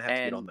 I'm gonna have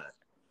to get on that.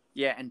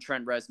 Yeah, and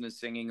Trent Reznor's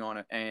singing on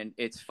it, and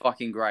it's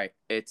fucking great.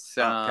 It's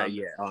okay.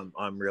 Yeah,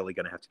 I'm really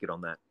gonna have to get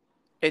on that.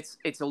 It's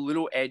a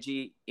little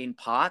edgy in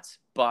parts,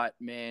 but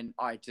man,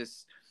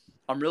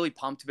 I'm really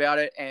pumped about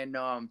it, and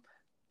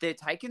they're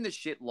taking the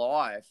shit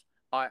live.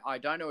 I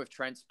don't know if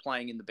Trent's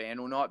playing in the band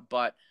or not,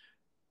 but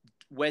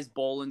Wes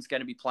Borland's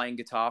going to be playing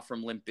guitar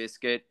from Limp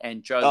Bizkit,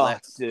 and Joe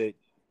Letts. Dude.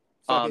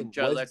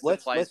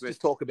 Let's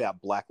just talk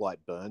about Blacklight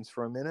Burns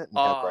for a minute and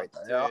how great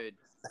they are.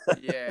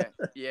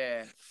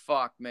 yeah.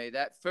 Fuck me.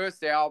 That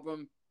first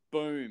album,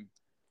 boom.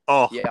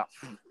 Oh,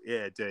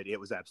 yeah, dude. It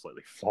was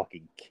absolutely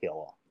fucking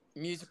killer.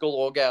 Musical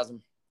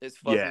orgasm. It's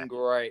fucking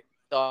great.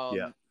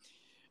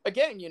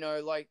 Again,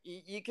 like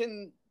you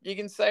can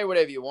say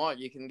whatever you want.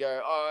 You can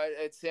go, oh,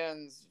 it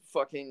sounds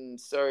fucking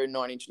so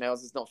 9 Inch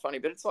Nails. It's not funny,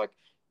 but it's like,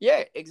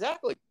 yeah,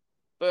 exactly.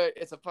 But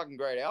it's a fucking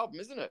great album,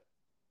 isn't it?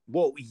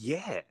 Well,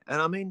 yeah,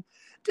 and I mean,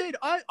 dude,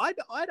 I'd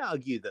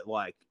argue that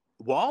like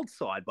Wild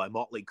Side by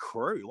Motley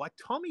Crue, like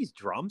Tommy's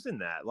drums in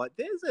that, like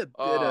there's a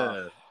bit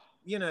of,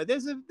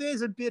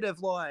 there's a bit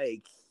of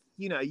like,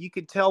 you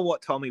could tell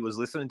what Tommy was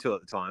listening to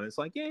at the time. It's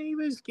like, yeah, he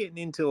was getting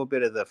into a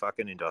bit of the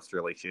fucking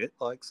industrial shit.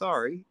 Like,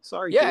 sorry,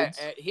 kids.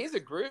 He's a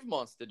groove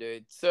monster,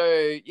 dude.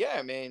 So yeah,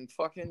 I mean,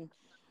 fucking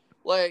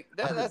like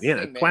that's the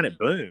thing, Planet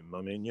Boom.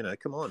 I mean,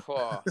 come on,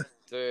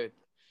 dude.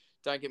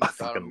 Don't get me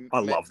started. I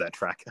love that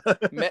track.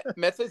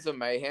 Methods of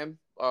Mayhem.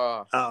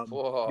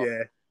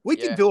 Yeah. We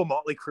did do a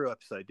Motley Crue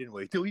episode, didn't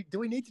we? Do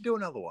we need to do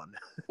another one?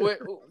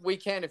 we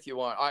can if you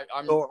want.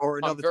 Or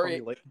another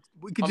Tommy Lee.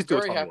 We could just do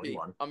a Tommy Lee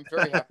one. I'm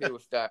very happy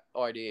with that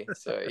idea.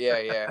 So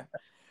yeah.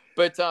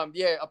 But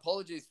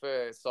apologies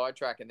for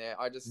sidetracking there.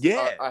 I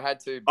had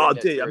to bring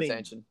it to your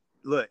attention.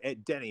 Look,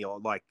 Danny,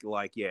 I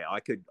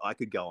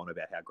could go on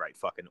about how great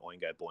fucking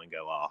Oingo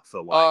Boingo are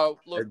for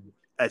like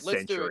a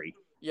century.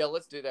 Yeah,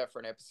 let's do that for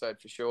an episode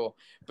for sure.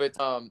 But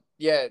the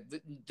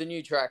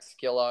new track's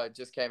killer. It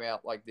just came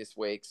out like this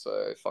week,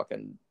 so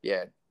fucking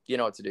you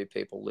know what to do,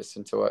 people.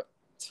 Listen to it.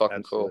 It's fucking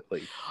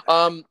Absolutely.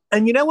 Cool.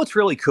 And you know what's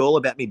really cool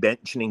about me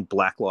mentioning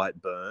Blacklight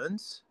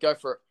Burns? Go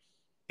for it.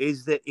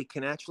 Is that it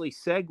can actually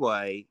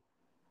segue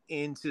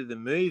into the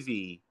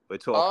movie we're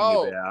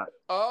talking about?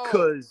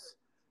 Because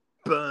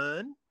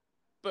Burn.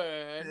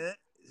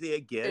 Yeah,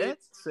 get it?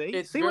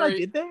 See what I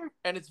did there?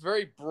 And it's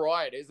very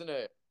bright, isn't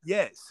it?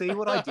 Yeah, see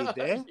what I did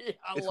there?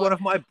 It's one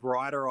of my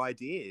brighter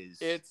ideas.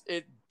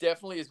 It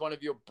definitely is one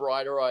of your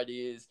brighter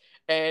ideas,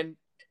 and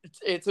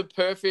it's a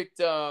perfect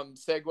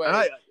segue.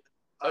 And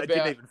I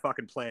didn't even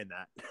fucking plan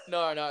that.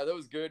 No, that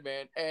was good,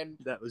 man. And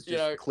that was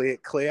just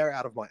clear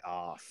out of my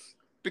ass.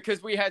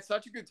 Because we had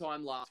such a good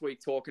time last week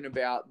talking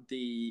about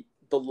the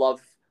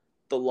love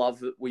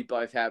that we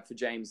both have for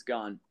James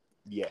Gunn.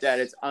 Yes. That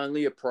it's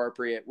only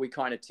appropriate. We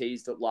kind of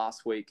teased it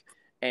last week,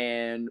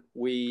 and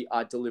we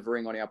are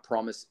delivering on our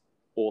promise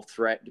or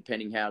threat,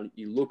 depending how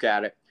you look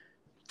at it,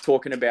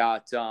 talking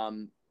about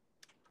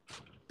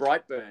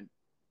Brightburn.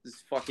 This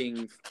is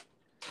fucking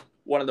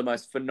one of the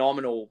most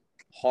phenomenal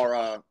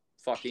horror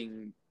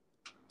fucking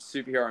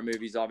superhero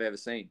movies I've ever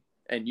seen,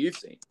 and you've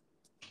seen.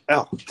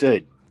 Oh,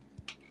 dude.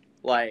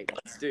 Like,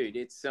 dude,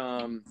 it's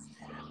I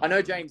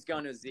know James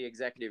Gunn is the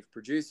executive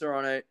producer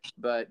on it,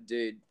 but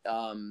dude,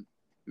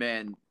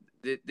 man,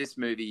 this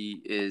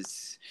movie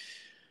is.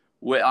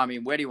 Where do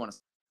you want to?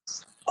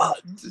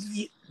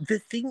 The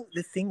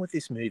thing with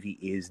this movie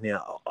is,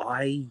 now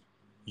I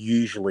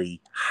usually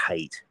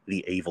hate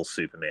the evil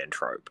Superman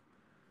trope.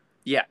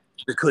 Yeah.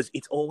 Because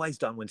it's always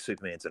done when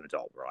Superman's an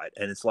adult, right?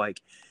 And it's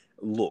like,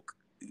 look,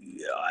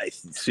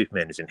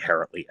 Superman is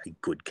inherently a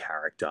good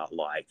character.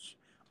 Like,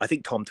 I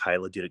think Tom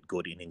Taylor did it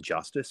good in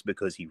Injustice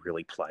because he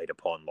really played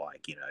upon,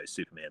 like,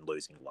 Superman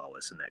losing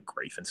Lois and that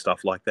grief and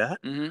stuff like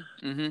that.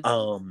 Mm-hmm.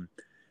 Mm-hmm.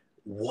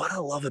 What I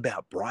love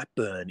about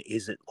Brightburn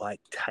is it,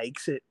 like,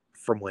 takes it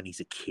from when he's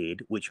a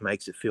kid, which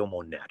makes it feel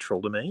more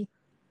natural to me.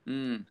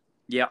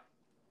 Yeah.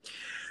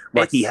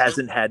 Like, he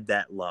hasn't had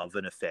that love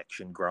and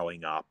affection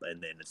growing up,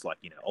 and then it's like,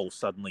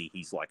 suddenly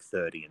he's like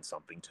 30 and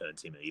something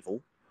turns him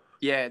evil.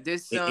 Yeah,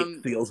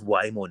 it feels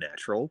way more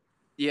natural.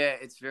 Yeah,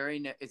 it's very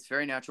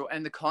natural,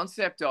 and the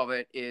concept of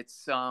it,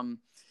 it's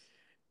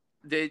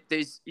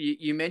there's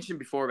you mentioned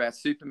before about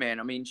Superman.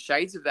 I mean,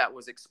 shades of that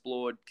was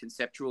explored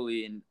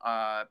conceptually in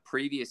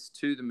previous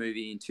to the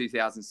movie in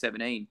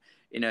 2017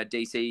 in a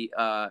DC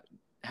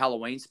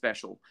Halloween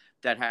special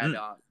that had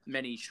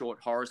many short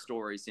horror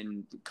stories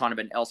in kind of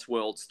an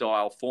Elseworld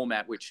style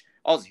format, which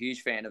I was a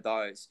huge fan of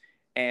those.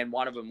 And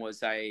one of them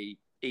was a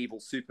evil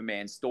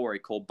Superman story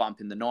called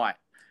Bump in the Night.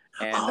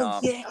 And,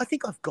 yeah, I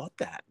think I've got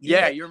that.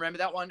 Yeah, you remember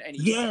that one? And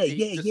yeah.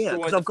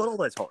 Because I've got all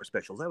those horror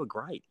specials. They were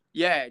great.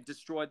 Yeah,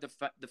 destroyed the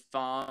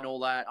farm and all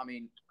that. I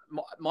mean,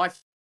 my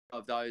favorite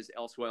of those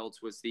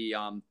Elseworlds was the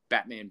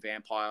Batman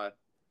Vampire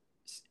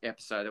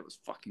episode. That was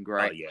fucking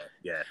great. Oh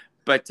yeah.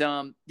 But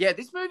yeah,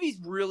 this movie's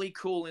really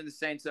cool in the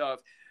sense of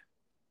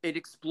it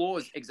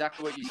explores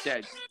exactly what you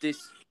said.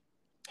 This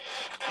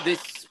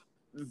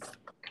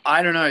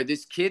I don't know,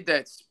 this kid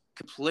that's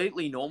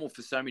completely normal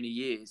for so many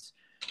years.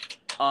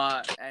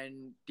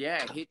 And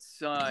yeah,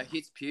 hits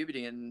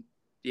puberty, and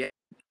yeah,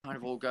 kind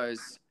of all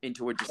goes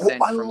into a descent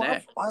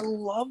there. I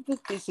love that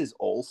this is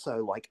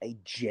also like a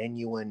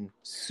genuine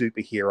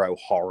superhero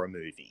horror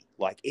movie.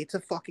 Like, it's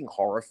a fucking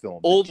horror film.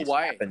 All the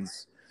way.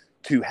 Happens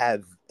to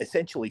have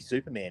essentially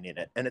Superman in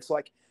it, and it's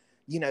like,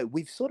 you know,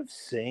 we've sort of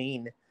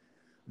seen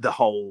the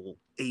whole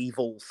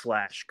evil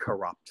 /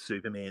 corrupt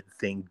Superman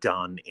thing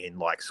done in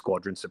like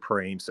Squadron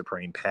Supreme,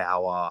 Supreme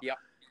Power. Yep.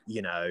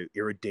 You know,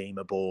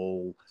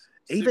 Irredeemable.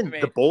 Even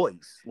The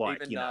Boys,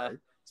 like, even, you know,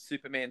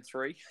 Superman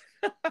 3.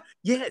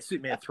 Yeah,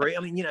 Superman 3. I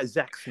mean, you know,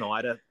 Zack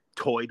Snyder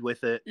toyed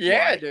with it.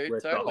 Yeah, like, dude,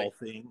 with totally. the whole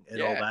thing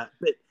and all that.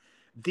 But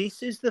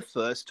this is the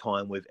first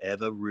time we've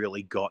ever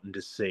really gotten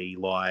to see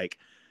like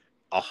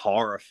a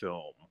horror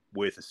film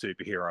with a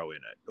superhero in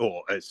it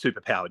or a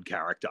superpowered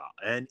character,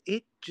 and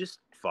it just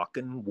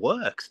fucking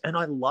works. And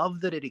I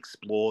love that it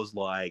explores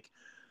like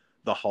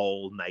the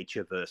whole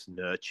nature versus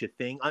nurture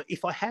thing.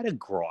 If I had a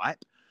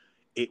gripe,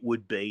 it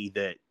would be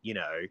that, you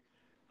know,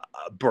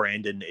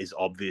 Brandon is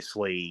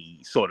obviously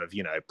sort of,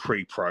 you know,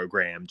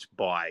 pre-programmed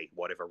by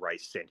whatever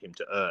race sent him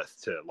to Earth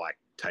to like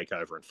take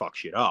over and fuck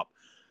shit up.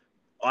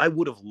 I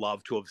would have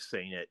loved to have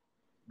seen it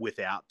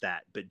without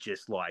that, but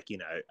just like, you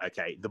know,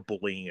 okay, the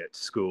bullying at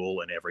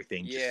school and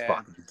everything just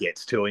fucking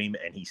gets to him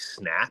and he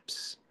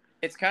snaps.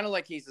 It's kind of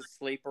like he's a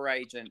sleeper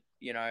agent,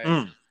 you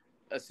know,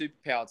 a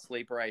superpowered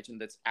sleeper agent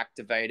that's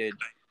activated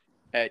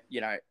at,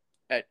 you know,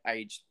 at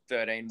age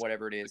 13,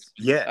 whatever it is.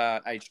 Yeah.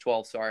 Age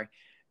 12, sorry.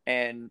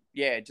 And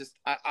yeah, just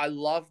I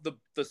love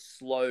the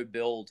slow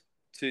build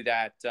to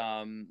that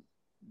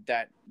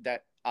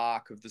that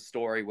arc of the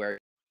story where,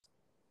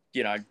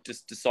 you know,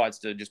 just decides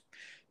to just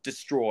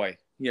destroy,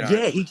 you know.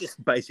 Yeah, he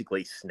just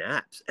basically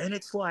snaps, and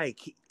it's like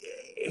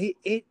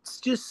it's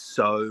just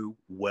so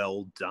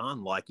well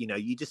done. Like, you know,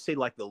 you just see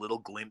like the little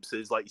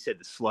glimpses, like you said,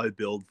 the slow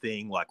build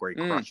thing, like where he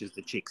crushes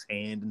the chick's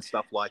hand and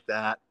stuff like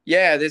that.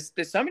 Yeah, there's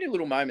so many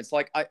little moments.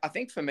 Like I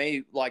think for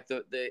me, like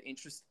the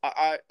interest,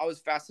 I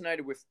was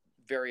fascinated with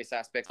various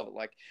aspects of it,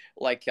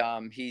 like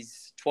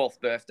his 12th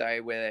birthday,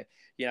 where,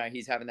 you know,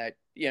 he's having that,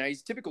 you know,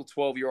 he's a typical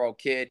 12-year-old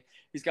kid.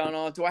 He's going,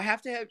 oh, do I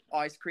have to have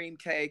ice cream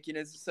cake? You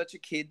know, it's such a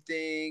kid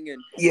thing.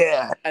 And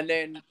yeah, and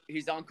then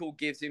his uncle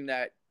gives him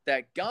that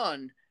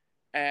gun,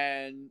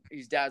 and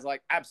his dad's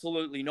like,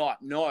 absolutely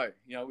not. No,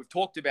 you know, we've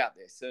talked about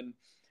this. And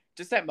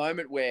just that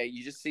moment where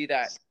you just see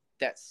that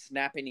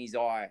snap in his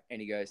eye, and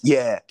he goes,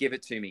 yeah, give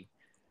it to me.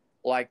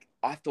 Like,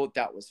 I thought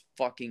that was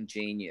fucking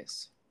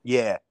genius.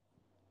 Yeah.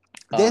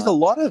 There's a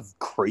lot of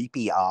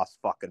creepy ass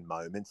fucking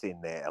moments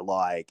in there.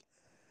 Like,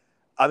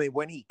 I mean,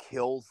 when he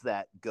kills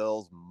that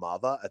girl's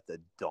mother at the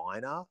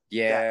diner,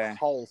 that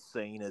whole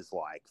scene is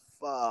like,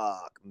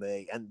 fuck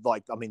me. And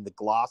like, I mean, the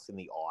glass in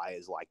the eye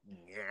is like,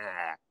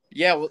 yeah.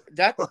 Yeah, well,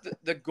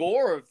 the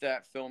gore of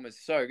that film is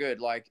so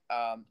good. Like,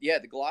 yeah,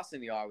 the glass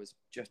in the eye was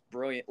just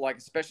brilliant. Like,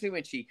 especially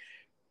when she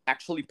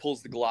actually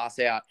pulls the glass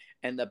out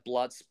and the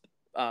blood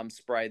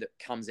spray that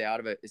comes out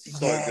of it is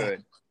so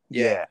good.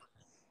 Yeah.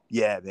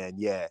 Yeah, man,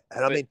 yeah.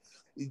 And I mean,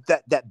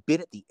 that bit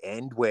at the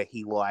end where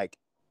he, like,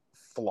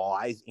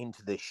 flies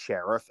into the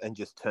sheriff and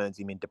just turns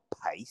him into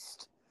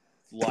paste.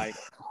 Like,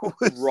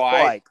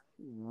 right. Like,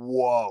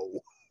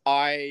 whoa.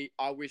 I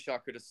wish I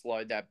could have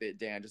slowed that bit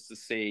down just to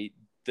see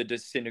the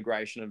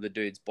disintegration of the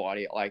dude's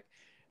body. Like,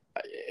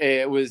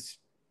 it was,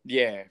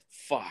 yeah,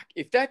 fuck.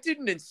 If that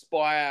didn't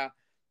inspire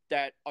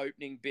that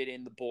opening bit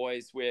in The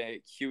Boys where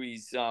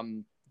Huey's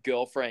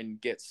girlfriend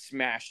gets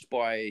smashed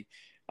by...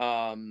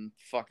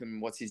 fucking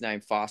what's his name,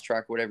 Fast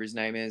Track, whatever his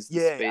name is,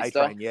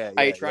 A-Train,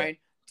 A-Train,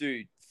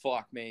 dude,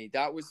 fuck me,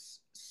 that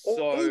was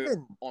so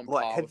even, on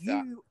like, par with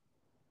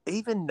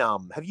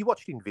that. Have you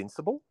watched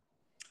Invincible?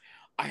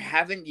 I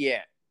haven't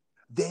yet.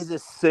 There's a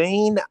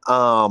scene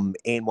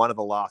in one of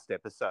the last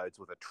episodes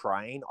with a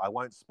train. I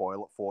won't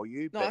spoil it for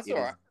you, but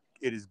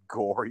it is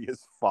gory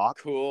as fuck.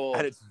 Cool.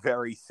 And it's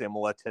very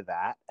similar to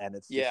that, and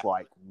it's just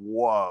like,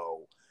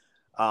 whoa.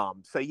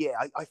 So yeah,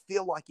 I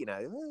feel like, you know,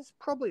 there's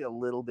probably a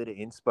little bit of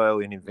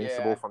inspo in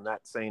Invincible from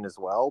that scene as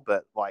well,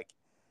 but like,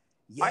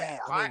 yeah,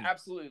 I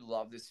absolutely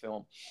love this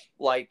film.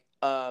 Like,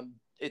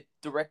 it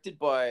directed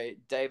by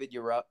David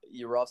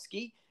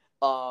Yurovsky.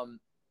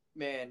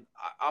 Man,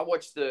 I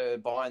watched the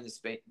behind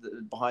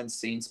the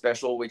scenes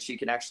special, which you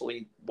can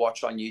actually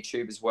watch on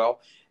YouTube as well.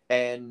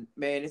 And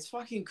man, it's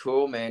fucking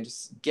cool, man.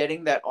 Just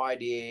getting that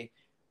idea,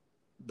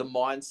 the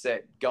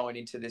mindset going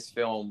into this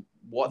film,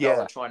 what they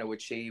were trying to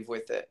achieve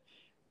with it.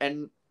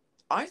 And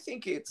I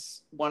think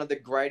it's one of the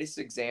greatest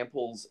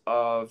examples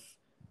of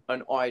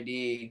an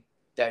idea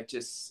that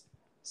just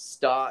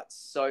starts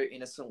so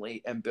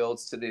innocently and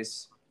builds to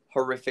this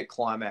horrific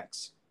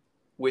climax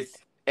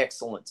with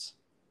excellence.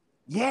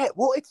 Yeah,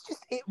 well, it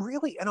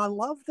really, and I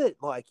love that,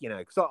 like, you know,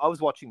 because I was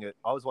watching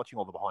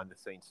all the behind the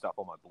scenes stuff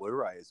on my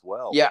Blu-ray as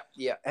well. Yeah.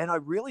 And I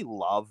really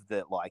love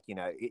that, like, you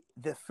know,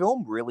 the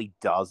film really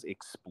does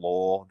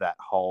explore that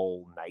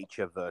whole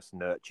nature versus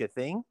nurture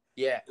thing.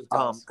 Yeah, it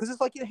does. Because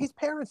it's like, you know, his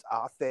parents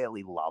are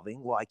fairly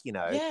loving, like, you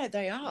know. Yeah,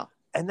 they are.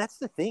 And that's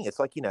the thing. It's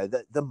like, you know,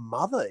 the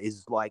mother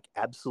is, like,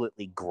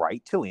 absolutely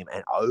great to him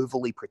and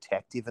overly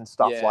protective and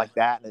stuff like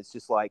that. And it's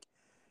just like,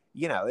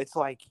 you know, it's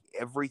like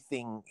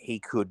everything he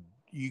could,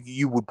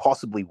 you would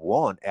possibly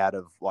want out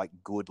of, like,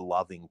 good,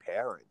 loving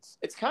parents.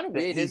 It's kind of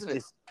weird, isn't it?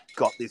 He's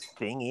got this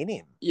thing in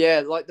him.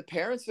 Yeah, like the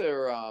parents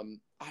are, I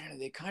don't know,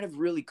 they're kind of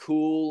really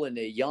cool and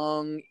they're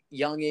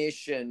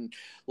youngish and,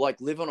 like,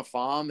 live on a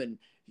farm. And,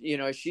 you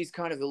know, she's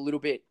kind of a little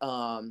bit,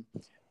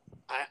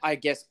 I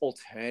guess,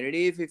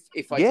 alternative,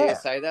 if I dare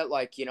say that.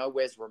 Like, you know,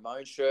 wears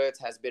Ramon shirts,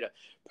 has a bit of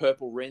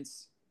purple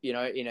rinse, you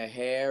know, in her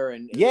hair,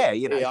 and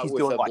you know, she's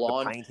doing like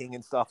blonde. the painting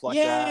and stuff like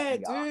that.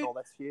 Dude. And all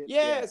that shit.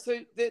 Yeah, so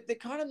they're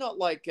kind of not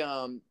like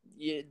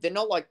they're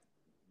not like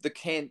the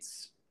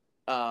Kents,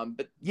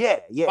 but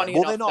well,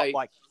 they're not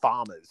like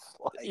farmers.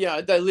 Like... You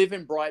know, they live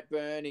in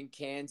Brightburn in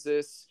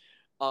Kansas,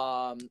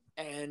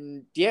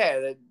 and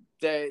yeah,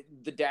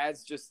 the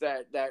dad's just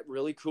that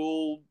really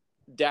cool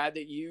dad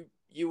that you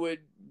would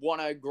want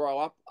to grow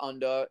up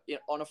under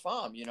on a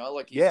farm. You know,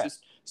 like he's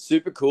just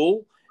super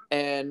cool.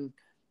 And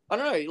I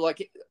don't know,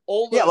 like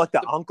like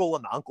the uncle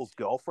and the uncle's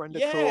girlfriend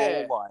are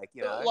cool. Like,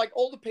 you know, like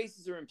all the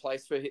pieces are in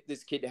place for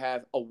this kid to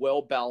have a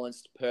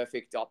well-balanced,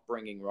 perfect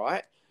upbringing,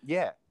 right?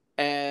 Yeah.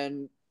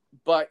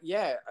 But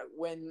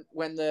when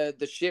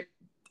the ship,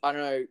 I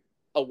don't know,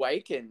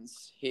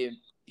 awakens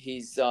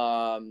his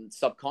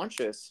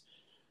subconscious,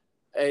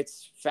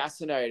 it's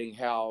fascinating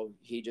how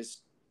he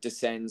just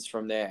descends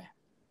from there.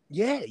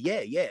 Yeah.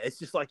 It's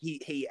just like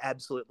he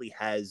absolutely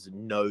has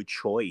no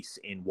choice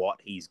in what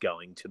he's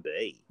going to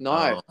be.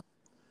 No.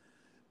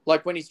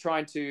 Like when he's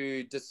trying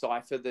to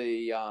decipher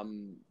the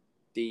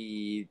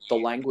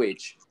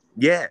language.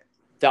 Yeah.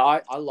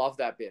 I love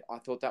that bit. I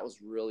thought that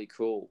was really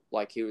cool.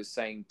 Like he was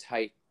saying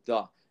take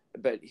the,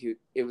 but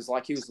it was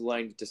like he was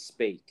learning to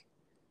speak.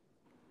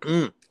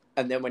 Mm.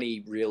 And then when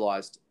he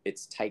realized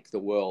it's take the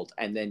world,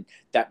 and then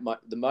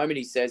the moment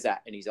he says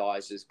that and his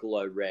eyes just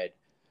glow red.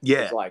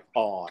 Yeah. It's like,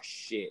 oh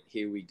shit,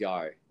 here we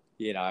go.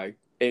 You know,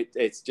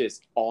 it's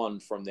just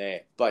on from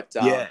there. But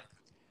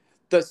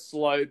the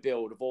slow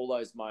build of all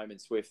those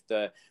moments with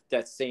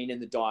that scene in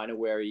the diner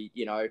where he,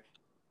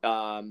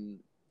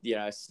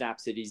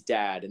 snaps at his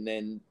dad, and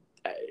then,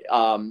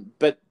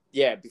 but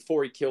yeah,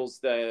 before he kills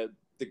the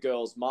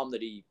girl's mum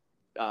that he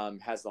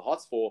has the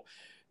hots for,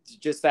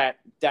 just that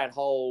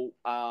whole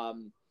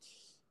the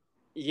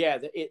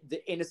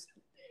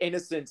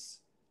innocence.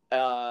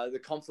 The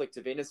conflict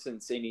of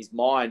innocence in his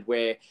mind,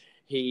 where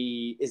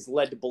he is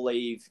led to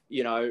believe,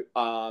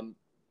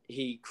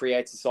 he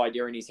creates this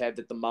idea in his head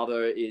that the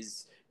mother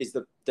is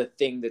the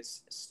thing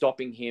that's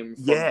stopping him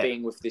from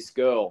being with this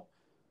girl.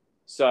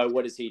 So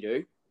what does he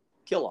do?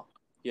 Kill her,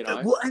 you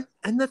know? Well,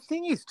 and the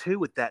thing is, too,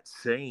 with that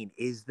scene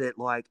is that,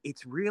 like,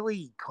 it's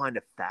really kind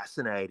of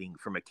fascinating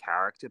from a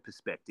character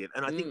perspective,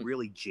 and I think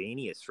really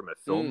genius from a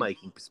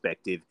filmmaking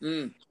perspective,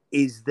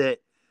 is that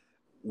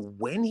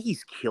when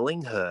he's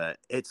killing her,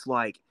 it's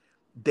like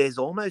there's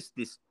almost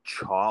this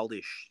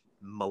childish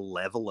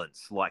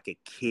malevolence, like a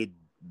kid,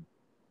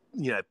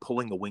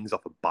 pulling the wings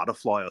off a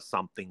butterfly or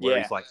something,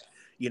 where he's like,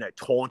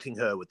 taunting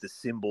her with the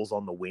symbols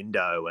on the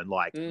window and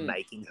like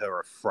making her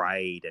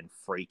afraid and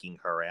freaking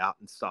her out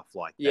and stuff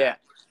like that. Yeah.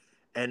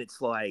 And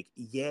it's like,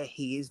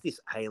 he is this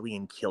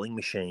alien killing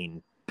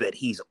machine, but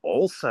he's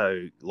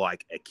also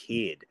like a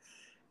kid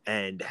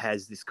and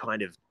has this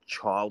kind of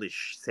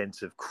childish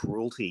sense of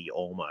cruelty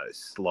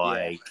almost,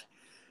 like,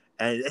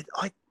 and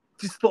I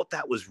just thought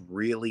that was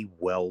really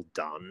well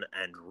done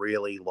and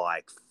really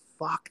like,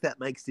 fuck, that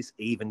makes this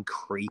even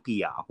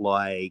creepier,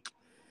 like,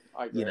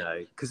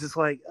 because it's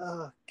like,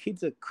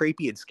 kids are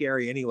creepy and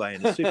scary anyway,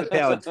 and a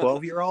superpowered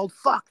 12-year-old,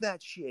 fuck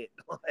that shit.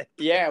 Like,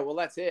 well,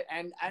 that's it.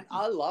 And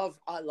I love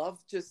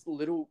just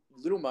little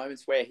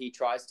moments where he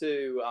tries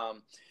to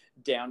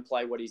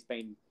downplay what he's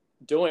been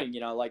doing,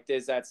 like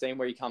there's that scene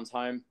where he comes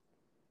home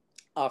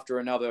after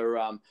another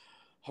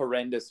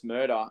horrendous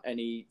murder, and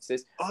he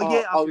says,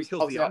 after he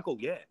kills the uncle,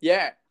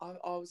 I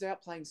was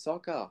out playing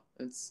soccer.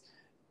 It's,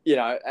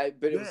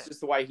 but it was just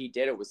the way he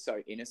did it was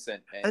so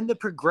innocent. And the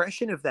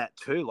progression of that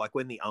too, like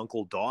when the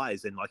uncle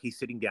dies and like he's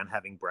sitting down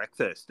having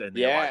breakfast and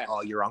they're like,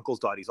 oh, your uncle's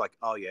died. He's like,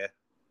 oh, yeah.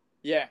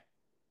 Yeah.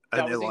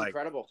 That was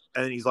incredible.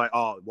 And then he's like,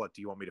 "Oh, what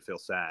do you want me to feel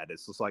sad?"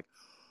 It's just like,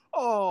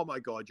 "Oh my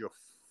god, you're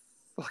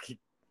fucking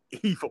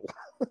evil."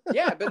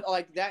 Yeah, but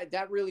like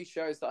that really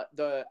shows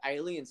the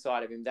alien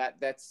side of him.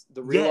 That's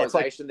the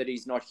realization that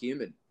he's not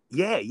human.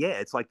 Yeah,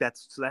 it's like that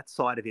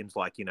side of him's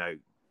like,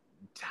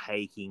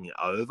 taking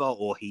over,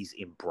 or he's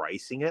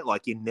embracing it.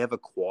 Like, you're never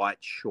quite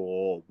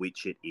sure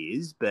which it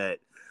is, but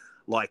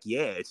like,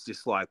 yeah, it's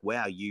just like,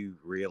 wow, you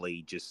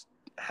really just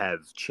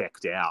have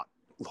checked out.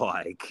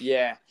 Like,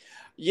 yeah,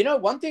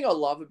 one thing I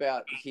love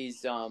about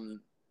his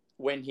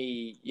when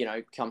he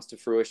comes to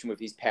fruition with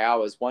his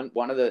powers, one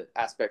of the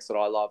aspects that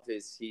I love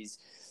is his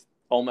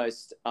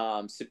almost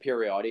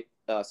superiority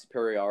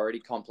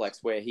complex,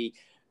 where I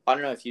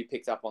don't know if you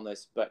picked up on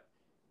this, but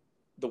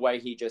the way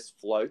he just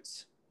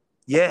floats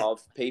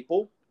above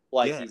people,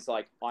 like he's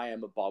like, I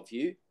am above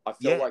you. I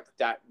feel like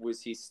that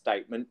was his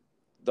statement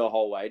the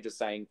whole way, just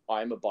saying,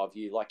 I am above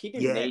you. Like, he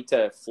didn't need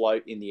to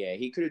float in the air.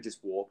 He could have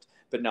just walked,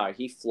 but no,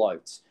 he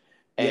floats.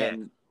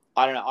 And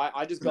I don't know,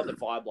 I just got the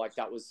vibe like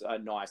that was a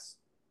nice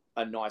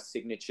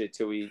signature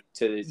to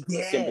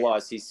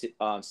symbolize his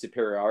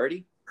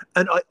superiority.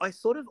 And I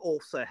sort of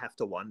also have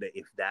to wonder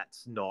if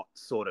that's not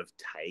sort of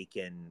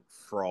taken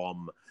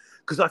from,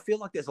 because I feel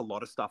like there's a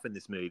lot of stuff in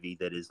this movie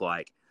that is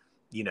like,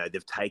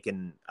 they've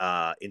taken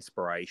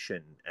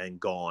inspiration and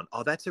gone,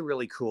 oh, that's a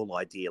really cool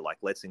idea. Like,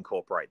 let's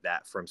incorporate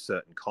that from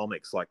certain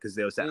comics. Like, because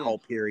there was that whole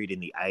period in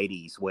the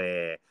 80s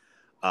where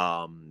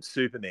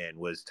Superman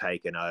was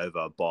taken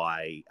over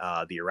by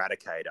the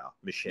Eradicator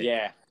machine.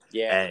 Yeah.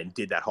 And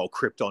did that whole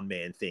Krypton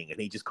Man thing. And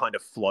he just kind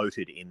of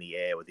floated in the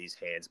air with his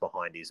hands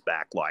behind his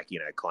back, like,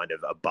 kind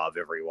of above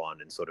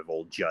everyone and sort of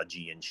all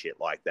judgy and shit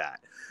like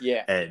that.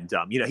 Yeah. And,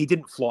 he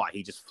didn't fly.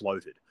 He just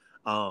floated.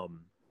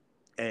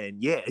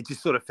 And yeah, it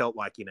just sort of felt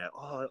like,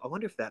 oh, I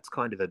wonder if that's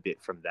kind of a bit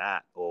from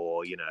that.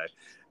 Or,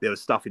 there was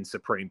stuff in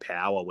Supreme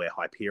Power where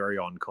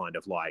Hyperion kind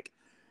of like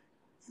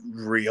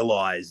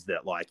realized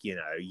that, like,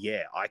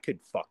 I could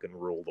fucking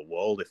rule the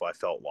world if I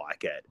felt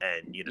like it,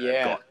 and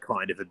got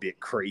kind of a bit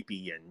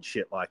creepy and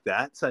shit like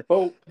that.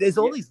 So there's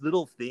all these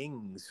little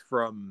things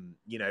from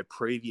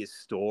previous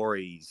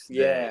stories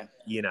that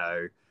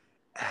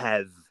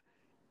have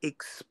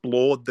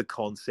explored the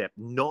concept,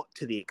 not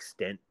to the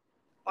extent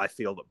I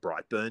feel that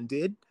Brightburn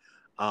did,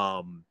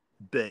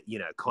 but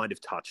kind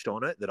of touched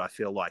on it, that I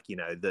feel like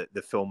the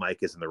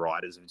filmmakers and the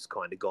writers have just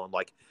kind of gone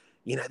like,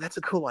 that's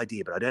a cool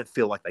idea, but I don't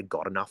feel like they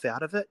got enough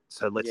out of it.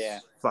 So let's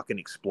fucking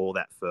explore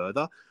that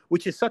further,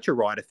 which is such a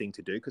writer thing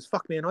to do, because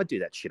fuck, man, I do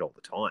that shit all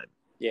the time.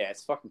 Yeah,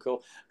 it's fucking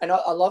cool. And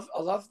I love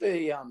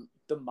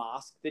the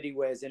mask that he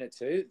wears in it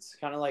too. It's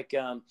kind of like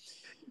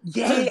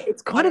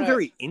it's kind of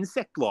very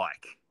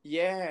insect-like.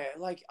 Yeah,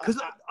 like,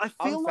 because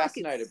I'm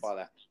fascinated by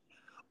that.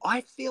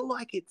 I feel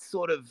like it's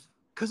sort of,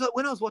 because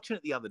when I was watching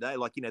it the other day,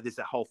 like, there's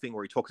that whole thing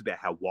where he talks about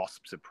how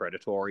wasps are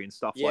predatory and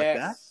stuff like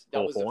that,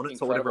 or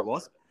hornets or whatever it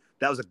was.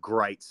 That was a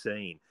great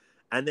scene.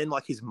 And then,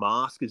 like, his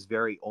mask is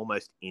very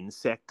almost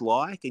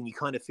insect-like, and you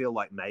kind of feel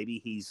like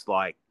maybe he's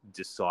like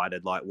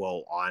decided, like,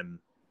 well, I'm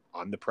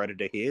the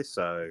predator here,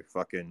 so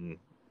fucking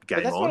game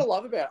on. But that's what I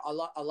love about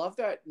it. I love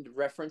that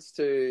reference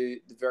to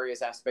the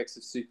various aspects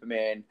of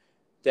Superman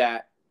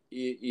that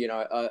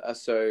are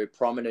so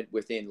prominent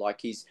within.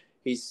 Like, he's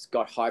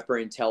got hyper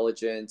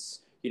intelligence.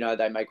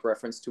 They make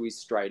reference to his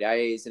straight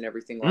A's and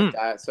everything like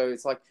that. So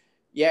it's like,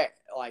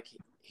 like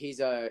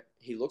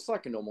he looks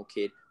like a normal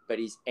kid, but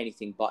he's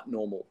anything but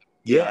normal.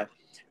 Yeah.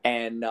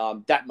 And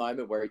that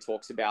moment where he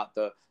talks about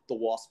the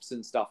wasps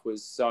and stuff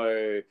was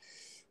so,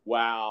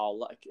 wow,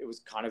 like, it was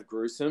kind of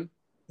gruesome.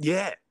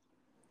 Yeah.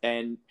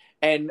 And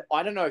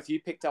I don't know if you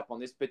picked up on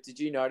this, but did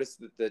you notice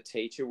that the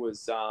teacher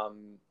was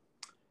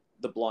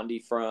the blondie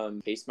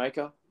from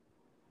Peacemaker?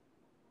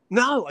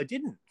 No, I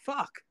didn't.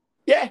 Fuck.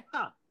 Yeah.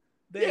 Huh.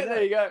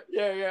 There you go.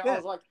 Yeah. I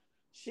was like,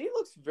 she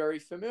looks very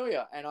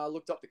familiar. And I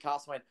looked up the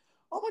cast and went,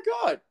 oh my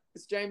God,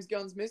 it's James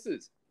Gunn's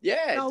missus.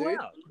 Yeah, dude.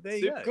 Wow. There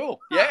you super go. Cool.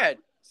 Yeah,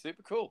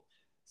 super cool.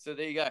 So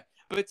there you go.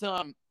 But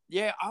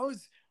I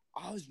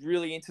was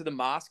really into the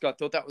mask. I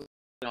thought that was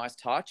a nice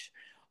touch.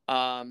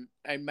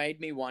 It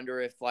made me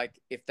wonder if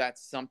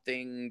that's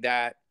something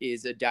that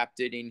is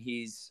adapted in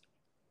his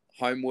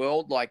home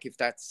world, like if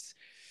that's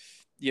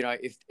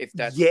if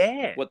that's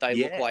what they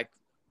look like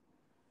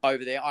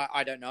over there.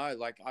 I don't know.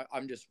 Like,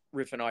 I'm just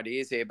riffing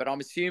ideas here, but I'm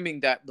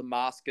assuming that the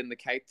mask and the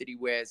cape that he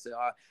wears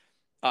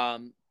are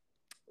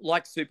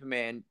like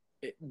Superman.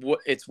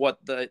 It's what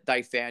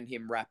they found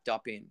him wrapped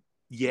up in.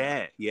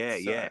 Yeah.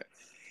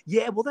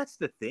 Well, that's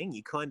the thing.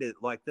 You kind of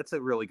like, that's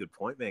a really good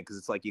point, man. Because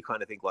it's like, you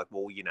kind of think like,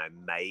 well,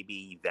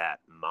 maybe that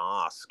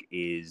mask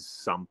is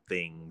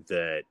something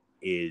that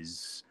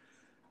is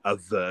a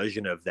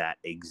version of that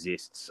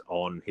exists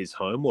on his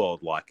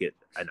homeworld, like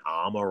an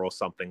armor or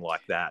something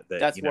like that.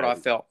 That's what I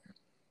felt.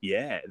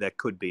 Yeah, that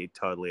could be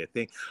totally a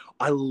thing.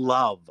 I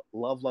love,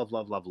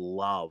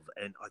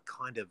 and I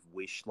kind of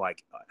wish,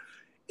 like,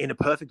 in a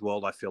perfect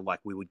world, I feel like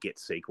we would get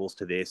sequels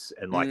to this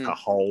and like a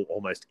whole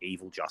almost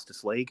evil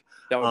Justice League.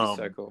 That would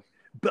be so cool.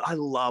 But I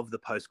love the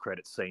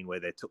post-credit scene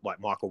where they're like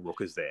Michael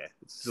Rooker's there.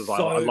 So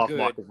I love good.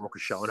 Michael Rooker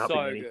showing up in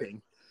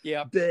anything.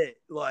 Yeah. But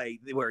like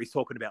where he's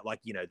talking about like,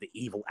 you know, the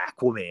evil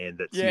Aquaman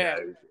that's, you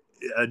know,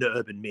 an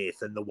urban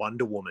myth, and the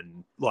Wonder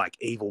Woman, like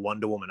evil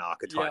Wonder Woman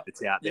archetype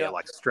that's out there,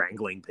 like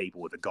strangling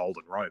people with a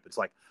golden rope. It's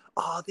like,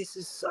 oh, this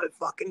is so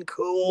fucking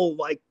cool.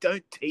 Like,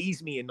 don't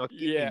tease me and not give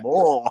me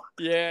more.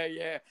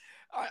 Yeah.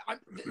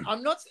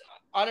 I'm not.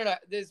 I don't know.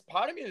 There's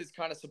part of me that's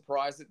kind of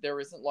surprised that there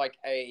isn't like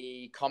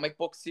a comic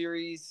book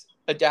series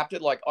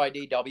adapted, like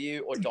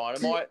IDW or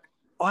Dynamite.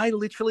 I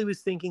literally was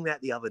thinking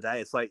that the other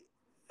day. It's like,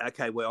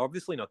 okay, we're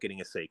obviously not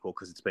getting a sequel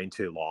because it's been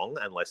too long,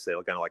 unless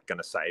they're going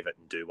to save it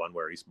and do one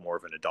where he's more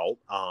of an adult,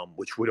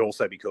 which would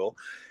also be cool.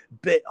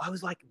 But I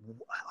was like,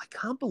 I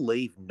can't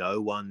believe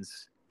no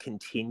one's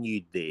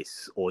continued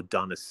this or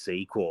done a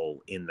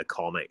sequel in the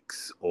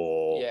comics,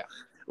 or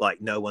like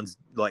no one's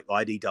like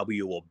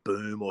IDW or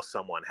Boom or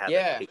someone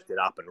haven't picked it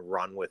up and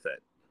run with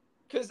it.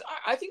 Because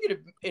I think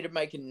it'd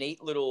make a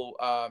neat little,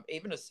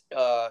 even a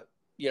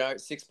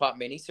 6-part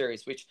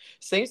miniseries, which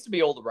seems to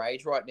be all the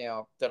rage right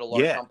now, that a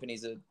lot of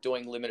companies are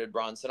doing limited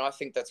runs. And I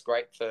think that's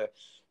great for,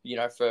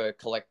 for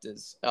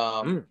collectors.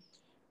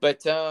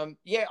 But I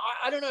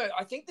don't know.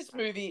 I think this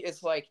movie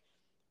is like,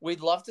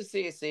 we'd love to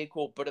see a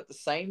sequel, but at the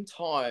same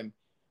time,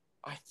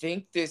 I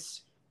think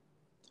this,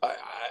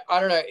 I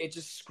don't know, it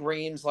just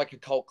screams like a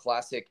cult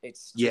classic.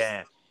 It's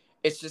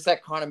just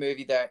that kind of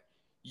movie that,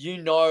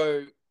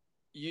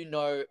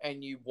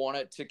 and you want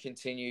it to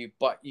continue,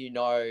 but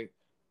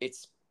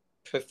it's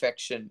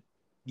perfection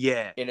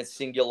in its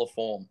singular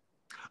form.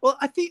 Well,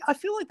 I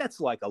feel like that's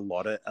like a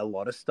lot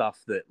of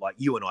stuff that like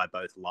you and I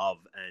both love,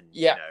 and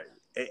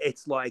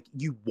it's like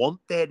you want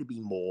there to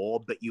be more,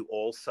 but you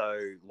also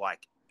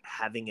like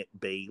having it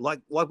be like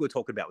we're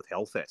talking about with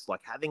Hellfest,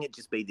 like having it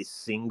just be this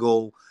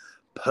single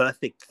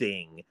perfect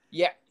thing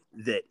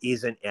that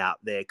isn't out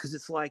there, because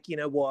it's like, you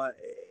know what,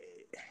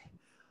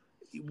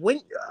 when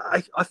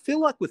I feel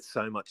like with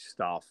so much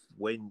stuff,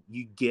 when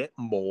you get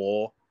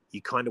more,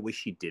 you kind of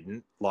wish you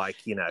didn't, like,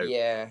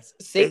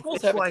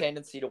 sequels have a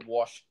tendency to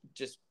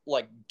just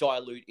like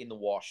dilute in the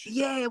wash.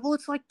 Well,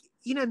 it's like,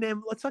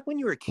 man, it's like when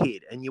you're a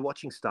kid and you're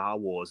watching Star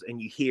Wars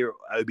and you hear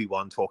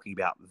Obi-Wan talking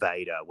about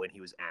Vader when he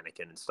was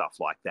Anakin and stuff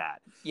like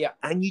that.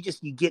 And you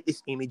get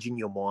this image in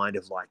your mind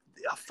of like,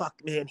 oh, fuck,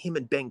 man, him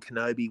and Ben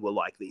Kenobi were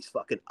like these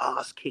fucking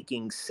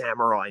ass-kicking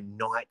samurai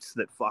knights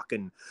that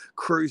fucking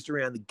cruised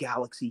around the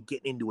galaxy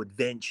getting into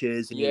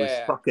adventures, and he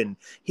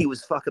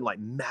was fucking like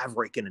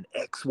Maverick in an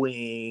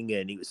X-Wing,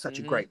 and he was such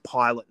a great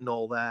pilot and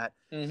all that.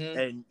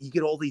 And you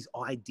get all these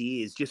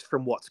ideas just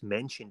from what's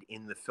mentioned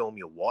in the film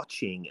you're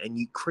watching, and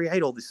you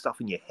create all this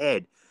stuff in your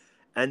head.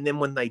 And then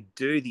when they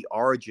do the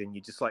origin,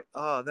 you're just like,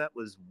 oh, that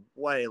was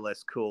way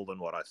less cool than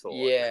what I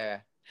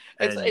thought.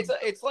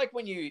 It's like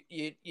when you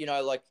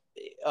like,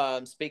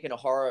 speaking of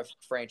horror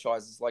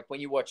franchises, like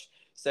when you watch,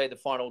 say, the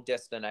Final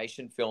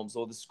Destination films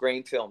or the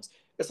Scream films,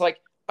 it's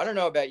like, I don't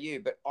know about you,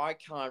 but I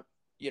can't,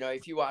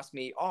 if you ask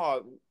me,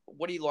 oh,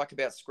 what do you like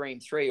about Scream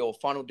 3 or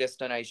Final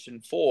Destination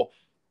 4?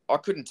 I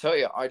couldn't tell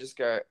you. I just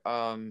go,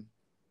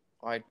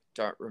 I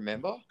don't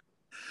remember.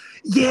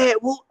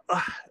 Well,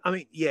 I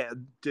mean,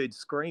 dude,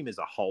 Scream is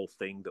a whole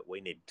thing that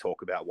we need to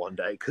talk about one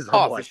day, because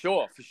for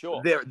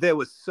sure. There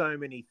were so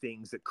many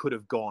things that could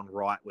have gone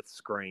right with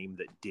Scream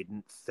that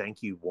didn't.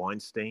 Thank you,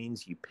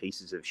 Weinsteins, you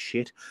pieces of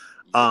shit.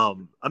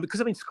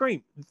 Because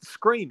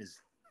Scream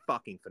is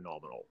fucking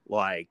phenomenal.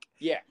 Like,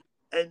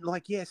 and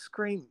like,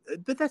 Scream,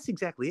 but that's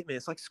exactly it, man.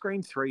 It's like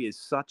Scream 3 is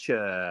such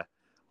a.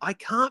 I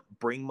can't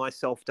bring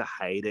myself to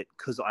hate it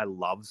because I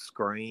love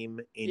Scream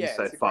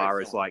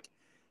insofar as like,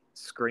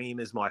 Scream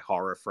is my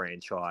horror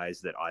franchise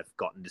that I've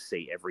gotten to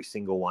see every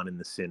single one in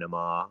the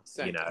cinema.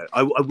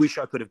 I wish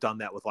I could have done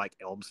that with like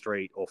Elm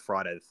Street or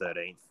Friday the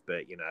 13th,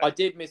 but I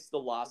did miss the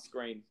last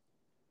Scream.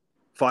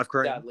 5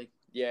 Cream? Sadly.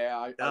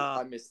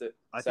 I missed it.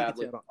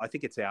 Sadly. I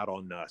think it's out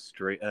on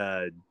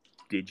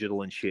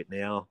digital and shit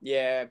now.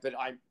 Yeah, but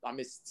I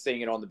missed seeing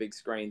it on the big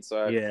screen,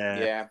 so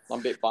I'm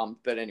a bit bummed,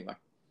 but anyway.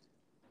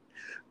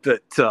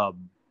 But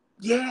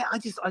I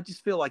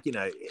just feel like,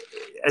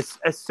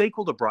 a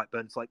sequel to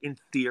Brightburn, it's like, in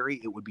theory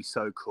it would be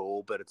so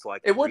cool, but it's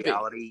like, in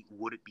reality,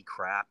 would it be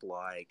crap?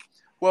 Like,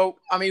 well,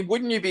 I mean,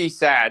 wouldn't you be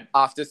sad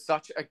after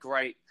such a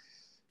great,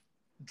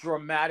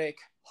 dramatic,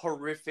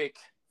 horrific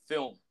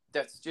film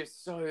that's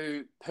just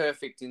so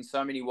perfect in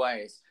so many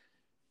ways?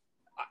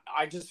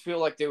 I just feel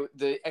like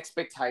the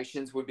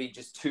expectations would be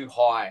just too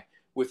high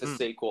with a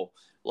sequel,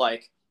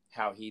 like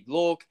how he'd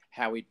look,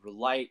 how he'd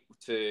relate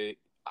to.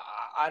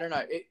 I don't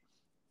know.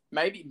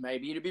 Maybe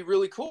it'd be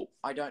really cool.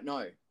 I don't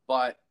know,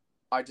 but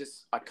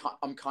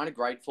I'm kind of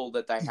grateful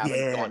that they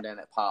haven't gone down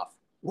that path.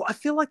 Well, I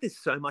feel like there's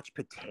so much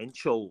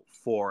potential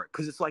for it,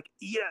 because it's like,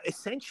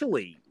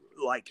 essentially,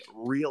 like,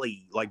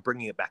 really, like,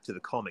 bringing it back to the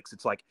comics,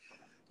 it's like,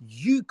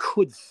 you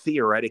could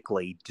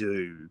theoretically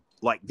do,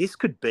 like, this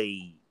could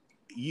be,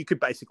 you could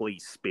basically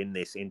spin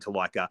this into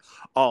like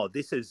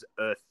this is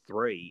Earth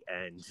 3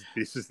 and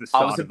this is the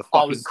start of the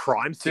fucking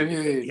crime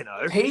scene,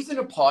 Peas in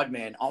a pod,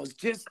 man. I was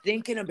just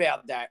thinking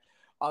about that.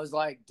 I was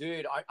like,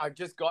 dude, I've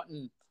just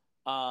gotten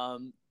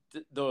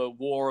the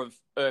War of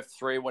Earth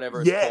 3,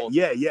 whatever it's called.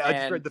 Yeah. I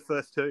just read the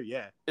first two.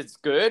 Yeah, it's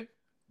good.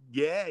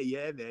 Yeah,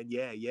 man.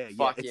 Yeah.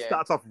 Fuck It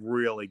starts off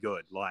really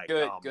good. Like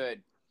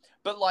good.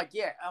 But like,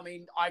 yeah, I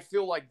mean, I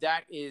feel like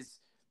that is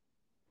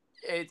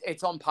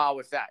it's on par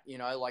with that, you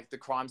know, like the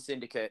Crime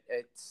Syndicate.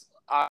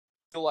 I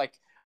feel like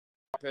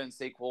Brightburn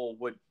sequel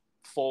would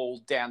fall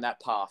down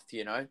that path,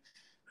 you know.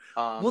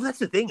 Well, that's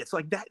the thing. It's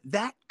like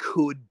that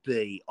could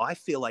be. I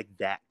feel like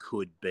that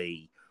could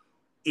be,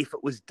 if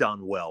it was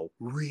done well,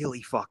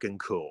 really fucking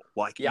cool.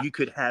 Like you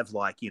could have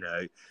like, you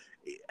know,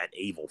 an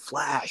evil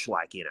Flash,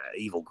 like, you know,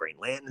 evil Green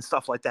Lantern and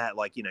stuff like that.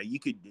 Like, you know, you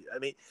could, I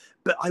mean,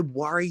 but I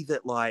worry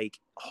that like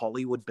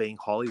Hollywood being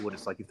Hollywood,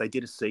 it's like if they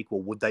did a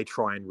sequel, would they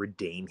try and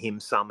redeem him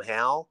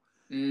somehow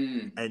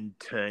and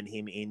turn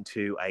him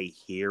into a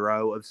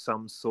hero of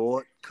some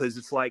sort? Because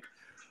it's like,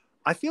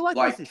 I feel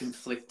like this,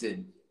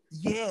 conflicted.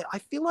 Yeah, I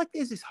feel like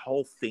there's this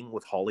whole thing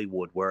with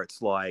Hollywood where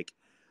it's like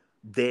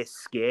they're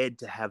scared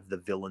to have the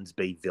villains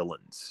be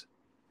villains.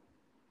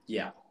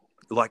 Yeah.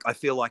 Like, I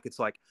feel like it's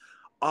like,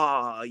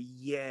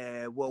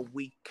 yeah, well,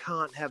 we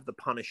can't have the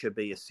Punisher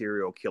be a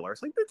serial killer.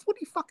 It's like, that's what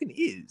he fucking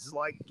is.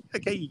 Like,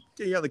 okay,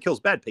 he only kills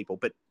bad people,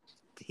 but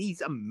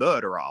he's a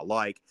murderer.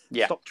 Like,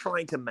 stop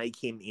trying to make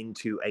him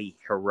into a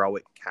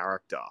heroic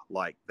character.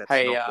 Like, that's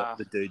not what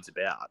the dude's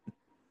about.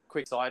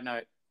 Quick side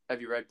note,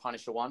 have you read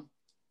Punisher 1?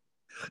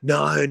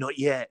 No, not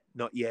yet.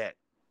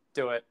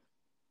 Do it.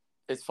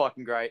 It's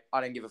fucking great. I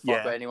don't give a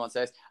fuck what anyone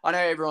says. I know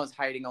everyone's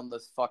hating on the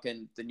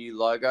new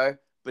logo,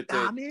 but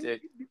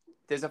dude,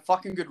 there's a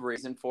fucking good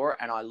reason for it,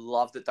 and I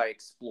love that they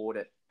explored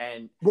it.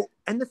 And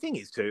the thing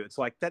is too, it's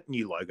like that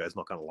new logo is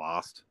not going to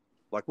last.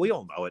 Like, we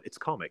all know it. It's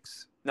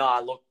comics. Nah,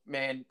 look,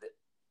 man.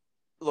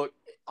 Look,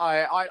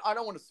 I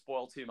don't want to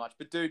spoil too much,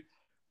 but dude,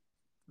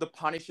 the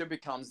Punisher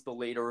becomes the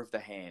leader of the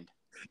Hand.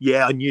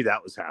 Yeah, I knew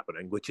that was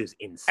happening, which is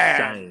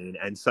insane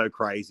and so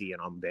crazy,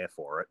 and I'm there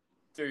for it.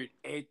 Dude,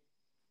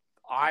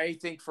 I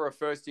think for a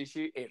first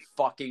issue, it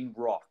fucking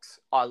rocks.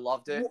 I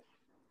loved it.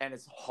 And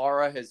its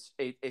horror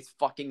it's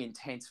fucking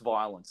intense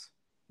violence.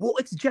 Well,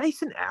 it's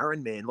Jason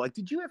Aaron, man. Like,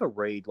 did you ever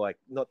read, like,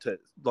 not to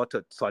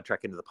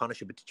sidetrack into the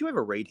Punisher, but did you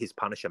ever read his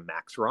Punisher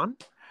Max run?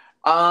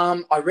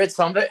 I read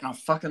some of it and I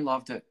fucking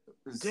loved it.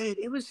 Dude,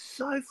 it was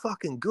so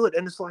fucking good.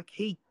 And it's like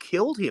he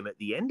killed him at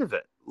the end of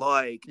it.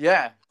 Like,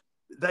 yeah.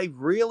 They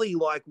really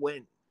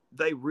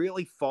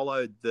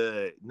followed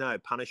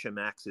Punisher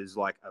Max is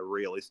like a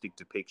realistic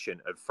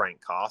depiction of Frank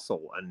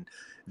Castle, and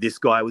this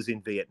guy was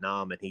in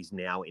Vietnam and he's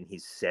now in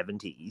his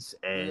 70s,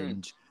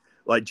 and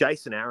like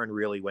Jason Aaron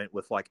really went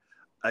with like,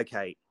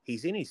 okay,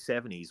 he's in his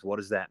 70s, what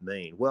does that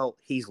mean? Well,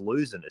 he's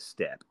losing a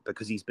step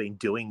because he's been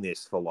doing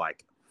this for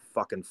like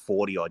fucking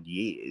 40 odd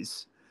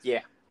years.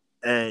 Yeah.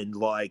 And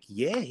like,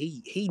 yeah,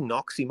 he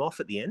knocks him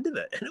off at the end of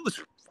it, and it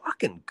was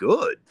fucking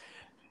good.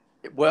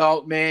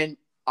 Well, man,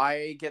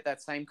 I get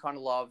that same kind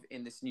of love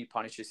in this new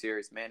Punisher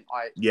series, man.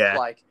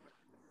 Like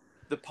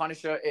the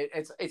Punisher.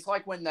 It's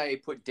like when they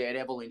put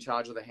Daredevil in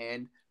charge of the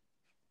Hand.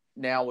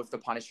 Now with the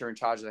Punisher in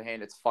charge of the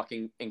Hand, it's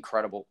fucking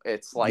incredible.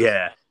 It's like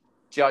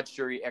judge,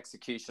 jury,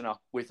 executioner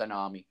with an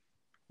army.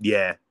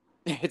 Yeah,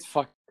 it's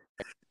fucking.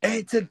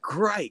 It's a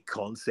great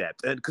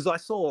concept, and because I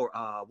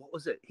saw, what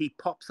was it? He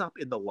pops up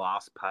in the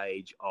last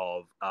page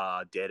of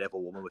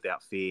Daredevil, Woman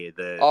Without Fear.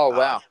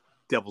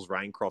 Devil's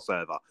Reign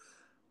crossover.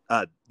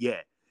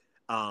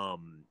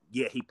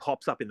 He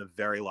pops up in the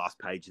very last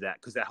page of that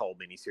because that whole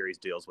miniseries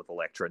deals with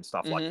Elektra and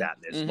stuff like that.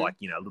 And there's like,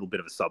 you know, a little bit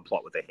of a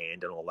subplot with the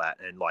Hand and all that.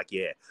 And like,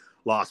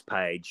 last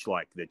page,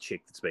 like the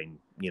chick that's been,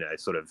 you know,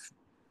 sort of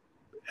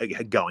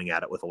going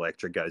at it with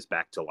Elektra goes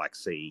back to like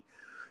see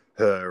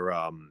her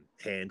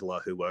handler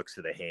who works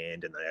for the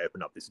Hand, and they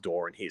open up this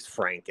door and here's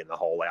Frank in the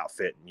whole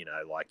outfit, and, you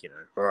know, like, you know,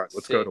 all right,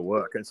 let's go to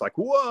work. And it's like,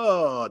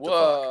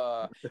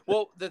 whoa.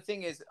 Well, the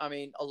thing is, I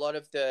mean, a lot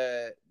of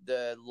the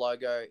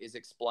logo is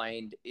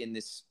explained in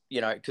this,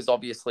 you know, because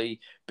obviously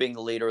being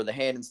the leader of the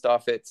Hand and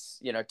stuff, it's,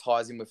 you know,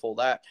 ties in with all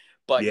that.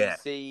 But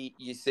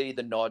you see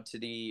the nod to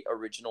the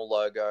original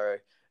logo,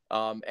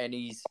 and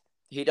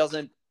he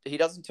doesn't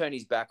turn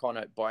his back on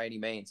it by any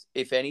means.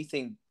 If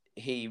anything,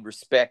 he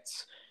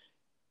respects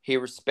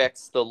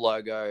the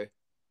logo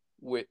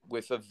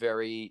with a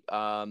very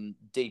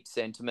deep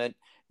sentiment.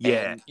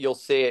 Yeah. And you'll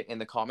see it in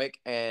the comic.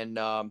 And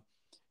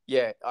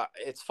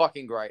it's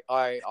fucking great.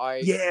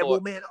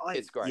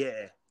 It's great.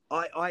 Yeah.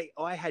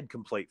 I had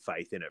complete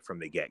faith in it from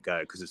the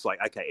get-go because it's like,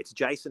 okay, it's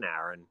Jason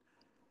Aaron.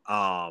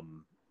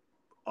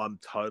 I'm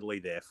totally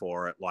there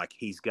for it. Like,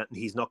 he's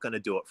not going to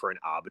do it for an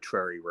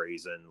arbitrary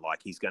reason. Like,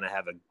 he's going to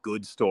have a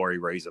good story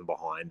reason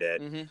behind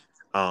it.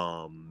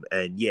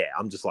 And yeah,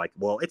 I'm just like,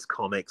 well, it's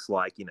comics.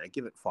 Like, you know,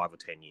 give it 5 or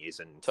 10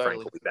 years, and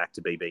Frank will be back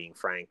to being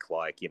Frank.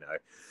 Like, you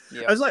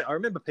know, I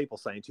remember people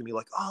saying to me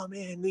like, oh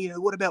man, you know,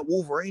 what about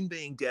Wolverine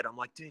being dead? I'm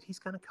like, dude, he's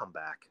going to come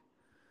back.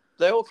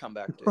 They all come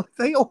back, dude.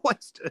 They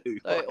always do.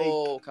 They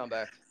all come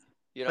back.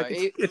 You know,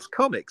 like it's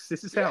comics.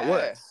 This is how it Yeah.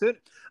 works. So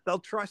they'll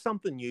try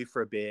something new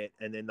for a bit,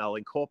 and then they'll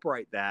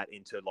incorporate that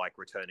into like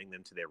returning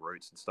them to their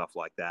roots and stuff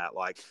like that.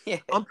 Like, Yeah.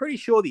 I'm pretty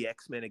sure the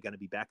X-Men are going to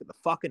be back at the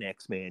fucking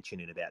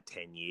X-Mansion in about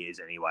 10 years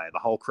anyway. The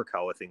whole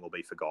Krakoa thing will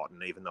be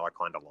forgotten, even though I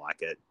kind of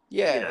like it.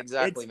 Yeah, You know,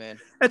 exactly, man.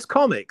 It's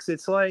comics.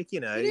 It's like, you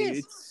know, It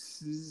is.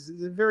 it's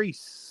a very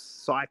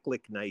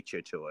cyclic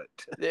nature to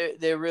it.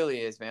 There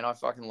really is, man. I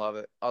fucking love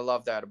it. I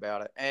love that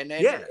about it. And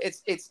Yeah.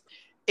 it's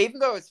even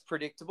though it's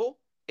predictable,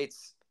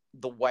 it's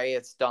the way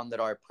it's done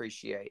that I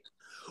appreciate.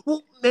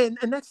 Well, man,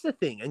 and that's the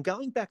thing. And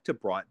going back to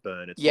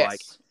Brightburn, it's Yes.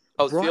 like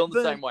I was feeling the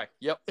Brightburn- same way.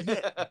 Yep.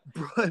 yeah,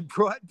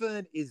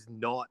 Brightburn is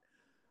not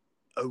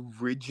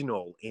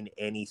original in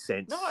any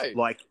sense. No.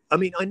 Like, I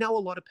mean, I know a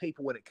lot of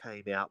people when it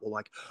came out were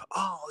like,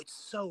 oh, it's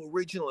so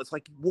original. It's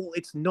like, well,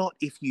 it's not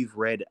if you've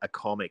read a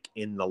comic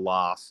in the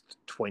last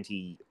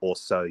 20 or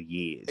so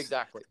years.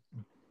 Exactly.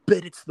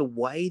 But it's the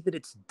way that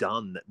it's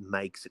done that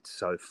makes it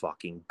so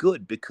fucking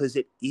good, because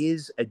it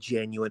is a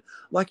genuine,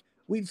 like,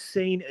 we've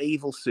seen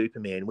evil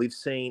Superman. We've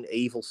seen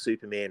evil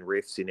Superman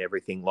riffs in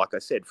everything. Like I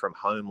said, from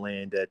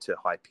Homelander to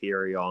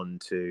Hyperion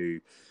to,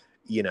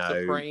 you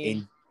know,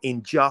 Supreme.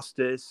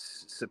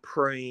 Injustice,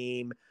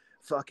 Supreme,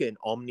 fucking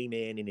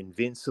Omni-Man in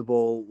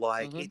Invincible.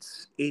 Like,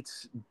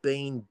 it's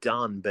been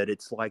done, but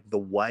it's like the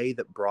way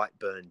that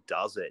Brightburn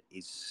does it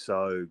is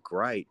so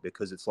great,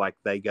 because it's like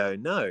they go,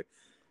 no,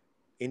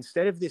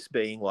 instead of this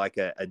being like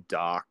a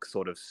dark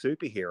sort of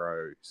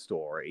superhero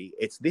story,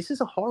 this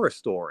is a horror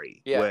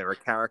story where a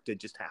character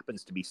just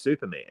happens to be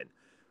Superman,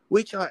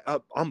 which I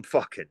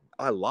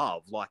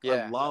love. Like,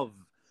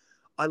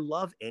 I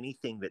love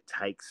anything that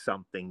takes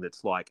something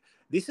that's like,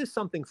 this is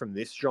something from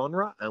this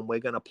genre and we're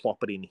going to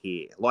plop it in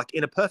here. Like,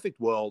 in a perfect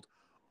world,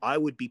 I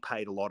would be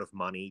paid a lot of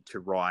money to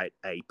write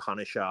a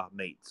Punisher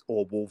meets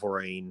or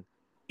Wolverine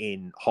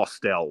in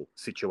Hostel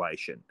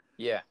situation.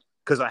 Yeah.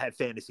 Because I had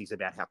fantasies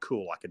about how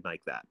cool I could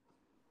make that.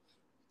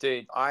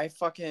 Dude, I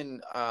fucking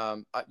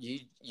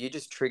you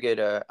just triggered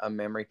a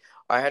memory.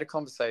 I had a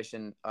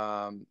conversation.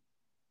 One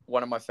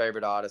of my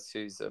favorite artists,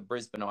 who's a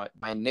Brisbaneite,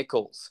 Wayne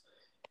Nichols.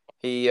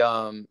 He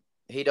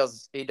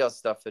does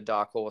stuff for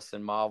Dark Horse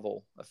and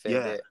Marvel a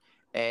fair bit.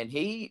 And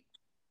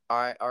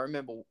I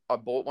remember I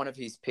bought one of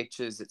his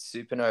pictures at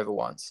Supernova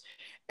once,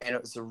 and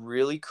it was a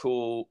really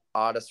cool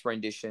artist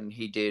rendition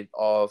he did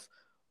of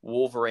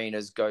Wolverine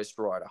as Ghost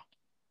Rider.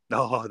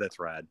 Oh, that's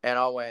rad. And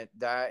I went,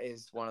 that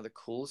is one of the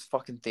coolest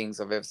fucking things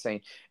I've ever seen.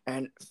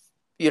 And,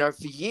 you know,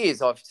 for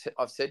years I've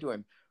said to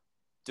him,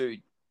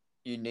 dude,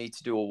 you need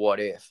to do a what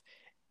if.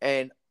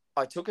 And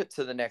I took it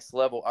to the next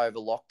level over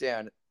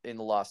lockdown in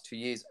the last 2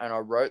 years, and I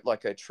wrote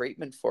like a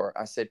treatment for it.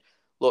 I said,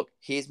 look,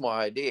 here's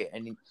my idea.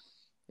 And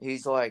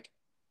he's like,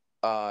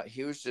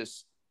 he was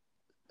just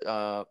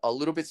a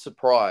little bit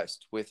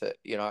surprised with it.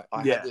 You know,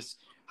 I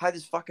had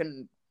this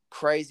fucking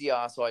crazy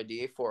ass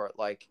idea for it.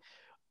 Like,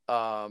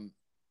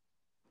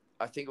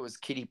 I think it was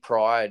Kitty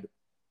Pryde,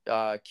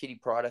 I think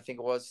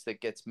it was,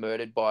 that gets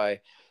murdered by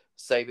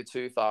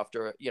Sabretooth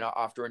after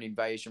an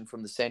invasion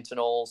from the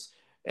Sentinels.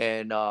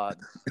 And,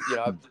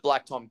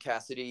 Black Tom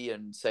Cassidy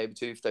and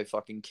Sabretooth, they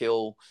fucking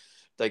kill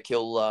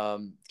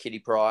Kitty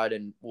Pryde,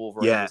 and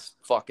Wolverine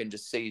fucking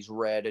just sees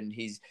red, and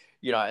he's,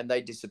 and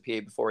they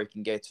disappear before he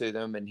can get to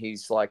them. And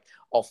he's like,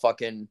 I'll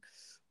fucking,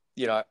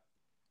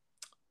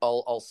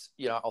 I'll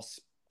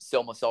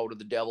sell my soul to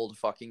the devil to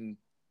fucking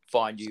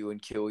find you and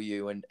kill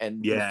you.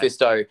 And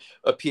Mephisto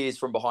appears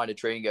from behind a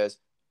tree and goes,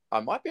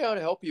 I might be able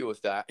to help you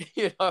with that,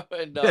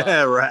 and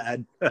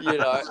rad.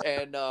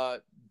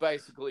 and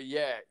basically,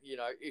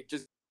 it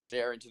just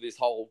there into this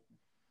whole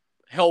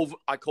hell.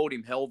 I called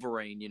him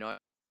Helverine,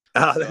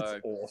 Oh,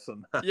 that's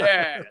awesome.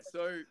 Yeah.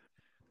 So,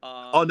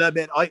 oh no,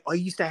 man! I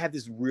used to have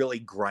this really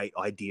great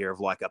idea of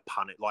like a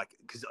pun, like,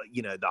 because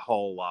the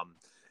whole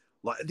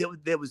like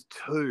there was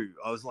two.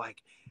 I was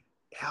like,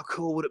 how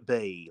cool would it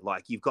be?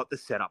 Like, you've got the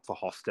setup for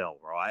Hostel,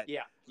 right?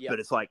 Yeah. But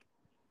it's like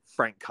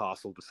Frank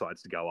Castle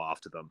decides to go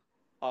after them.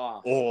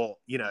 Oh, or,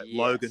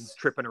 Logan's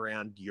tripping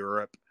around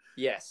Europe.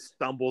 Yes.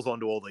 Stumbles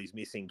onto all these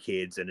missing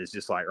kids and is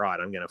just like, right,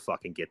 I'm going to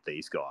fucking get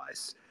these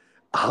guys.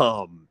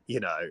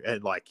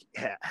 And like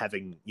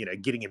having,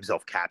 getting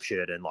himself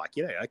captured and like,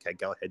 okay,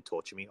 go ahead,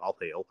 torture me, I'll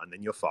heal, and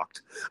then you're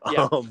fucked.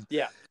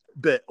 Yeah.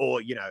 But,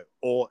 or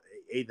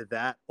either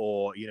that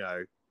or,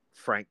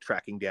 Frank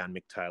tracking down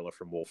Mick Taylor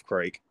from Wolf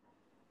Creek.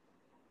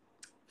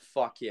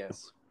 Fuck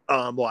yes.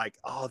 Like,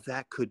 oh,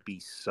 that could be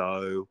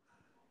so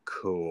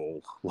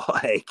cool.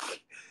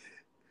 Like,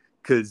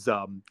 because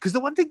the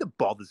one thing that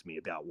bothers me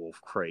about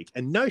Wolf Creek,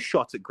 and no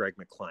shots at Greg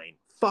McLean,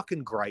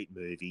 fucking great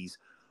movies.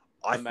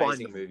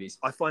 Amazing movies.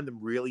 I find them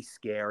really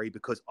scary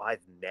because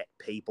I've met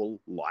people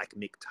like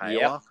Mick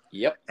Taylor.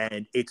 Yep.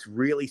 And it's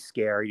really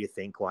scary to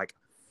think like,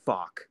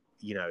 fuck,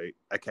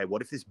 okay,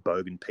 what if this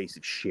bogan piece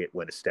of shit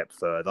went a step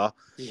further?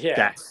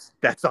 Yeah.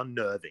 That's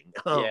unnerving.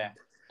 Yeah.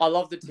 I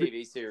love the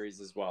TV series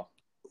as well.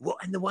 Well,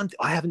 and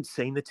I haven't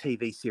seen the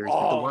TV series,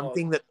 but the one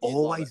thing that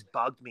always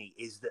bugged me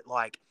is that,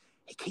 like,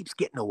 he keeps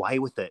getting away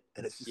with it.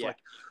 And it's just like,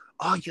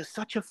 oh, you're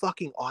such a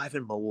fucking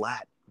Ivan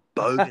Milat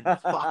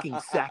bogan fucking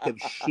sack of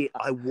shit.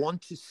 I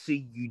want to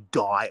see you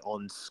die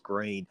on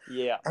screen.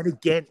 Yeah. And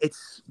again,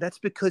 that's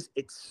because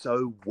it's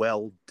so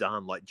well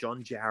done. Like,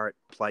 John Jarratt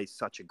plays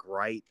such a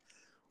great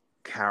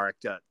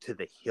character to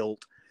the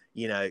hilt.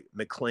 You know,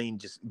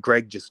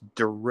 Greg just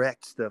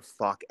directs the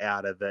fuck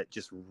out of it,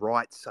 just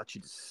writes such a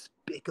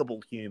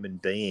despicable human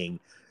being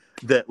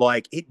that,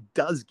 like, it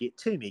does get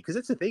to me. Because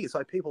that's the thing. It's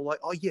like, people are like,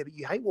 oh yeah, but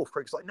you hate Wolf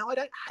Creek. It's like, no, I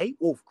don't hate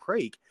Wolf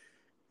Creek.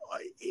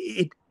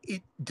 It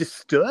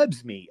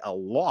disturbs me a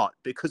lot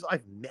because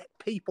I've met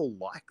people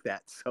like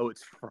that, so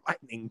it's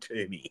frightening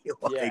to me.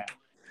 Like, yeah.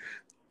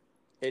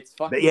 It's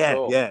fucking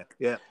cool.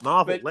 Yeah.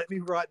 Marvel, let me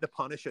write the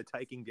Punisher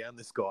taking down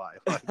this guy.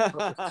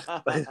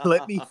 Like,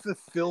 let me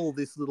fulfill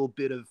this little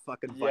bit of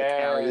fucking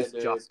vicarious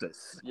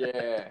justice.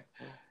 Yeah.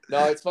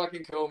 No, it's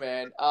fucking cool,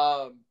 man.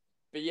 But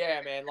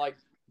yeah, man, like,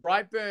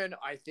 Brightburn,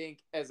 I think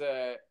as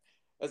a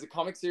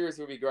comic series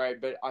would be great,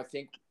 but I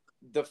think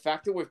the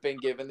fact that we've been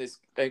given this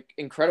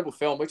incredible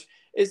film, which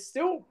is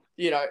still,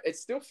 you know, it's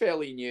still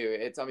fairly new.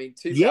 It's, I mean,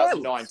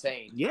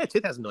 2019. Yeah,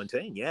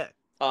 2019. Yeah.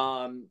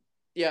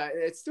 Yeah,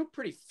 it's still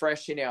pretty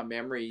fresh in our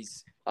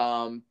memories.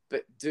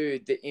 But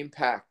dude, the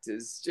impact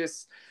is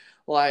just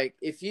like,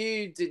 if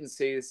you didn't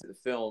see this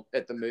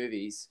at the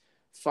movies,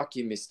 fuck,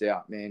 you missed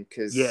out, man.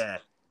 Because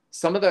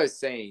some of those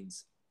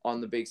scenes on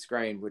the big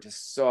screen were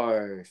just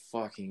so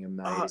fucking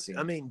amazing.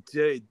 I mean,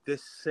 dude, the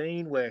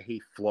scene where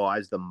he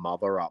flies the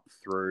mother up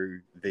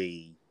through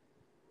the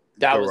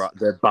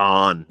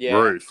barn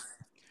roof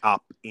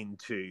up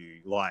into,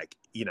 like,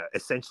 you know,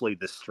 essentially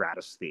the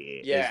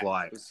stratosphere is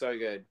like, it was so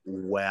good.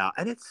 Wow.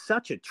 And it's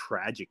such a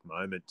tragic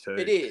moment too.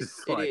 It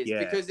is.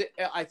 Because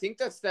I think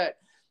that's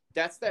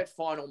that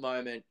final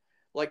moment.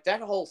 Like, that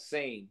whole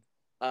scene,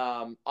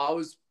 I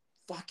was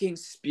fucking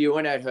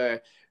spewing at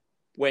her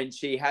when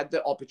she had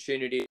the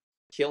opportunity to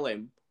kill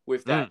him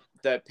with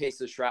that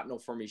piece of shrapnel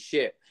from his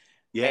ship.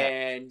 Yeah.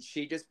 And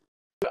she just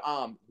put her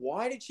arm.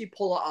 Why did she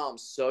pull her arm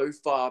so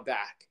far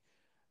back?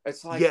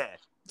 It's like,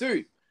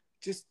 dude,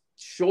 just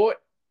short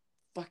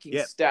fucking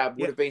stab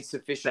would have been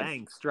sufficient.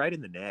 Bang, straight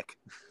in the neck.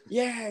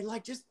 Yeah,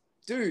 like, just,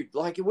 dude,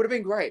 like, it would have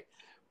been great.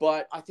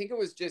 But I think it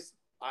was just,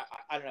 I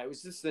don't know, it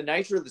was just the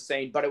nature of the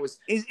scene, but it was...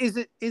 Is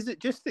it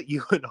just that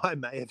you and I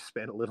may have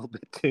spent a little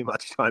bit too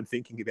much time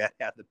thinking about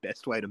how the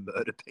best way to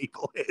murder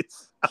people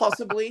is?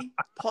 Possibly.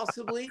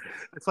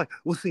 It's like,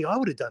 well, see, I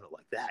would have done it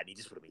like that, and he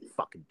just would have been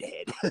fucking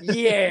dead.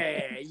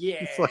 Yeah.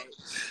 It's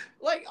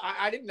like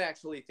I didn't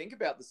actually think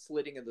about the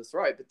slitting of the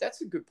throat, but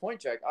that's a good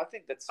point, Jake. I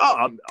think that's...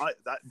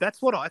 that's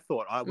what I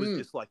thought. I was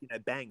just like, you know,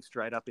 bang,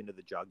 straight up into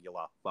the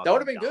jugular. That would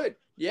have been good.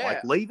 Yeah.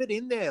 Like, leave it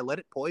in there. Let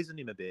it poison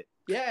him a bit.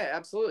 Yeah,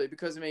 absolutely.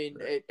 Because, I mean,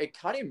 it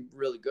cut him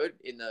really good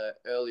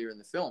earlier in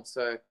the film.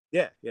 So,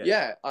 yeah.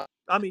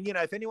 I mean, you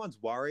know, if anyone's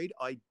worried,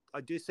 I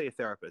do see a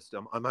therapist.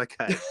 I'm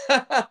okay.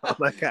 I'm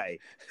okay.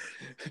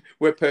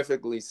 We're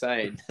perfectly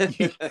sane.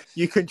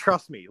 you can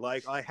trust me.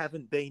 Like, I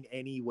haven't been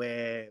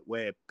anywhere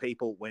where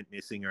people went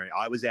missing, or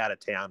I was out of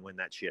town when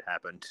that shit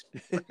happened.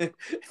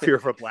 Fear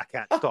of a Black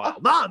Hat style.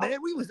 Nah, man,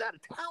 we was out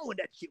of town when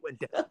that shit went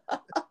down.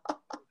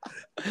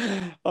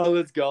 Oh,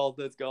 that's gold.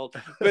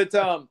 But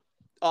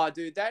oh,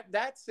 dude,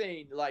 that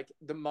scene, like,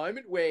 the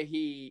moment where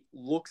he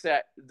looks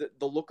at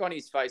the look on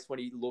his face when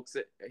he looks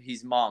at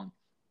his mum.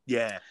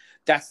 Yeah.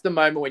 That's the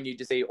moment when you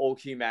just see all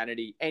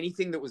humanity.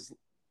 Anything that was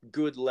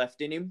good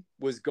left in him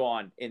was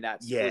gone in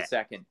that split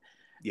second.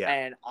 Yeah.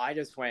 And I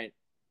just went,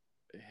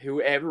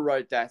 whoever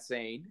wrote that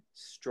scene,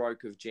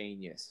 stroke of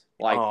genius.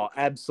 Like, oh,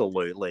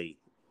 absolutely.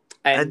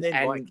 And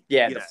then, like,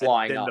 the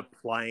flying up. Then the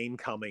plane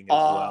coming as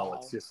well.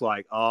 It's just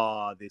like,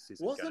 this is...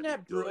 Wasn't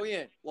that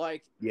brilliant?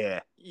 Like,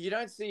 you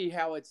don't see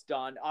how it's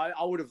done. I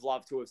would have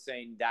loved to have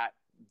seen that.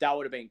 That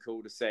would have been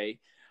cool to see.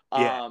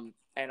 And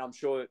I'm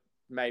sure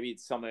maybe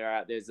it's somewhere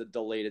out there's a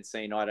deleted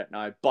scene. I don't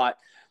know. But,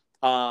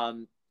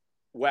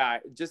 wow,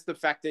 just the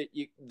fact that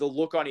the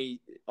look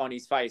on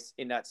his face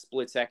in that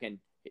split second,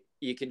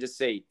 you can just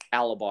see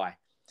alibi.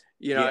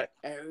 You know,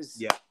 it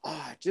was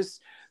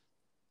just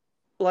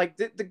like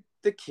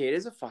the kid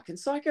is a fucking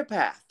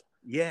psychopath.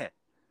 Yeah.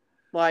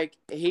 Like,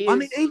 he is, I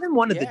mean, even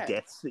one of the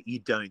deaths that you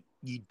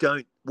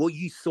don't, well,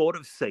 you sort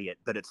of see it,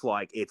 but it's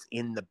like, it's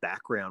in the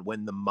background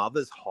when the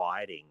mother's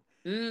hiding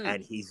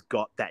and he's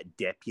got that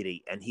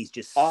deputy and he's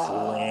just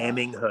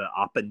slamming her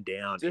up and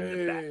down in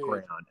the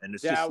background. And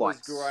it's just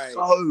like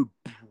so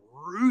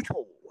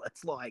brutal.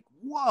 It's like,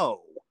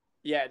 whoa.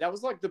 Yeah, that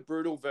was like the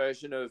brutal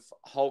version of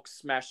Hulk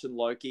smashing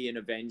Loki in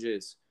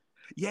Avengers.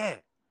 Yeah.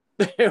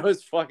 It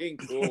was fucking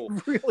cool.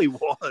 It really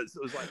was.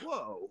 It was like,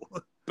 whoa.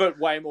 But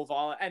way more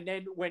violent. And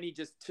then when he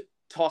just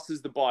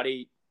tosses the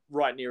body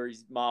right near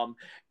his mum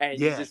and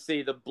you just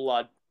see the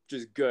blood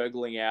just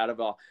gurgling out of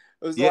her.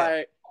 It was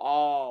like,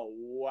 oh,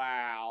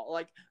 wow.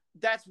 Like,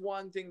 that's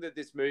one thing that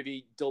this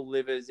movie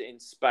delivers in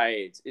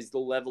spades is the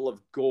level of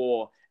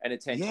gore and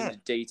attention to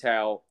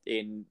detail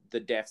in the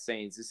death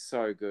scenes is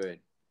so good.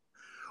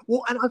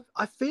 Well, and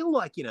I feel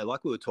like, you know,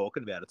 like we were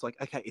talking about, it's like,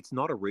 okay, it's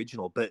not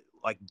original, but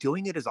like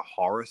doing it as a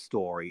horror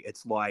story,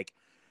 it's like,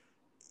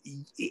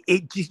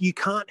 it just, you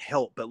can't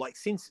help but like,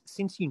 since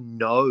you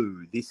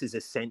know this is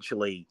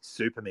essentially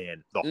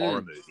Superman, the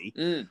horror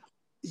movie,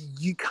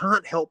 you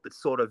can't help but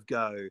sort of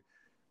go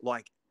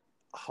like,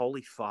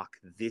 holy fuck,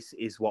 this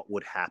is what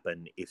would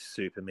happen if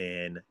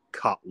Superman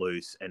cut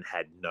loose and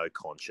had no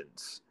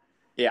conscience.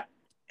 Yeah.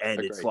 And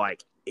Agreed. it's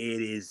like,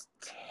 it is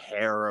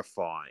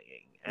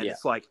terrifying. And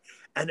it's like,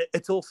 and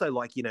it's also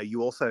like, you know,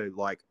 you also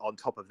like, on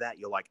top of that,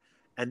 you're like,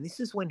 and this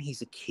is when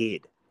he's a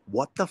kid.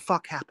 What the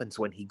fuck happens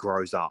when he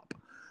grows up?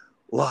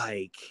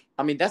 Like,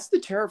 I mean, that's the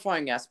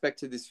terrifying aspect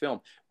to this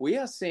film. We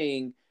are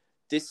seeing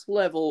this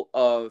level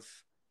of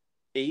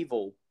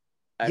evil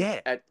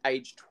at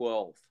age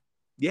 12.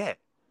 Yeah.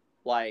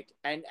 Like,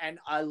 and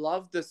I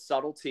love the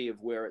subtlety of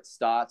where it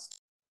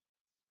starts.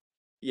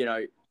 You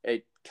know,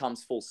 it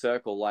comes full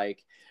circle.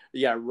 Like,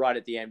 yeah, right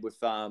at the end with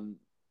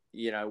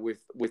you know,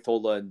 with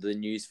all the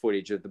news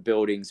footage of the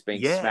buildings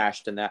being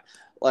smashed and that.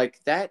 Like,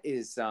 that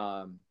is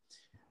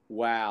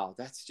wow,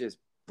 that's just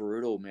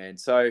brutal, man.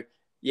 So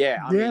yeah,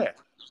 I mean,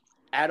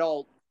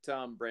 adult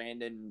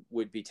Brandon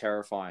would be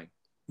terrifying.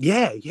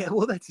 Yeah,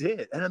 well, that's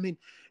it. And I mean,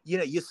 you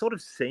know, you're sort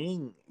of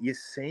seeing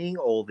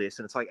all this,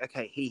 and it's like,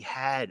 okay, he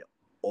had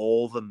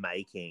all the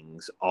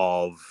makings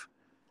of,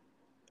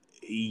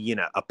 you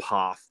know, a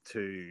path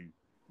to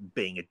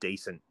being a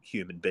decent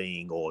human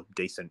being or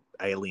decent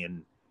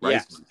alien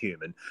race of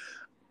human.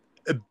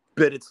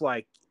 But it's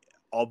like,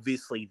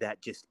 obviously that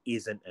just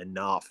isn't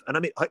enough. And I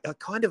mean, I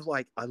kind of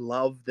like, I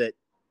love that,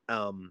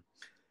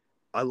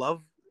 I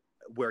love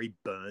where he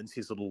burns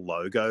his little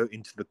logo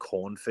into the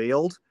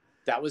cornfield.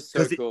 That was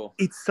so cool.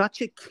 It's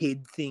such a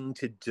kid thing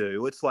to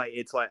do. It's like,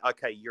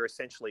 okay, you're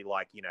essentially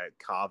like, you know,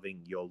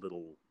 carving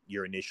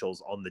your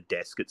initials on the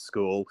desk at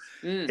school,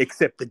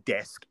 except the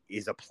desk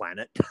is a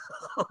planet.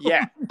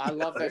 Yeah, I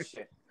love that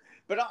shit.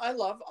 But I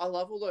love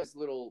all those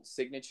little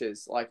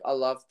signatures. Like, I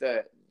love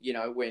that, you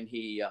know, when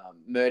he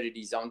murdered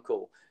his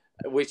uncle,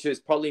 which is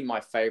probably my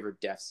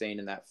favorite death scene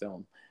in that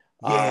film.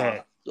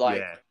 I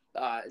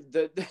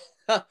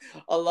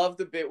love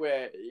the bit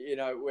where, you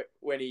know,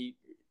 when he,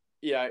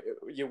 you know,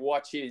 you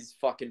watch his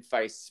fucking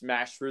face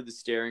smash through the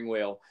steering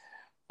wheel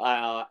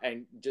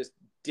and just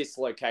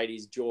dislocate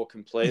his jaw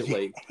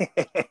completely.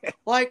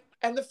 Like,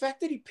 and the fact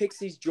that he picks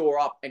his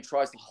jaw up and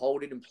tries to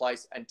hold it in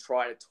place and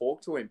try to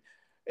talk to him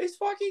is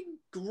fucking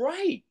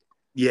great.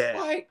 Yeah.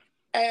 Like,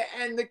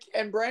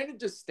 and Brandon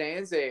just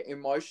stands there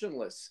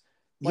emotionless.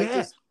 Like,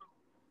 just,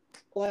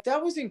 like,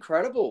 that was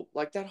incredible.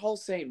 Like, that whole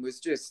scene was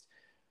just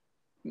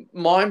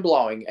mind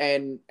blowing,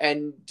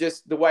 and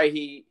just the way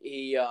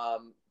he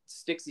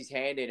sticks his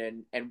hand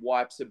in and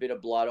wipes a bit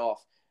of blood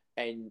off.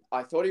 And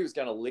I thought he was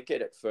going to lick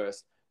it at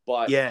first,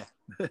 but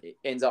it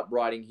ends up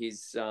writing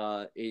his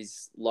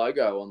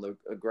logo on the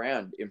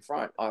ground in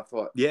front. I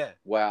thought,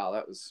 wow,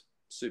 that was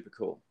super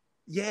cool.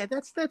 Yeah,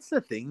 that's the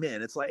thing,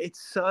 man. It's like,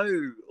 it's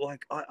so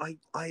like,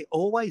 I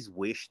always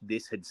wish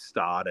this had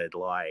started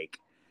like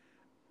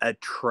a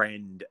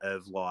trend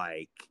of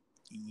like,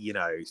 you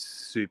know,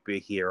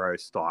 superhero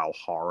style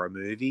horror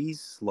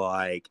movies.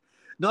 Like,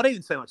 not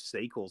even so much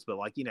sequels, but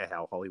like, you know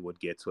how Hollywood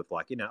gets with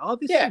like, you know, oh,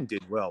 this thing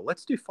did well,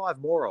 let's do 5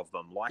 more of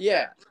them. Like,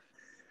 that.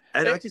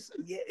 And it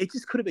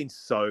just could have been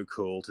so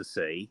cool to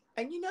see.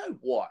 And you know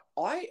what?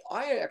 I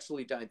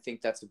actually don't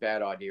think that's a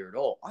bad idea at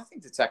all. I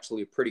think that's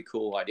actually a pretty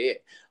cool idea.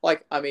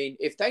 Like, I mean,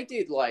 if they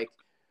did like,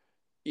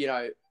 you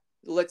know,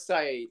 let's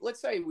say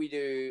we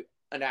do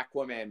an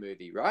Aquaman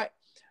movie, right?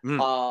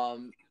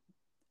 And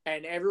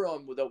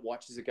everyone that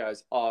watches it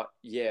goes, oh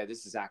yeah,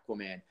 this is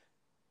Aquaman,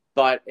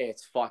 but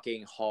it's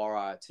fucking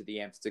horror to the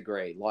nth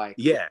degree. Like,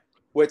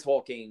 we're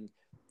talking,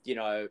 you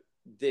know,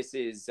 this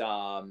is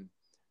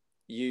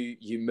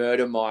you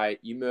murder my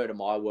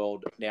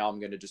world, now I'm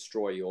going to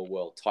destroy your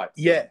world type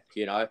thing,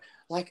 you know?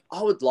 Like,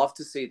 I would love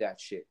to see that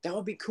shit. That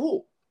would be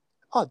cool.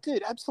 Oh,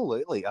 dude,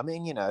 absolutely. I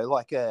mean, you know,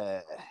 like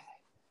say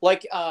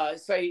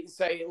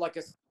like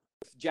a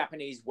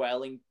Japanese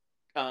whaling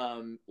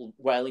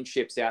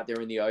ships out there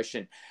in the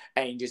ocean,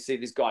 and you just see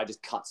this guy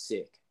just cut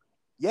sick.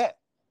 Yeah.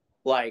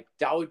 Like,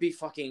 that would be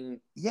fucking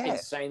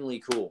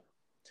insanely cool.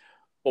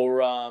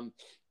 Or,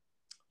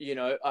 you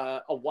know,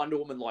 a Wonder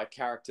Woman like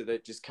character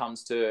that just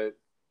comes to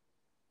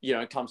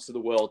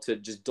the world to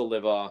just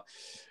deliver,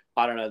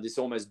 I don't know, this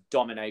almost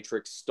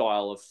dominatrix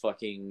style of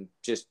fucking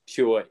just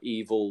pure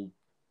evil.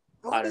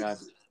 I don't know.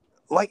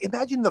 Like,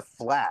 imagine the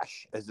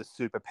Flash as a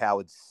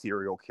superpowered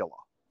serial killer.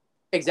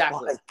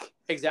 Exactly. Like,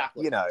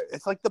 exactly. You know,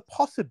 it's like the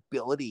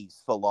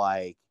possibilities for,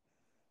 like,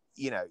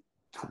 you know,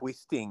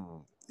 twisting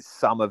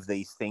some of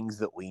these things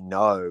that we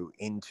know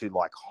into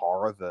like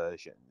horror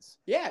versions.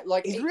 Yeah,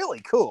 like, it's really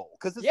cool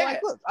because it's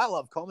like, look, I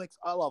love comics,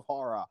 I love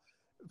horror.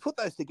 Put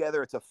those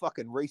together, it's a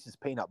fucking Reese's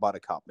peanut butter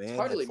cup, man.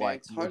 Totally, it's man.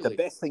 like Totally. the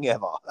best thing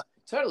ever.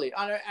 Totally.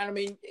 And I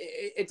mean,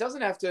 it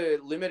doesn't have to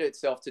limit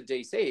itself to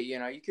DC. You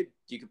know, you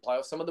could play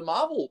off some of the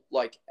Marvel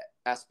like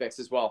aspects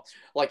as well.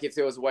 Like, if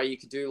there was a way you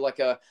could do like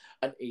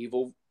an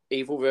evil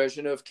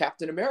version of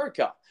Captain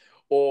America,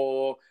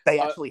 or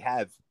they actually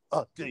have.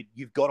 Oh, dude,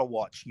 you've got to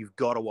watch.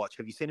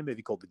 Have you seen a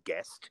movie called The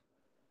Guest?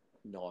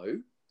 No.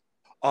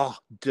 Oh,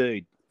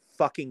 dude,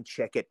 fucking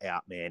check it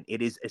out, man.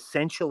 It is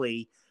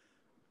essentially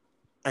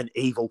an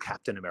evil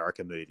Captain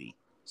America movie.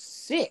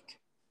 Sick.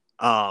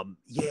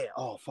 Yeah.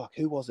 Oh fuck,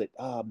 who was it?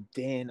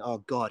 Dan. Oh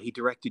god, he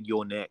directed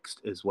You're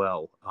Next as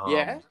well.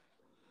 Yeah.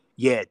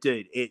 Yeah,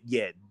 dude.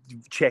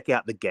 Check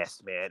out The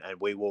Guest, man, and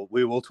we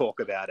will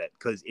talk about it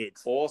because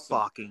it's awesome.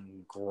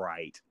 Fucking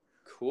great.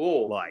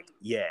 Cool. Like,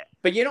 yeah.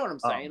 But you know what I'm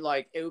saying?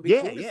 Like, it would be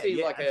cool to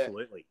see like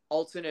absolutely. a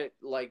alternate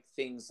like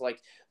things like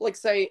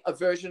say a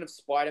version of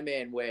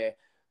Spider-Man where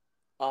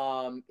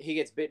he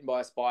gets bitten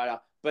by a spider,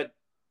 but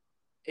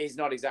he's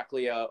not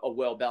exactly a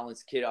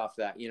well-balanced kid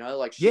after that, you know,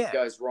 like shit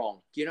goes wrong,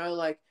 you know,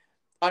 like,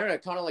 I don't know,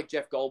 kind of like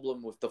Jeff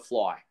Goldblum with The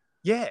Fly.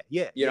 You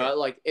know,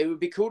 like it would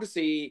be cool to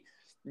see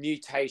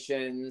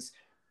mutations,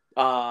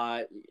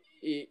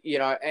 you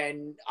know,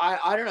 and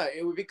I don't know,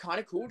 it would be kind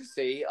of cool to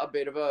see a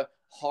bit of a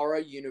horror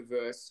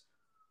universe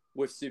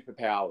with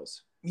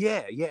superpowers.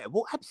 Yeah.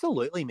 Well,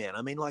 absolutely, man.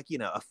 I mean, like, you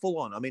know, a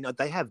full-on, I mean,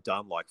 they have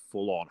done like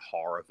full-on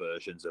horror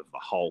versions of the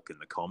Hulk in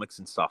the comics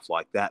and stuff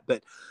like that.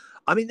 But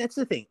I mean, that's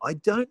the thing. I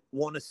don't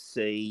want to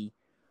see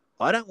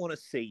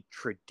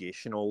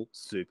traditional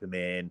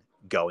Superman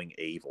going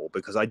evil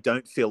because I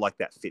don't feel like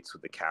that fits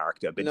with the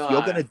character. But if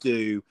you're going to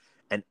do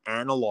an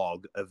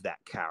analog of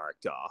that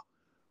character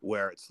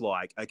where it's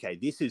like, okay,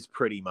 this is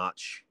pretty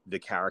much the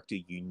character,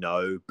 you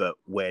know, but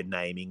we're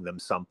naming them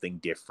something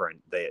different.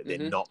 They're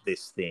not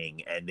this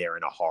thing, and they're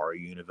in a horror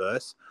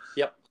universe.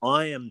 Yep.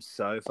 I am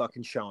so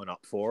fucking showing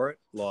up for it.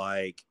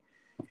 Like,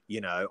 you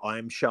know,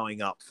 I'm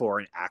showing up for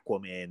an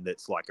Aquaman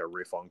that's like a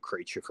riff on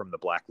Creature from the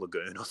Black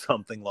Lagoon or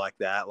something like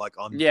that. Like,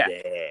 I'm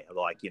there.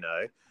 Like, you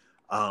know,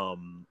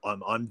 I'm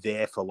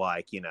there for,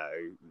 like, you know,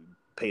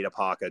 Peter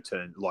Parker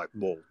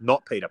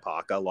not Peter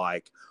Parker,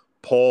 like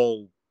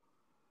Paul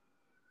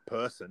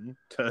person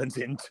turns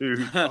into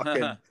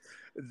fucking a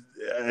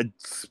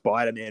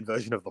Spider-Man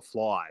version of The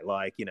Fly.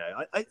 Like, you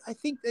know, I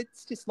think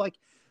that's just like,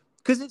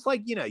 because it's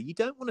like, you know, you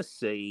don't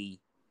always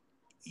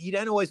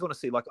want to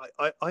see, like,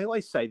 I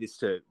always say this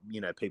to,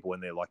 you know, people when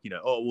they're like, you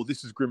know, oh, well,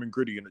 this is grim and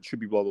gritty and it should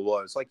be blah, blah, blah.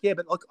 It's like, yeah,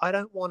 but like, I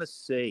don't want to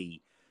see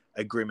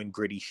a grim and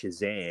gritty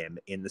Shazam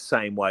in the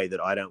same way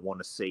that I don't want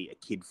to see a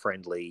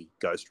kid-friendly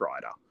Ghost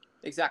Rider.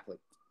 Exactly.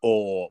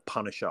 Or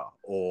Punisher,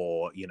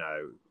 or, you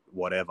know,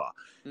 whatever.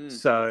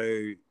 So,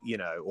 you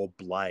know, or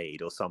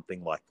Blade or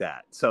something like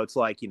that. So it's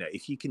like, you know,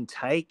 if you can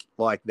take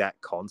like that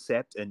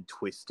concept and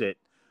twist it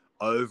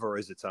over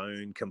as its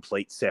own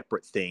complete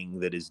separate thing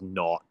that is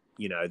not,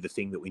 you know, the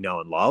thing that we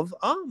know and love,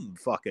 I'm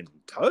fucking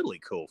totally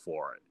cool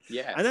for it.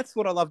 Yeah. And that's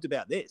what I loved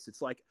about this.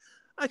 It's like,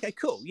 okay,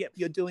 cool. Yep,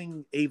 you're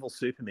doing evil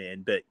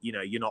Superman, but, you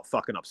know, you're not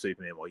fucking up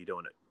Superman while you're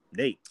doing it.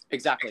 Neat.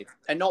 Exactly.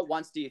 And not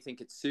once do you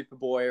think it's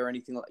Superboy or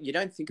anything like, you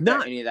don't think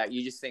about any of that.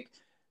 You just think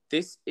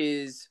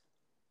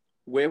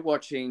we're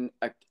watching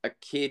a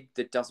kid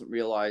that doesn't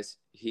realize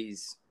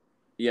he's,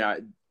 you know,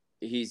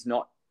 he's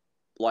not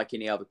like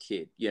any other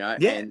kid, you know,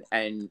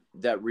 and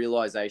that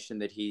realization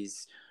that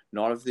he's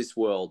not of this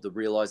world, the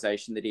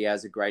realization that he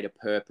has a greater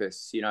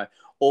purpose, you know,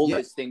 all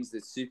those things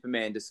that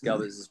Superman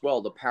discovers as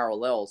well, the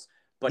parallels,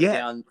 but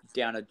down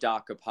a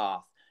darker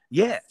path.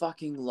 Yeah. I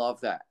fucking love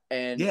that.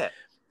 And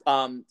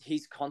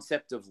his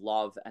concept of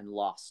love and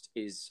lust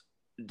is,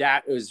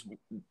 that is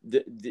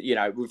the you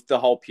know, with the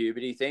whole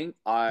puberty thing,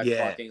 I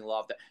fucking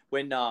love that.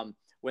 When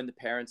the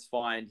parents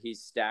find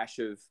his stash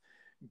of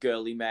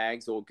girly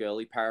mags or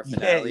girly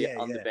paraphernalia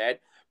on the bed,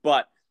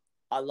 but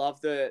I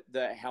love the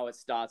how it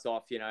starts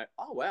off, you know,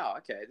 oh wow,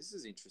 okay, this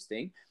is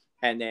interesting,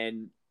 and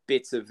then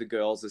bits of the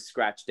girls are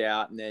scratched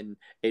out, and then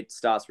it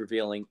starts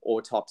revealing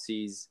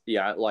autopsies, you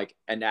know, like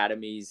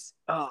anatomies.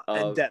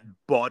 And that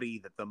body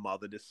that the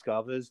mother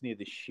discovers near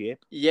the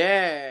ship.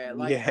 Yeah,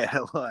 like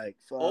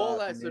all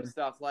that sort of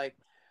stuff. Like,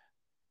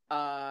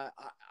 I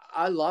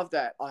love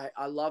that.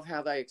 I love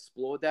how they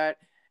explored that.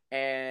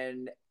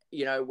 And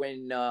you know,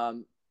 when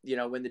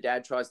the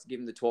dad tries to give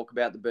him the talk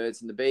about the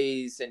birds and the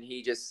bees, and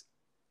he just,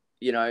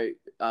 you know,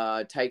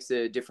 takes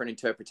a different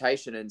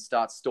interpretation and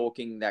starts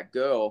stalking that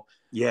girl.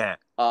 Yeah.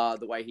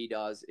 The way he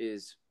does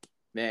is,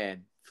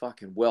 man,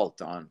 fucking well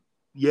done.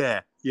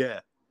 Yeah.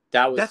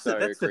 That's so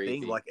that's creepy. The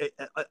thing. Like,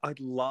 I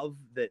love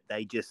that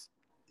they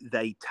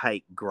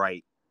take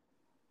great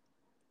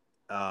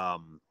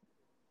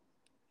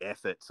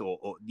efforts,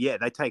 or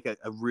they take a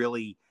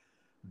really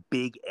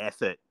big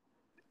effort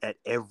at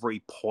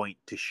every point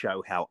to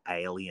show how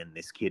alien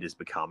this kid is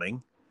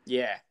becoming.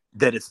 Yeah.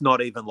 That it's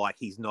not even like,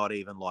 he's not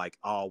even like,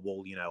 oh,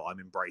 well, you know, I'm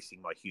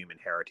embracing my human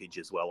heritage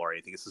as well or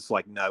anything. It's just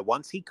like, no,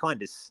 once he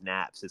kind of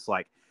snaps, it's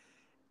like,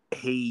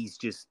 he's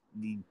just,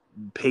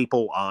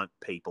 people aren't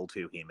people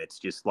to him. It's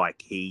just like,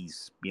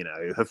 he's, you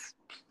know,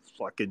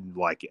 fucking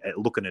like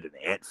looking at an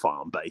ant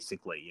farm,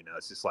 basically. You know,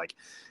 it's just like,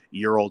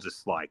 you're all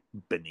just like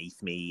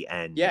beneath me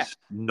and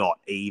not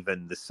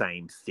even the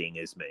same thing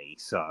as me.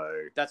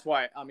 So that's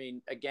why, I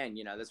mean, again,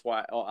 you know, that's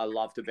why I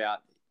loved about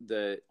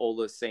all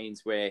the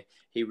scenes where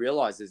he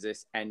realizes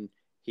this and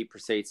he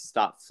proceeds to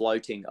start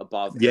floating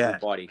above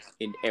everybody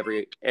in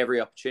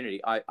every opportunity.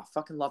 I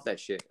fucking love that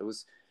shit.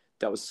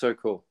 That was so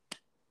cool.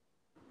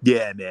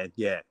 Yeah, man.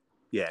 Yeah.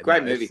 Yeah,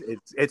 Great no, movie.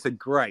 It's a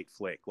great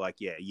flick. Like,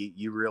 yeah,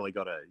 you really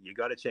gotta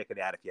check it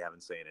out if you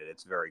haven't seen it.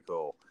 It's very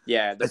cool.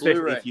 Yeah, the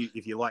especially Blu-ray.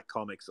 if you like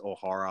comics or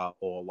horror,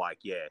 or like,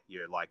 yeah,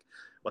 you're like,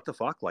 what the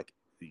fuck, like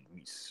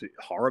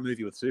horror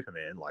movie with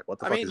Superman, like what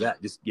the fuck is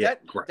that? Just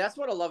great. That's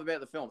what I love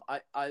about the film.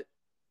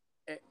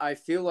 I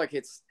feel like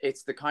it's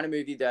the kind of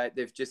movie that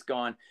they've just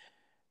gone,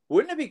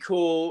 wouldn't it be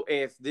cool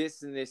if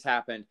this and this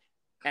happened,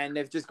 and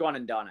they've just gone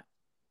and done it.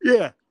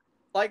 Yeah.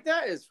 Like,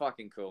 that is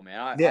fucking cool, man.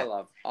 I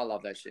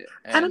love that shit.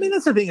 And I mean,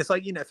 that's the thing. It's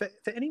like, you know, for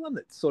anyone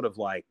that sort of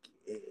like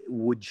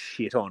would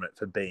shit on it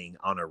for being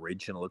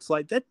unoriginal, it's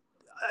like that.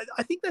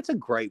 I think that's a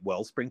great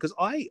wellspring, because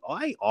I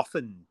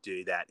often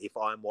do that if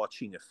I'm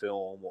watching a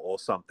film or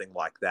something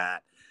like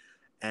that,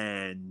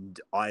 and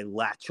I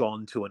latch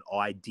on to an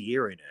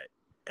idea in it,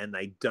 and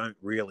they don't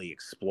really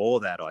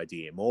explore that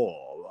idea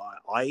more.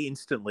 I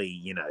instantly,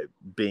 you know,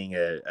 being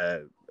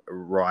a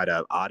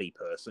writer, arty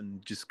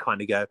person, just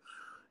kind of go,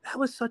 that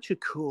was such a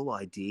cool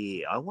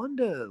idea. I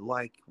wonder,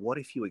 like, what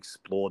if you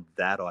explored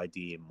that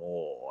idea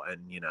more?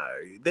 And, you know,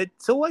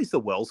 that's always the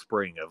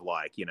wellspring of,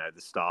 like, you know,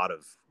 the start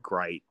of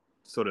great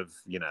sort of,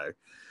 you know,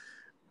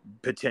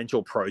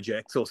 potential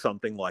projects or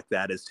something like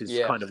that, is to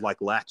just kind of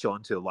like latch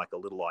onto like a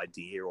little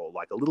idea or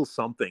like a little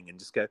something and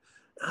just go,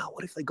 oh,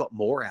 what if they got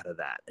more out of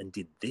that and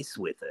did this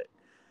with it?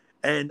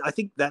 And I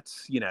think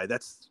that's, you know,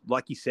 that's,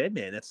 like you said,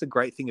 man, that's the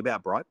great thing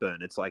about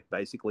Brightburn. It's like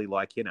basically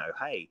like, you know,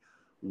 hey,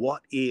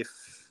 what if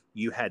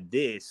you had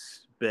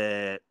this,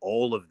 but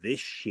all of this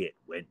shit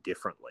went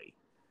differently?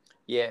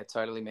 Yeah,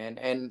 totally, man.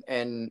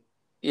 And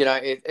you know,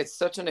 it's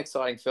such an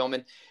exciting film.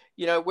 And,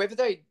 you know, whether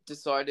they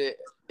decide to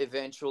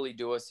eventually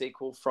do a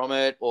sequel from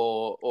it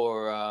or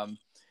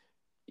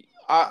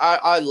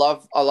I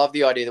love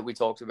the idea that we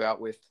talked about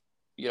with,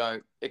 you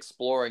know,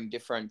 exploring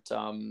different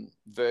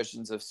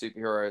versions of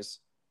superheroes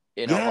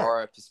in a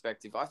horror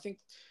perspective.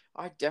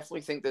 I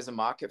definitely think there's a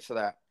market for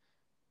that.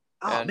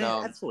 Oh, and,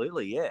 man,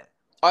 absolutely, yeah.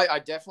 I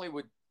definitely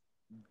would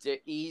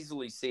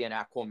easily see an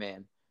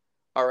Aquaman.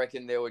 I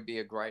reckon there would be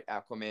a great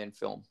Aquaman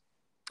film.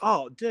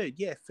 Oh, dude,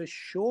 yeah, for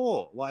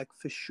sure. Like,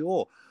 for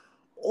sure.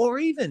 Or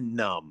even,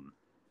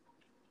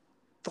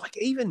 like,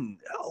 even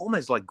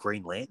almost like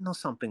Green Lantern or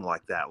something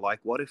like that. Like,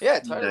 what if,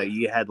 totally. you know,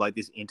 you had, like,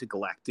 this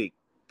intergalactic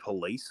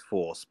police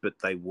force, but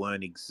they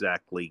weren't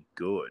exactly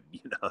good,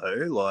 you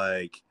know?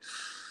 Like...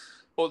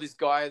 Or this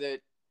guy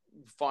that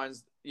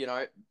finds, you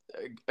know,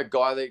 a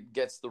guy that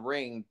gets the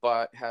ring,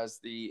 but has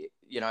the,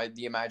 you know,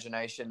 the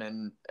imagination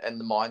and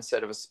the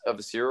mindset of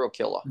a serial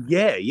killer.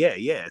 Yeah.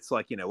 It's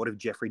like, you know, what if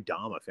Jeffrey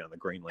Dahmer found the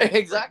Green Lantern?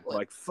 Exactly.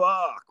 Like,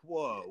 fuck,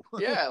 whoa.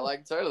 Yeah,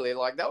 like, totally.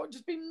 Like, that would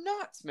just be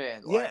nuts,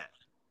 man. Like,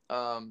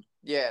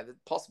 the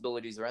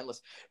possibilities are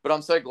endless. But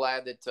I'm so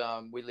glad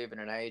that we live in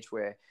an age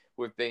where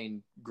we've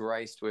been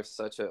graced with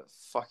such a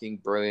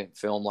fucking brilliant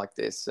film like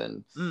this.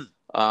 And,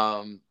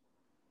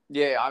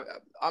 yeah,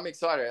 I'm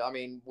excited. I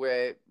mean,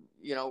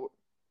 you know,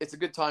 it's a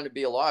good time to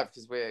be alive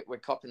because we're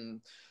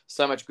copping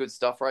so much good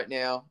stuff right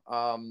now.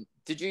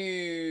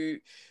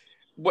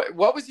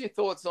 What was your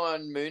thoughts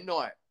on Moon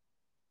Knight?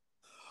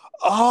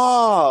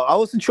 Oh, I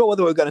wasn't sure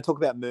whether we were going to talk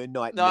about Moon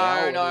Knight now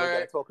or whether we were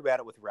going to talk about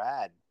it with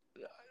Rad.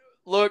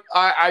 Look,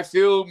 I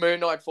feel Moon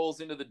Knight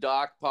falls into the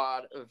dark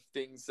part of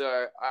things,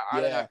 so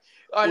I don't know.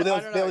 I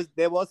don't know.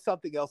 There was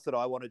something else that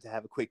I wanted to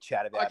have a quick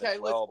chat about as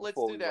well let's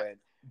before do we that. went.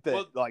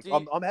 But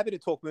I'm happy to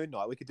talk Moon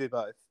Knight. We could do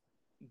both.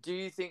 Do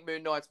you think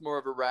Moon Knight's more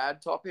of a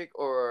rad topic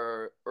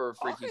or a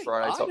Freaky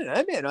Friday topic? I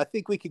don't know, man. I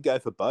think we could go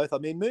for both. I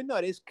mean, Moon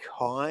Knight is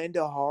kind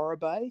of horror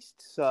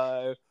based,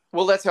 so.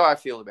 Well, that's how I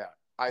feel about it.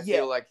 I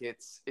feel like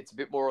it's a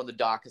bit more on the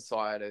darker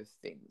side of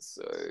things.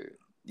 So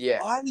yeah,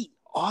 I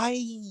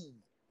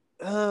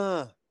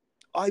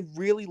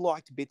really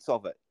liked bits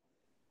of it.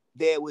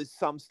 There was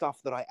some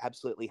stuff that I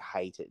absolutely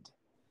hated.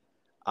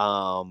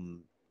 I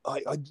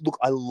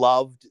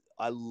loved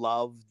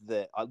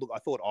that. I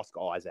thought Oscar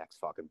Isaac's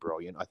fucking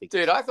brilliant. I think,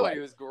 dude, I thought he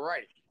was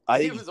great. I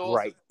think he's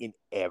great in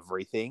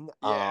everything.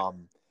 Yeah.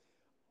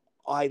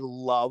 I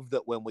love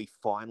that when we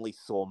finally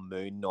saw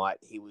Moon Knight,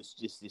 he was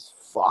just this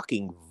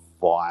fucking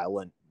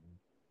violent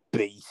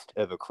beast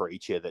of a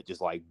creature that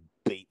just like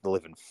beat the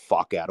living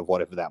fuck out of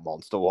whatever that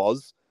monster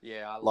was.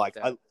 Yeah, I like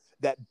that.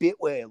 That bit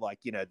where, like,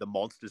 you know, the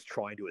monster's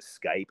trying to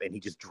escape and he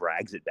just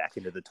drags it back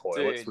into the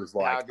toilets. Dude, was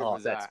like,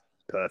 that's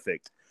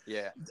perfect.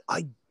 Yeah.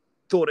 I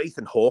thought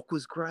Ethan Hawke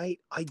was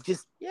great. I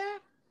just,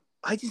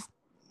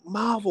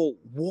 Marvel,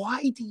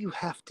 why do you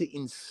have to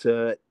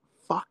insert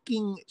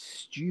fucking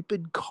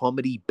stupid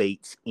comedy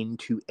beats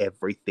into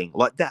everything?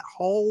 Like that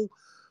whole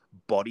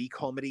body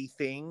comedy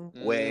thing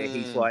where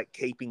he's like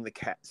keeping the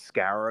cat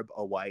Scarab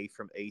away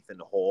from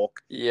Ethan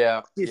Hawke.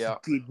 This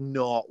did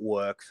not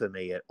work for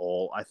me at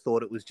all. I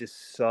thought it was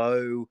just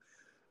so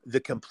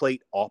the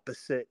complete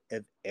opposite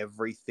of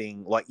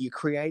everything. Like, you're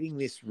creating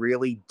this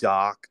really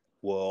dark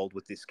world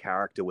with this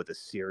character with a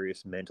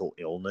serious mental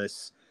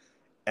illness,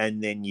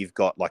 and then you've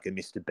got like a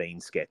Mr.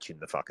 Bean sketch in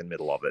the fucking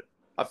middle of it.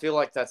 I feel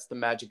like that's the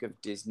magic of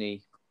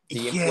Disney,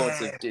 the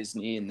influence of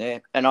Disney in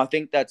there, and I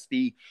think that's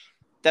the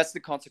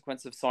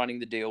consequence of signing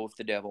the deal with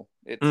the devil.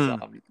 It's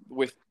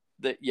with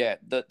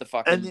the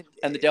fucking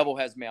and the devil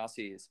has mouse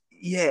ears.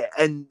 Yeah,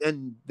 and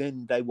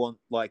then they want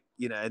like,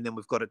 and then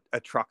we've got a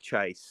truck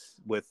chase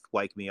with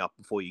 "Wake Me Up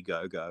Before You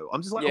Go."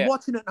 I'm just like, I'm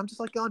watching it, and I'm just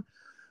like going,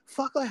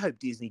 fuck, I hope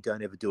Disney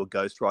don't ever do a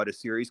Ghost Rider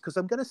series, because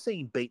I'm going to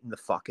see him beating the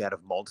fuck out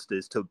of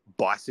monsters to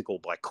Bicycle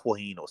by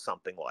Queen or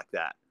something like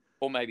that.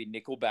 Or maybe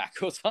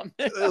Nickelback or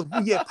something.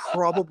 Yeah,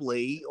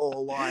 probably.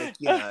 Or like,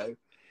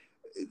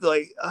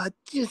 like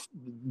just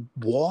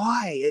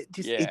why?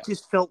 It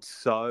just felt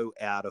so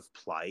out of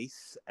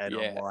place. And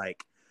I'm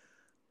like,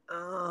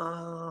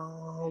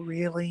 oh,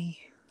 really?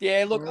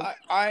 Yeah, look,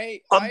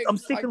 I'm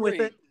sticking with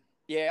it.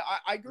 Yeah,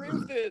 I agree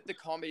with the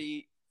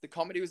comedy. The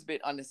comedy was a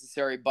bit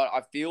unnecessary, but I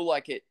feel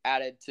like it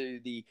added to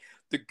the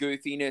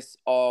goofiness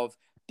of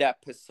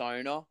that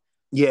persona.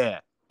 Yeah.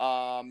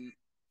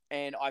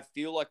 And I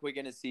feel like we're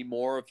going to see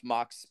more of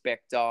Mark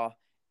Spector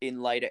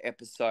in later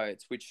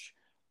episodes, which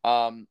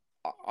I'm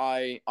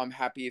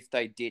happy if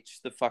they ditch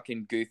the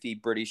fucking goofy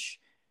British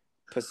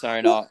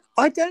persona. Well,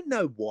 I don't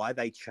know why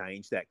they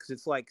changed that, because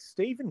it's like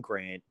Stephen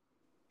Grant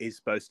is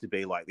supposed to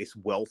be like this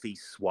wealthy,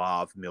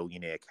 suave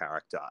millionaire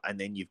character. And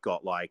then you've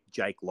got like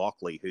Jake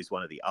Lockley, who's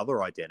one of the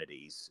other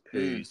identities,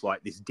 who's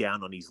like this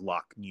down on his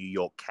luck New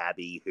York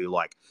cabbie who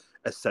like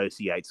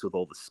associates with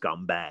all the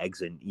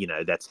scumbags. And,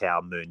 that's how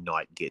Moon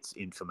Knight gets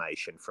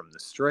information from the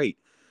street.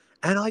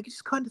 And I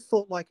just kind of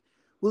thought like,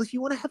 well, if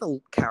you want to have a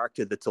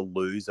character that's a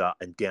loser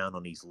and down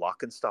on his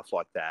luck and stuff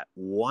like that,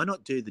 why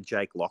not do the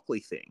Jake Lockley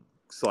thing?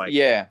 It's like,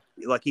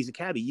 like he's a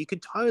cabbie. You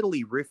could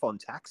totally riff on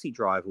Taxi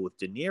Driver with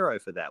De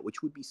Niro for that,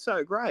 which would be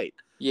so great.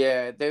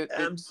 Yeah.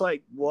 I'm just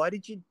like, why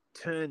did you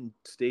turn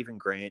Stephen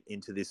Grant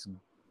into this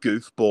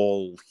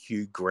goofball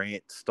Hugh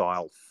Grant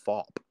style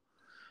fop?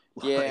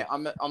 Yeah,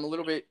 I'm a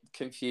little bit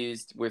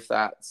confused with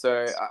that.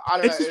 So I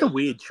don't know. It's just a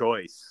weird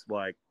choice.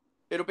 Like,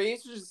 it'll be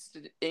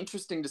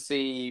interesting to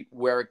see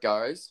where it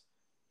goes.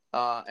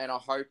 And I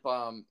hope,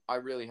 I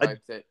really hope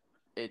that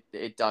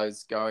it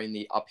does go in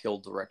the uphill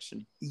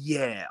direction.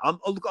 Yeah,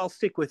 look, I'll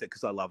stick with it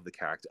because I love the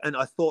character, and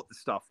I thought the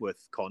stuff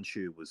with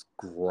Khonshu was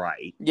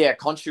great. Yeah,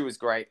 Khonshu was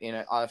great in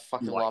it. I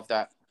fucking love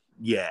that.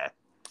 Yeah,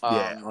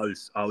 I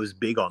was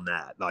big on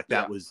that. Like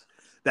that was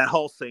that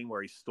whole scene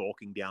where he's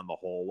stalking down the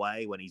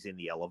hallway when he's in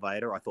the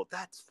elevator. I thought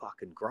that's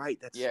fucking great.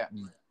 That's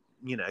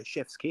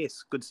chef's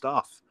kiss. Good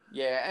stuff.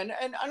 Yeah, and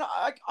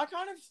I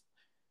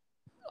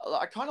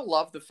kind of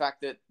love the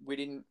fact that we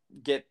didn't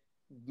get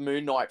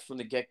Moon Knight from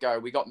the get-go.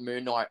 We got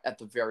Moon Knight at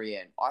the very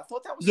end. I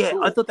thought that was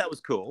cool. I thought that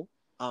was cool.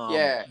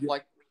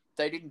 Like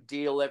they didn't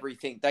deal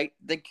everything. They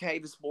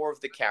gave us more of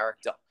the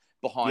character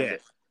behind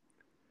it.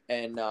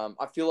 And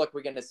I feel like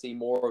we're going to see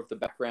more of the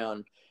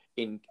background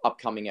in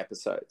upcoming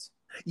episodes.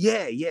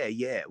 Yeah.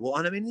 Well,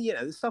 and I mean,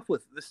 the stuff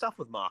with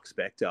Mark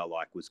Spector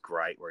like was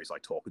great, where he's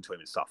like talking to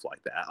him and stuff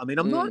like that. I mean,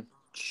 I'm not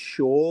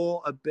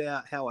sure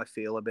about how I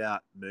feel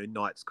about Moon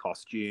Knight's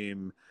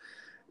costume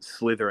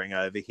slithering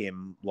over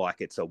him like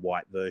it's a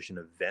white version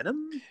of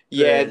Venom.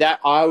 Yeah, that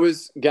I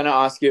was gonna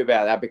ask you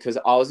about that, because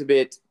I was a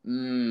bit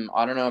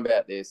I don't know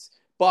about this,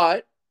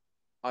 but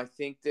I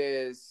think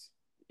there's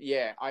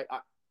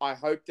I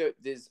hope that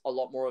there's a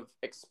lot more of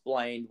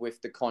explained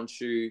with the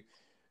Khonshu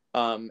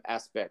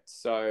aspect,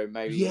 so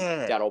maybe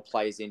that all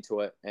plays into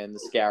it, and the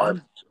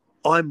Scarab.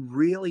 I'm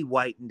really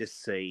waiting to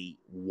see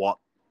what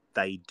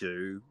they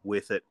do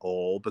with it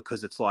all,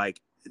 because it's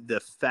like the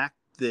fact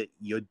that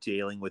you're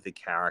dealing with a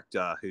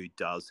character who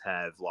does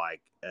have like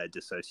a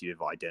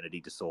dissociative identity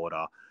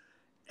disorder,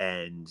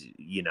 and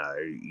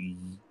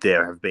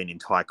there have been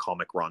entire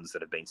comic runs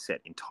that have been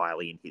set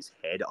entirely in his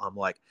head. I'm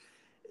like,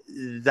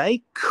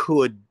 they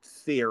could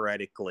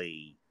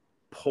theoretically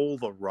pull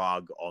the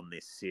rug on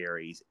this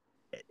series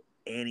at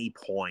any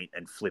point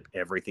and flip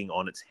everything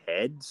on its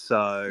head.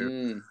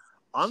 So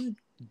I'm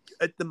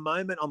at the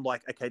moment, I'm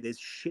like, okay, there's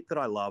shit that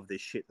I love,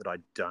 there's shit that I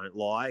don't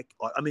like.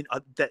 I mean,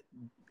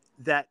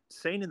 that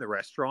scene in the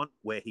restaurant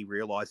where he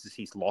realizes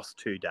he's lost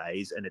 2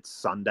 days and it's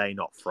Sunday,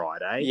 not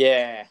Friday.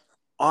 Yeah.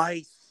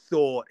 I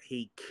thought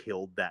he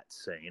killed that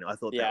scene. I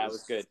thought that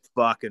was good.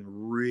 Fucking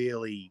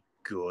really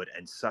good,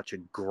 and such a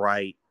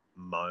great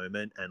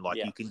moment. And like,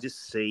 you can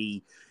just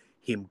see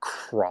him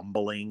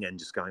crumbling and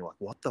just going like,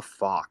 what the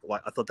fuck?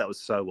 Like, I thought that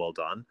was so well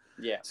done.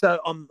 Yeah. So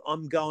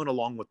I'm going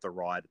along with the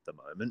ride at the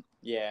moment.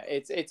 Yeah,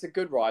 it's a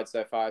good ride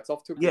so far. It's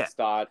off to a good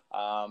start.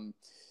 I'm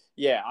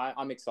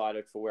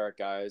excited for where it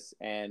goes,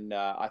 and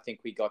I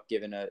think we got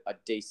given a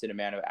decent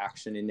amount of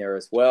action in there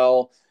as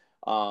well.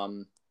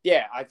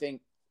 I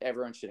think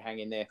everyone should hang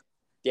in there.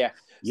 Yeah.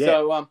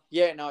 So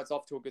it's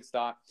off to a good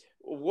start.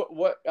 What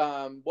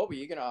were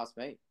you going to ask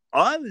me?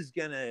 I was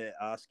going to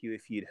ask you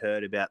if you'd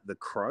heard about the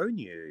Crow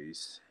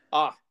news.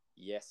 Ah,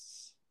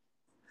 yes.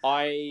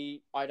 I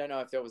don't know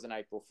if there was an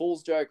April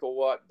Fool's joke or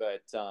what,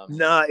 but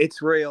no,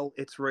 it's real.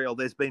 It's real.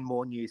 There's been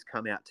more news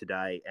come out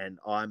today, and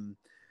I'm.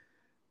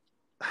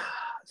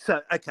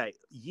 So, okay,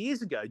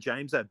 years ago,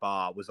 James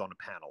O'Barr was on a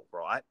panel,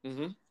 right?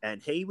 Mm-hmm.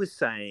 And he was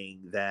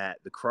saying that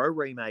the Crow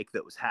remake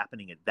that was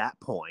happening at that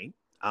point,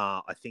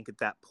 I think at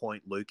that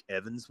point Luke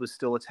Evans was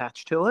still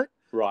attached to it.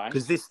 Right.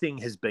 Because this thing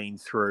has been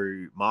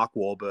through Mark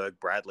Wahlberg,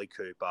 Bradley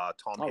Cooper,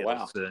 Tom wow.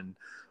 Hiddleston,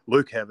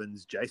 Luke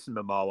Evans, Jason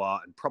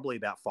Momoa, and probably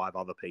about 5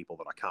 other people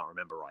that I can't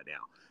remember right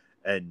now.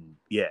 And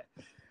yeah.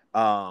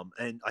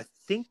 And I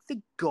think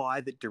the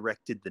guy that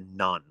directed The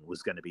Nun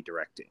was going to be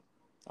directing.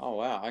 Oh,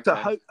 wow. Okay.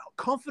 So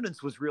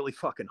confidence was really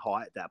fucking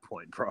high at that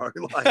point, bro.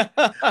 Like,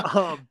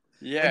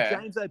 yeah.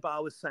 And James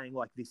O'Barr was saying,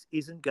 like, this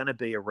isn't going to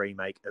be a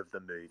remake of the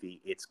movie.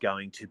 It's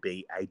going to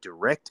be a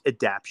direct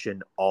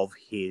adaptation of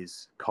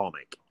his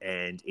comic.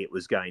 And it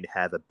was going to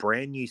have a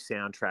brand new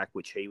soundtrack,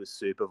 which he was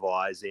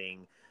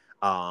supervising.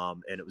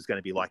 And it was going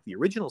to be like the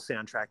original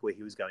soundtrack where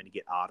he was going to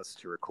get artists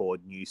to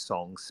record new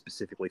songs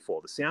specifically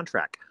for the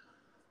soundtrack.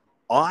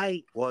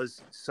 I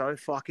was so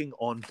fucking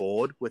on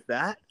board with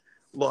that.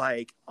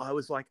 Like, I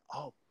was like,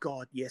 oh,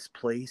 God, yes,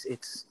 please.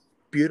 It's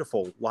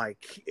beautiful.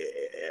 Like,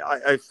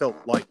 I felt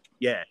like,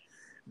 yeah,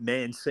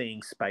 man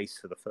seeing space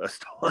for the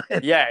first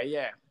time.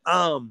 Yeah.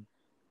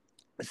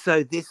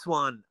 So this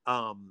one,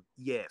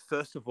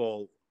 first of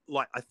all,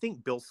 like, I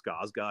think Bill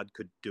Skarsgård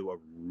could do a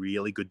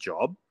really good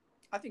job.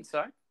 I think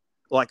so.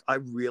 Like, I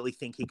really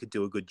think he could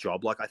do a good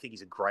job. Like, I think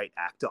he's a great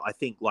actor. I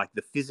think, like,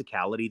 the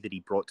physicality that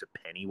he brought to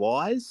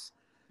Pennywise...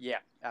 Yeah,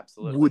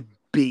 absolutely. would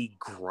be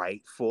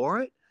great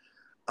for it.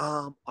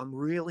 I'm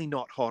really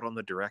not hot on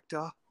the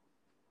director.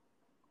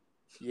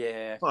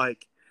 Yeah.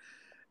 Like,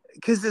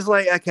 because there's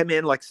like, okay,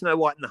 man, like Snow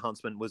White and the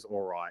Huntsman was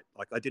all right.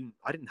 Like, I didn't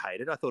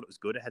hate it. I thought it was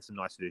good. It had some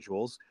nice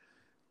visuals.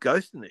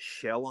 Ghost in the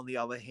Shell, on the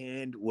other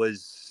hand,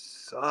 was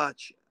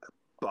such a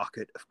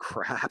bucket of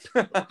crap.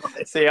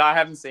 See, I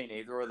haven't seen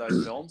either of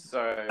those films,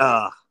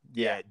 so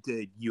yeah,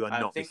 dude, you are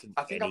not missing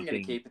I think anything. I'm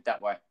going to keep it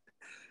that way.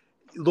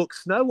 Look,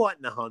 Snow White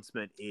and the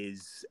Huntsman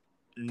is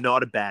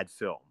not a bad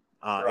film.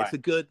 Right. It's a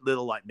good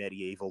little like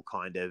medieval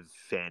kind of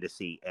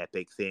fantasy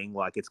epic thing.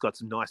 Like, it's got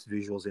some nice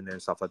visuals in there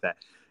and stuff like that.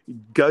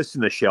 Ghost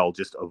in the Shell,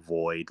 just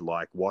avoid.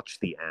 Like, watch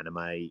the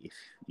anime if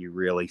you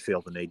really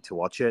feel the need to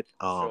watch it.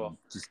 Sure.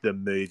 Just the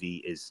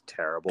movie is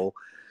terrible.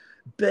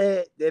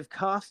 But they've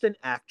cast an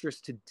actress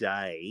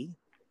today,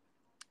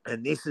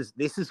 and this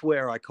is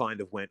where I kind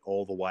of went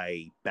all the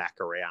way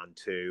back around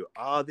to,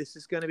 this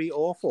is going to be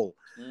awful.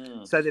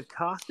 So they've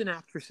cast an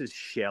actress as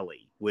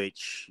Shelley,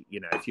 which, you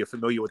know, if you're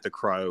familiar with The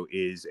Crow,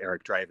 is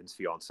Eric Draven's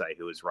fiance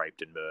who was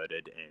raped and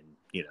murdered and,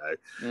 you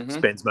know,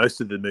 spends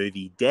most of the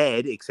movie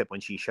dead, except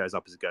when she shows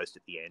up as a ghost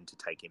at the end to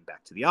take him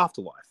back to the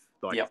afterlife.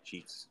 Like,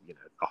 she's, you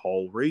know, the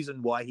whole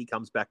reason why he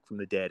comes back from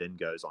the dead and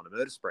goes on a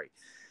murder spree.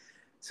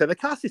 So they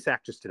cast this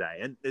actress today,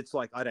 and it's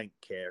like, I don't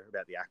care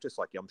about the actress.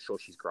 Like, I'm sure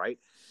she's great.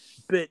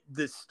 But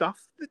the stuff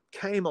that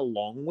came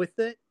along with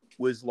it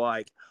was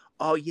like,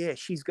 oh, yeah,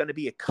 she's going to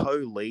be a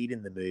co-lead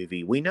in the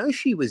movie. We know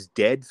she was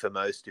dead for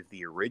most of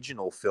the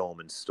original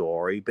film and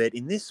story, but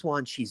in this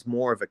one, she's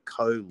more of a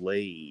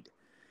co-lead.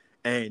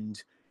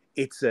 And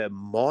it's a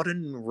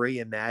modern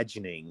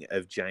reimagining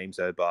of James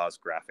O'Barr's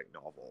graphic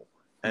novel.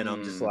 And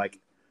I'm just like,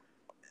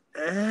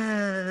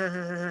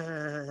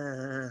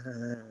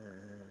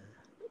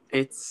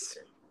 It's,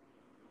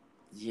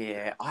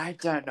 yeah, I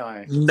don't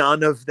know.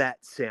 None of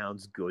that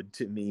sounds good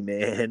to me,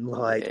 man.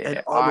 Like,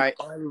 and I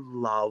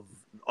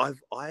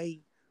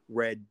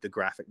read the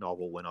graphic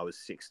novel when I was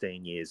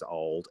 16 years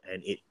old,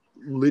 and it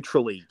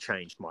literally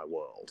changed my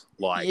world.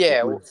 Like,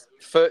 yeah,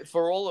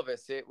 for all of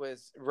us, it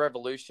was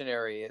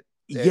revolutionary.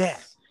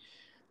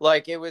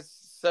 Like, it was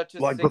such a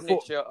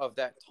signature of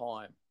that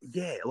time.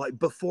 Yeah, like,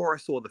 before I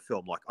saw the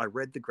film, like, I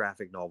read the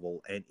graphic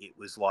novel, and it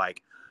was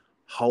like,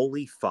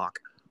 holy fuck.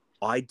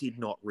 I did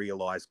not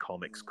realize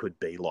comics could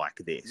be like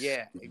this.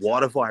 Yeah, exactly.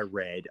 What have I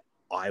read?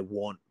 I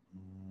want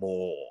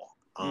more.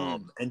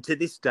 And to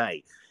this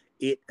day,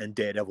 it and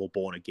Daredevil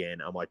Born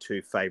Again are my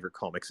 2 favorite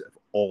comics of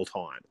all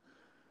time.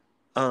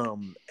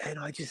 And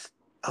I just,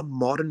 a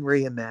modern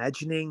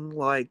reimagining,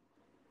 like,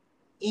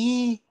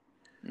 is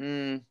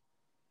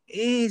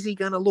he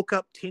going to look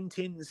up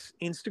Tintin's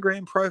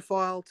Instagram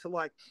profile to,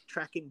 like,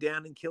 track him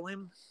down and kill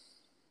him?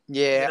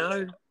 Yeah.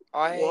 You know?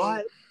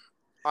 What?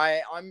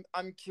 I'm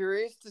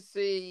curious to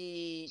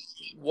see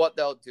what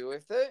they'll do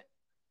with it.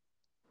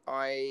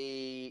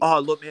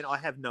 Look, man, I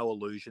have no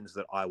illusions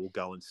that I will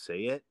go and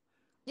see it.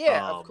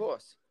 Yeah, of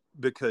course.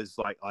 Because,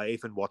 like, I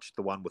even watched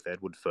the one with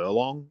Edward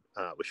Furlong,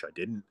 which I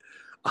didn't.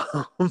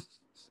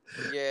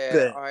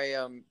 Yeah,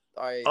 I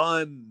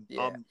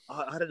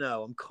don't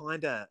know.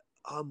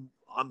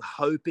 I'm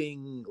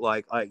hoping,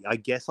 like, I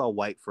guess I'll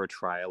wait for a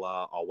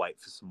trailer. I'll wait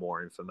for some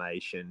more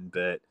information,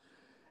 but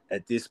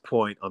at this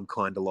point, I'm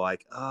kind of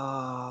like,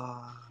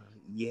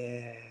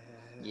 yeah.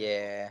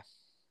 Yeah.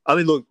 I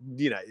mean, look,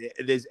 you know,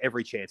 there's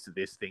every chance that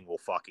this thing will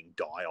fucking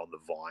die on the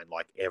vine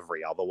like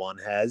every other one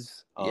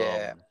has.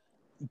 Yeah.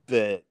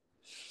 But,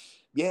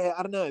 yeah,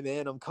 I don't know,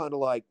 man. I'm kind of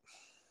like,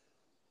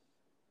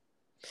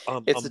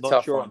 I'm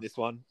not sure on this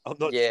one. I'm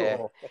not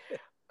sure.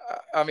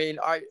 I mean,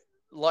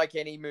 like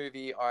any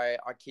movie, I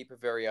keep a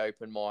very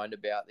open mind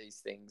about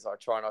these things. I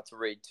try not to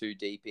read too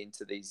deep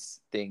into these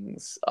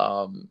things.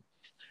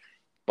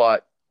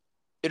 But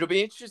it'll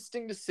be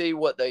interesting to see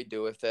what they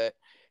do with it,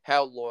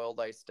 how loyal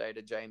they stay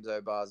to James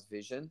O'Barr's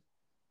vision,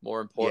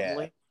 more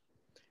importantly.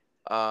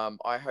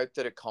 I hope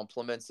that it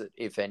complements it,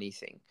 if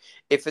anything.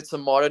 If it's a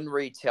modern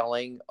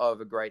retelling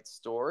of a great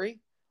story,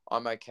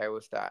 I'm okay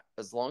with that.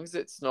 As long as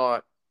it's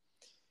not,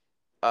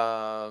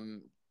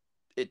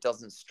 it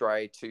doesn't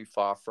stray too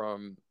far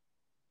from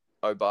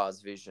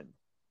Obar's vision.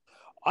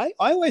 I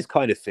always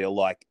kind of feel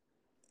like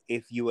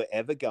if you were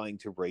ever going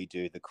to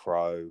redo The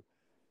Crow,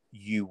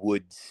 you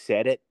would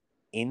set it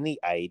in the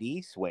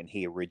 80s when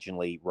he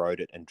originally wrote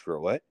it and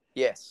drew it.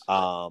 Yes.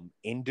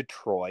 In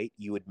Detroit,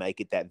 you would make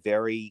it that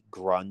very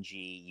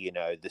grungy,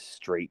 the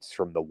streets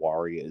from the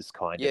Warriors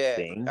kind of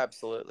thing. Yeah,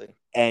 absolutely.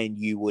 And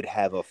you would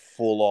have a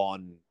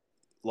full-on,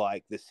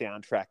 like, the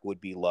soundtrack would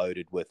be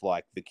loaded with,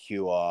 like, The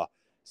Cure,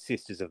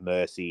 Sisters of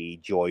Mercy,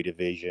 Joy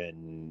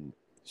Division,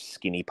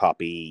 Skinny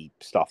Puppy,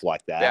 stuff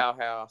like that.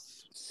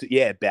 Bauhaus. So,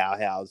 yeah,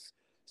 Bauhaus,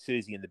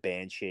 Susie and the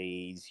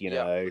Banshees,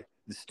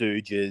 the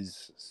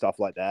Stooges, stuff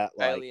like that.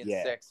 Like, Alien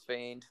Sex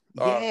Fiend.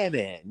 Yeah,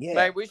 man. Yeah.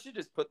 Mate, we should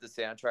just put the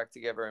soundtrack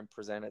together and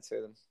present it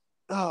to them.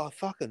 Oh,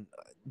 fucking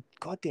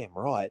goddamn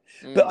right.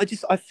 But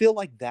I feel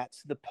like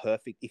that's the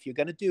perfect, if you're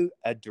going to do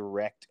a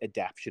direct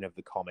adaptation of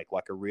the comic,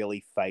 like a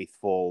really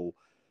faithful,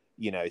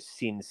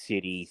 Sin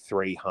City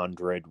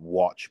 300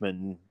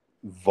 Watchmen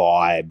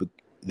vibe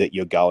that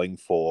you're going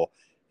for,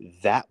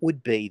 that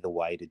would be the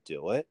way to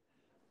do it.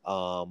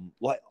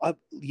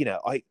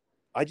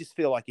 I just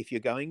feel like if you're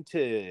going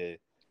to,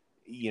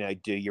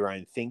 do your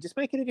own thing, just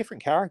make it a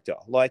different character.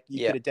 Like,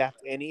 you could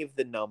adapt any of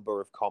the number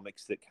of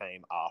comics that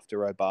came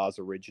after Obar's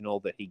original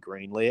that he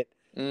greenlit.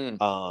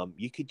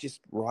 You could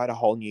just write a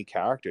whole new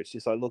character. It's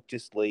just like, look,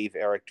 just leave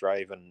Eric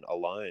Draven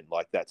alone.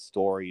 Like, that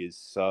story is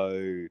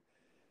so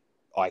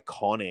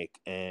iconic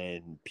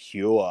and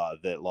pure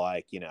that,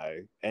 like,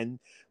 and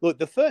look,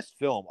 the first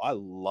film I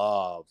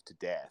loved to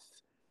death.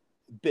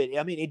 But,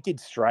 I mean, it did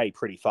stray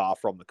pretty far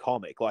from the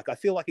comic. Like, I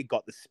feel like it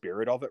got the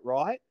spirit of it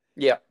right.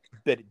 Yeah.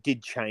 But it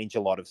did change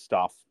a lot of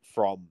stuff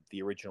from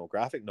the original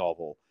graphic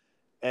novel.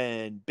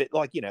 But,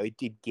 like, it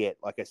did get,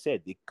 like I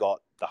said, it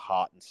got the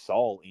heart and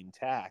soul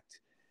intact.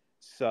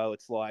 So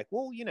it's like,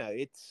 well,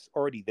 it's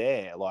already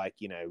there. Like,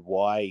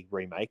 why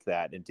remake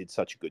that? And did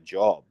such a good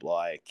job.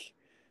 Like,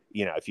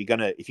 if you're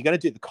gonna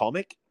do the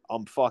comic,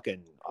 I'm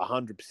fucking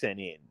 100%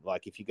 in.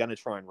 Like, if you're gonna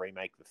try and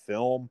remake the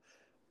film,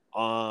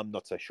 I'm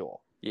not so sure.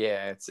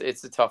 Yeah,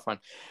 it's a tough one.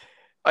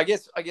 I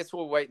guess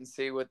we'll wait and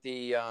see what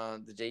the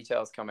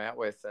details come out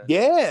with. And,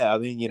 yeah, I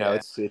mean,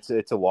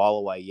 it's a while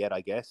away yet,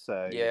 I guess.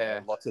 So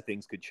lots of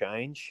things could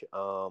change.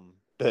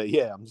 But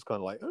yeah, I'm just kind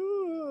of like,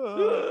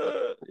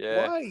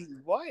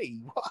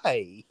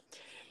 why?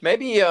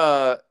 Maybe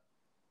I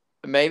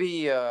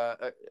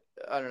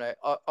don't know,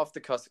 off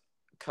the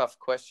cuff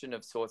question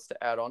of sorts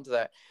to add on to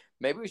that.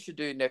 Maybe we should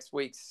do next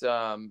week's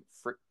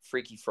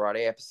Freaky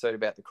Friday episode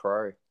about The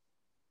Crow.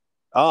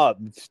 Oh,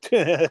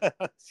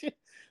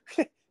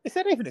 is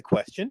that even a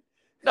question?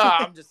 No,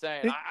 I'm just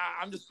saying.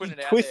 I'm just putting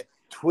it out there.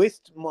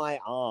 Twist my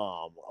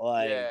arm,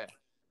 like,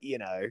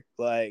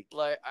 like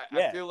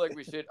I feel like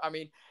we should. I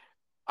mean,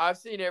 I've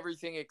seen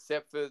everything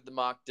except for the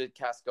Mark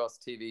Dacascos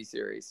TV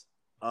series.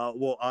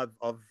 Well,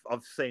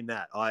 I've seen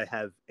that. I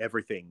have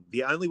everything.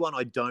 The only one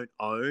I don't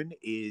own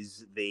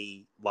is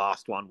the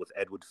last one with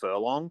Edward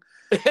Furlong,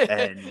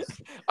 and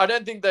I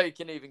don't think they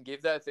can even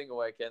give that thing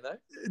away, can they?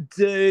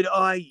 Dude,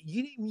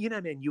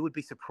 man, you would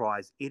be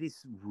surprised. It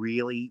is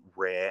really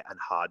rare and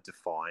hard to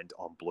find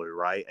on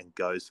Blu-ray, and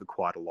goes for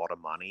quite a lot of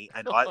money.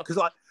 And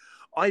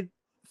I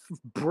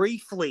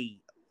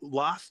briefly,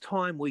 last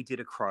time we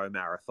did a Crow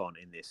marathon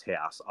in this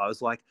house, I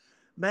was like,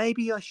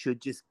 maybe I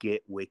should just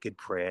get Wicked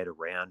Prayer to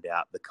round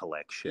out the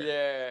collection.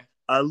 Yeah.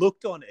 I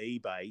looked on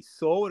eBay,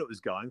 saw what it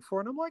was going for,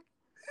 and I'm like,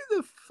 who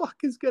the fuck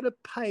is going to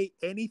pay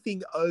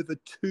anything over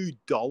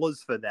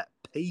 $2 for that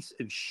piece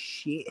of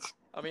shit?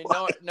 I mean,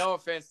 no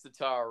offense to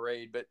Tara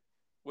Reid, but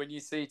when you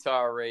see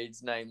Tara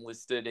Reid's name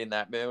listed in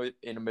that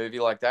in a movie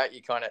like that,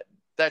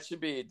 that should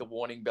be the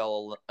warning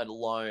bell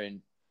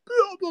alone.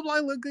 I'm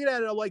like looking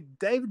at it, I'm like,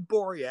 David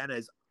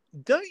Boreanaz,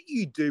 don't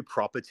you do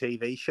proper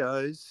TV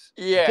shows?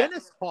 Yeah.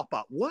 Dennis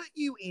Hopper, weren't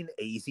you in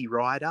Easy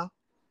Rider?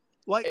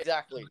 Like,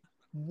 exactly.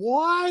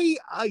 Why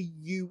are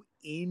you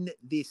in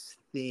this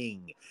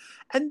thing?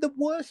 And the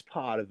worst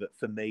part of it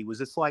for me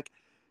was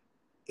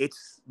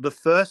it's the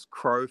first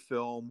Crow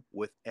film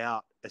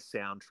without a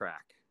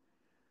soundtrack.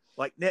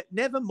 Like,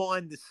 never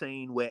mind the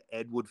scene where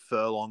Edward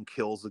Furlong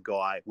kills a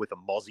guy with a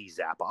Mozzie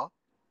zapper.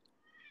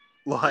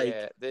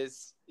 Like,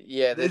 there's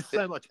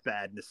so much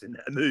badness in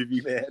that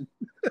movie, man.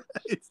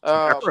 It's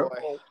terrible.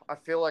 Boy. I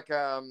feel like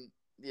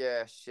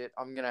shit,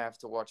 I'm gonna have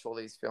to watch all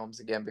these films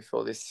again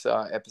before this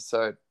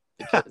episode,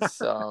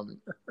 because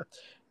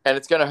and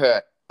it's gonna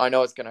hurt. I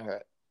know it's gonna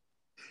hurt.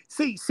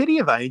 See, City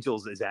of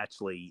Angels is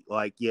actually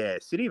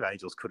City of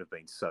Angels could have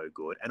been so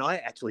good, and I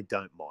actually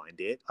don't mind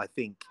it. I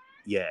think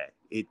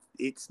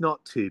it's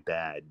not too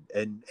bad,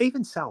 and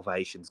even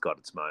Salvation's got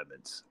its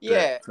moments.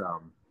 Yeah.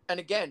 But, and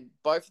again,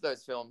 both of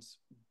those films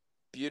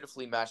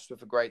beautifully matched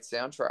with a great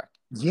soundtrack.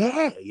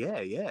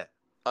 Yeah.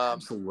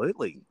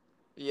 Absolutely.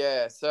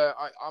 Yeah, so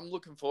I'm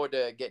looking forward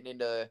to getting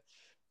into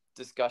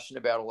discussion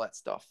about all that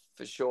stuff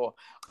for sure.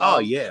 Oh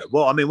yeah,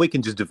 well, I mean, we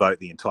can just devote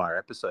the entire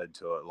episode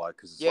to it, like,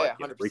 because it's like,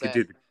 you know, we could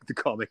do the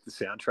comic, the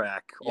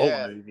soundtrack, all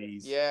the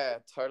movies. Yeah,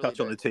 totally. Touch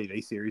on the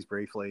TV series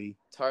briefly.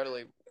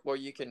 Totally. Well,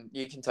 you can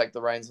take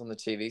the reins on the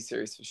TV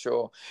series for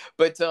sure.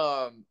 But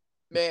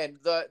man,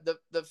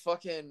 the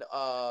fucking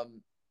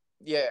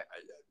yeah.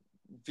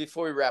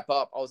 Before we wrap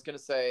up, I was gonna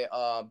say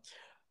I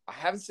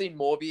haven't seen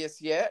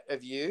Morbius yet.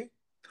 Have you?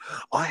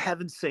 I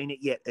haven't seen it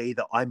yet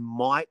either. I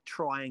might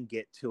try and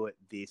get to it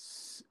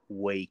this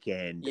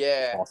weekend,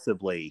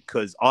 possibly,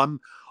 because I'm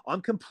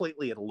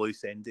completely at a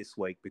loose end this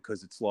week,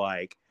 because it's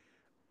like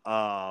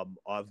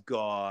I've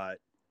got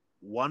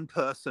one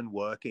person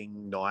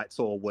working nights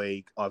all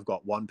week. I've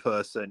got one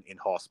person in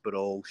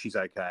hospital. She's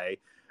okay.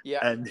 Yeah.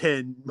 And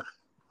then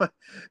one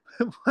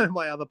of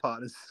my other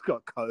partners has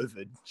got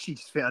COVID. She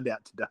just found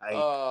out today.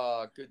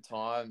 Oh, good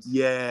times.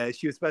 Yeah,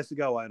 she was supposed to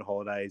go away on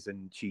holidays,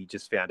 and she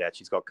just found out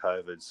she's got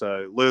COVID.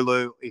 So,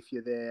 Lulu, if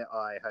you're there,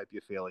 I hope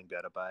you're feeling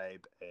better,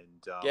 babe.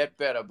 And get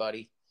better,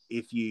 buddy.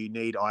 If you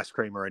need ice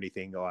cream or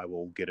anything, I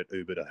will get it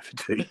Ubered over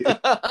to you.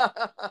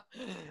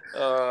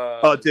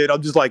 Oh, dude,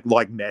 I'm just like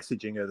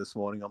messaging her this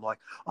morning. I'm like,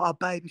 oh,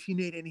 babe, if you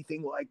need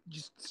anything, like,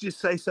 just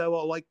say so.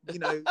 I'll, like, you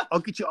know, I'll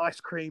get you ice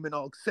cream and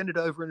I'll send it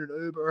over in an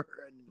Uber.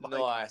 And,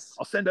 like, nice.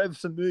 I'll send over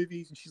some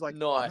movies. And she's like,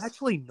 nice. I'm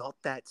actually not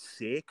that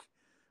sick,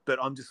 but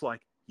I'm just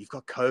like, you've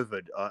got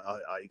COVID.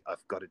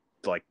 I've got to,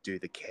 like, do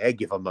the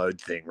caregiver mode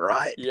thing,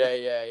 right?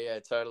 Yeah.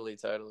 Totally.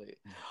 Got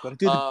to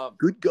do the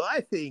good guy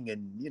thing,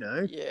 and, you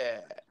know. Yeah.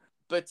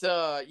 But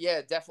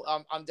yeah,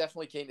 definitely. I'm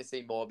definitely keen to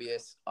see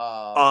Morbius.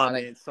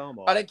 Man, so am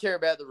I. I don't care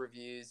about the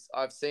reviews.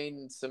 I've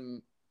seen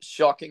some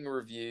shocking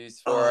reviews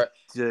for it,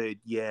 dude.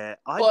 Yeah,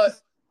 I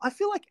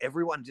feel like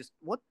everyone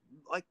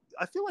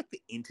I feel like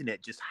the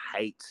internet just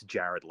hates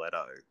Jared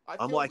Leto.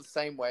 I'm like the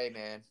same way,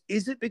 man.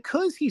 Is it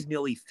because he's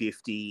nearly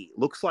 50?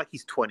 Looks like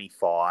he's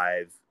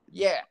 25.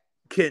 Yeah,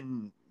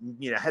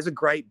 has a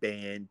great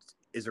band,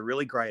 is a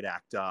really great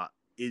actor,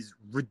 is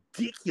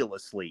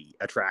ridiculously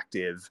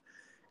attractive.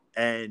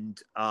 And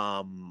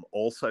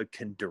also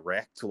can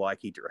direct, like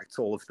he directs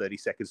all of 30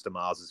 Seconds to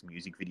Mars's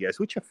music videos,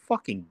 which are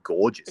fucking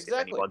gorgeous.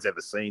 Exactly. If anyone's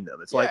ever seen them.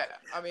 It's like,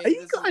 I mean, are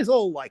you guys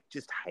all like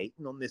just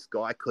hating on this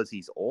guy because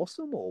he's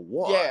awesome, or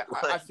what? Yeah,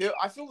 like,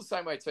 I feel the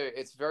same way too.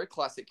 It's a very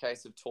classic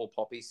case of tall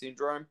poppy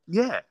syndrome.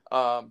 Yeah.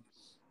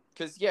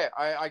 Because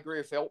I agree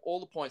with all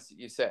the points that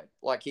you said.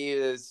 Like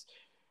he's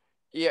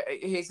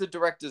a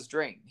director's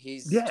dream.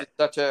 He's just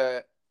such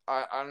a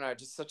I don't know,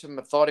 just such a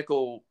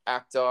methodical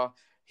actor.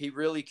 He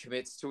really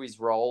commits to his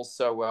role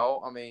so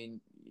well. I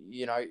mean,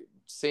 you know,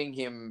 seeing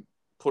him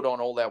put on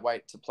all that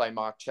weight to play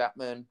Mark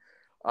Chapman,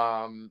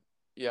 I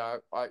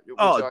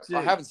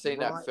haven't seen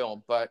that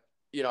film, but,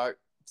 you know,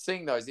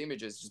 seeing those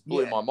images just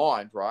blew my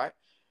mind, right?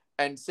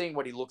 And seeing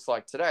what he looks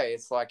like today,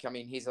 it's like, I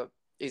mean, he's a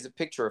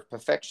picture of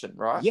perfection,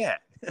 right? Yeah.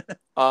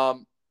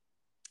 But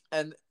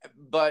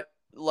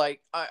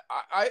like,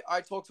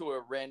 I talked to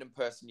a random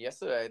person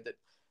yesterday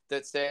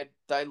that said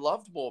they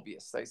loved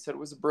Morbius. They said it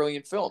was a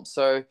brilliant film.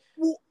 So,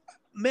 well,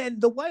 man,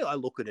 the way I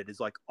look at it is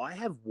like, I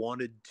have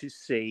wanted to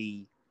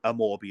see a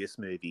Morbius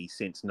movie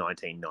since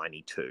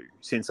 1992.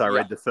 Since I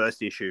read the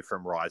first issue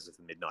from Rise of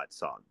the Midnight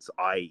Suns,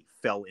 I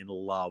fell in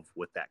love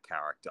with that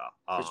character,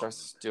 which I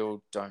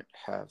still don't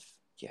have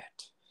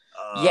yet.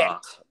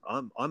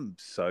 I'm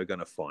so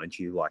gonna find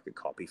you like a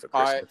copy for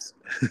Christmas.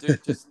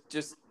 Dude,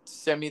 just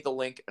send me the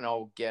link and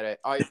I'll get it.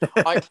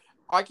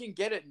 I can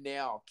get it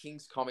now.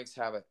 King's Comics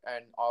have it,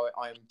 and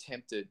I'm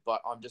tempted,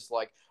 but I'm just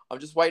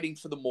waiting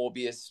for the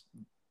Morbius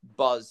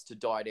buzz to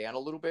die down a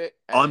little bit.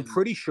 And I'm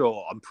pretty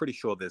sure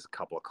there's a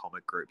couple of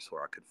comic groups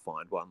where I could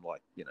find one,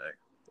 like, you know,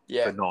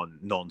 for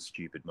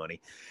non-stupid money.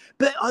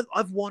 But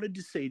I've wanted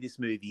to see this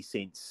movie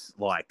since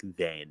like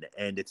then,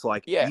 and it's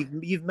like,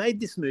 you've made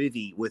this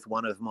movie with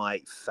one of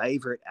my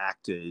favorite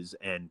actors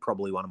and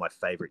probably one of my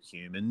favorite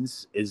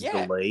humans is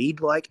the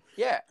lead. Like,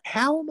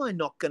 how am I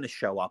not going to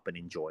show up and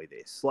enjoy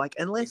this? Like,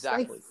 unless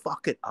they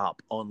fuck it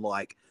up on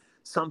like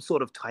some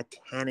sort of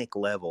Titanic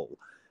level,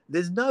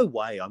 there's no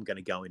way I'm going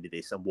to go into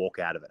this and walk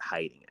out of it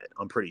hating it.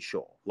 I'm pretty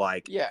sure.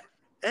 Like,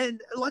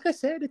 and like I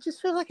said, it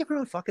just feels like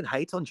everyone fucking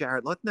hates on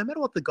Jared. Like, no matter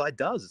what the guy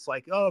does, it's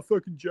like, oh,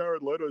 fucking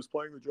Jared Leto's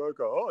playing the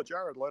Joker. Oh,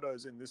 Jared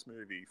Leto's in this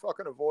movie.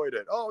 Fucking avoid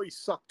it. Oh, he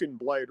sucked in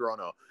Blade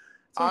Runner.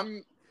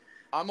 Like,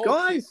 I'm all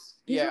guys,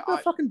 he's not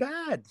that fucking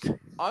bad.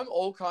 I'm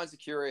all kinds of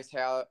curious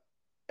how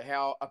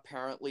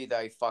apparently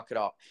they fuck it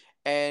up.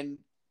 And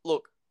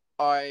look,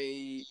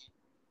 I'll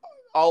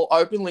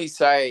openly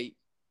say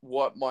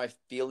what my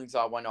feelings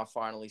are when I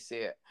finally see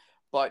it.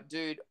 But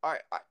dude, I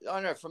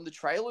don't know, from the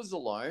trailers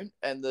alone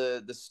and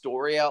the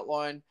story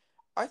outline,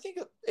 I think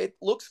it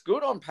looks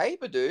good on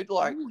paper, dude.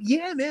 Like,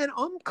 yeah, man,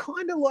 I'm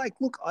kind of like,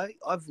 look,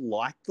 I've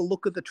liked the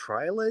look of the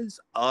trailers.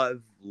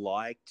 I've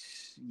liked,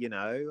 you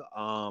know,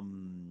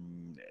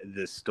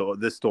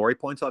 the story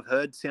points I've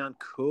heard sound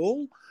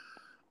cool.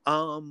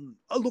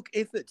 Look,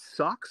 if it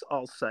sucks,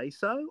 I'll say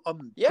so.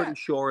 I'm pretty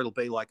sure it'll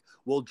be like,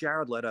 well,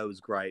 Jared Leto is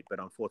great, but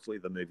unfortunately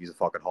the movie's a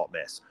fucking hot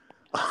mess.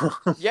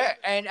 Yeah,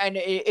 and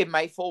it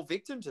may fall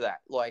victim to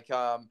that. Like,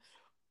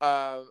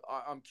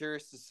 I'm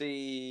curious to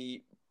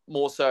see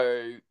more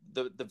so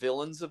the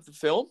villains of the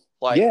film,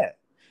 like, Yeah.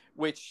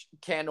 which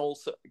can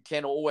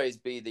always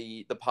be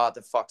the part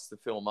that fucks the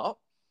film up.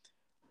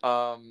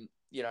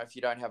 If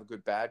you don't have a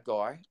good bad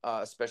guy,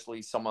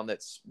 especially someone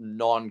that's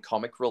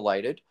non-comic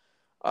related.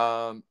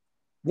 Well,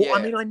 Yeah,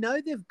 I mean, I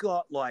know they've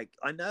got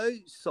I know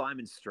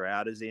Simon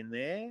Stroud is in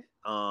there.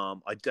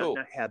 I don't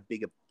know how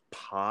big a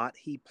part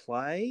he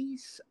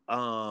plays.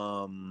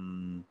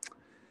 And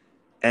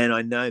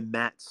I know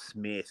Matt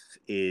Smith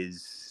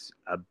is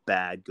a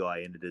bad guy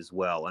in it as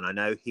well. And I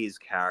know his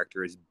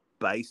character is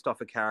based off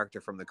a character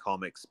from the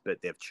comics,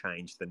 but they've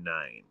changed the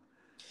name.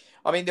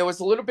 I mean, there was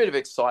a little bit of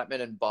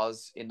excitement and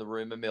buzz in the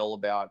rumor mill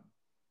about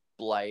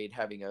Blade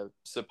having a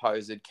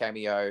supposed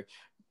cameo,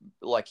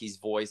 like his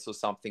voice or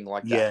something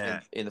like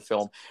that in the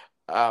film.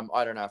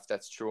 I don't know if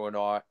that's true or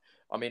not.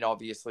 I mean,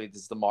 obviously,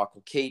 there's the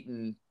Michael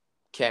Keaton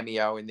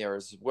cameo in there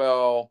as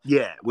well.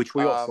 Yeah, which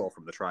we all saw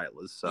from the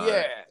trailers. So.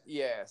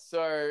 Yeah.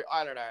 So,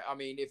 I don't know. I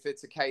mean, if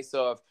it's a case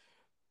of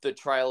the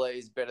trailer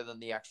is better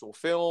than the actual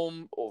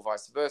film or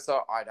vice versa,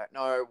 I don't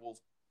know. We'll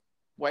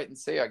wait and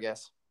see, I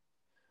guess.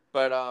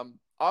 But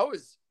I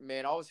was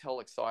hell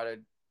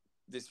excited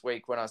this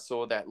week when I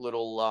saw that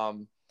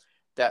little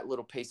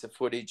piece of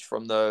footage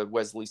from the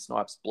Wesley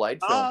Snipes Blade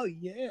film. Oh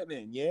yeah,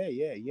 man,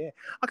 yeah.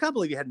 I can't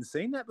believe you hadn't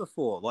seen that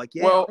before. Like,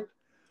 yeah. Well,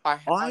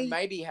 I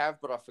maybe have,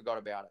 but I forgot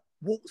about it.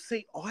 Well,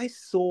 see, I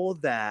saw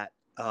that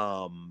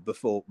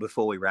before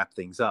we wrap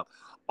things up.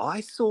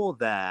 I saw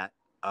that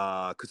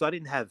because I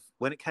didn't have,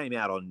 when it came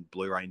out on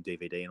Blu-ray and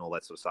DVD and all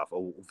that sort of stuff,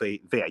 or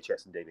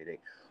VHS and DVD.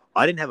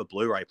 I didn't have a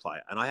Blu-ray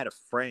player, and I had a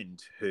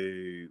friend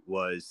who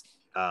was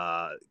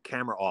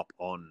camera op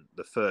on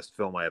the first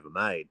film I ever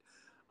made,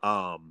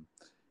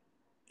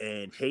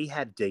 and he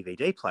had a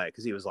DVD player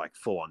because he was like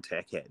full on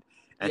tech head,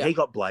 and he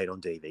got Blade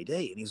on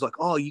DVD, and he's like,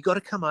 "Oh, you got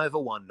to come over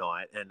one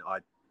night," and I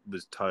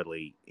was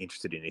totally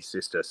interested in his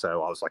sister,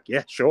 so I was like,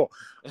 "Yeah, sure."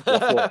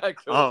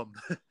 Cool.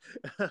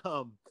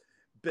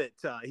 But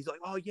he's like,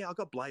 "Oh yeah, I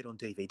got Blade on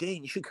DVD,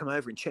 and you should come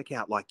over and check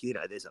out. Like,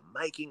 there's a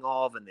making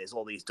of, and there's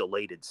all these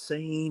deleted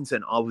scenes."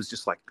 And I was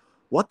just like,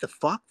 "What the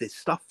fuck? There's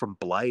stuff from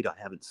Blade I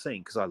haven't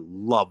seen," because I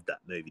loved that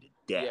movie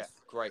to death. Yeah,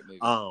 great movie.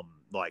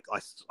 Like I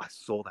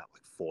saw that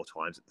like 4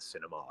 times at the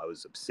cinema. I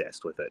was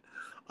obsessed with it.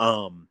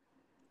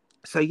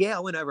 So yeah, I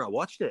went over, I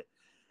watched it,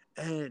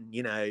 and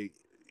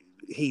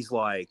he's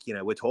like,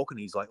 we're talking.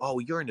 He's like, "Oh,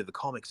 you're into the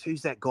comics.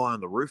 Who's that guy on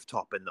the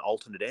rooftop in the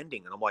alternate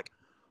ending?" And I'm like,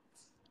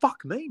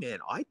 "Fuck me, man,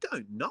 I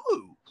don't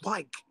know.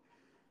 Like,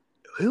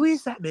 who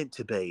is that meant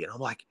to be?" And I'm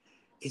like,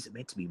 "Is it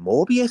meant to be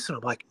Morbius?" And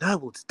I'm like, "No,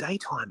 well, it's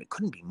daytime. It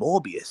couldn't be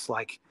Morbius.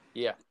 Like,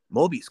 yeah,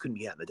 Morbius couldn't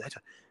be out in the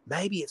daytime.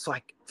 Maybe it's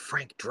like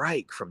Frank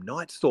Drake from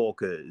Night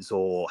Stalkers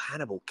or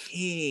Hannibal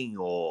King,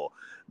 or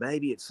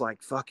maybe it's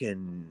like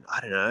fucking,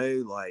 I don't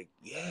know, like,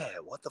 yeah,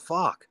 what the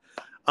fuck?"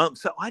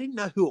 So I didn't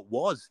know who it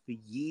was for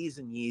years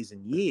and years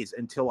and years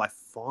until I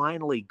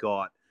finally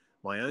got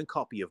my own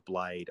copy of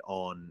Blade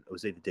on, it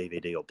was either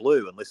DVD or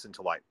Blue, and listened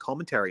to like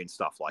commentary and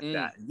stuff like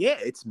that. And yeah,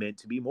 it's meant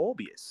to be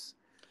Morbius.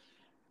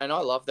 And I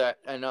love that.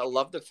 And I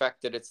love the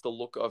fact that it's the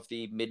look of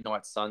the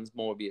Midnight Suns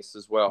Morbius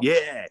as well.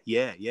 Yeah.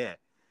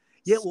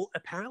 Well,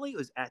 apparently it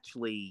was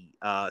actually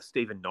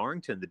Stephen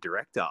Norrington, the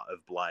director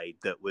of Blade,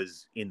 that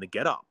was in the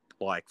getup,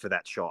 like, for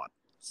that shot.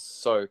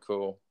 So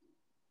cool.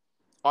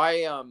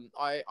 I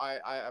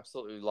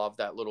absolutely love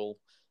that little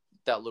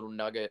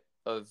nugget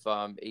of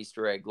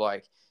Easter egg,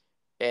 like,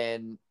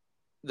 and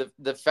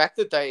the fact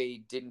that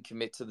they didn't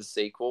commit to the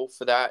sequel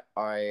for that,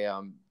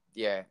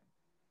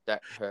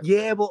 that hurt.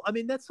 Yeah, well, I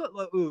mean, that's what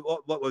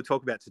we're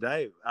talking about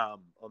today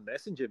on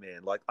Messenger,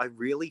 man. Like, I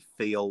really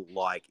feel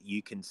like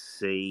you can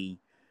see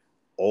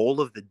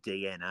all of the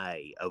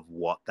DNA of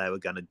what they were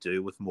going to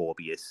do with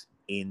Morbius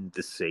in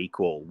the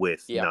sequel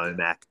with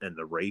Nomak and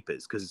the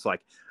Reapers. Because it's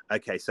like,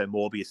 okay, so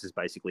Morbius is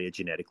basically a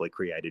genetically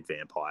created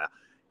vampire.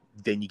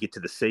 Then you get to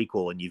the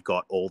sequel and you've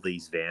got all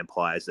these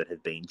vampires that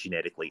have been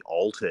genetically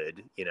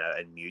altered,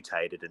 and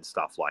mutated and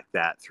stuff like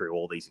that through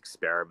all these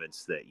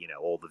experiments that,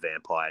 all the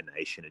Vampire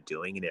Nation are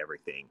doing and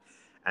everything.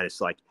 And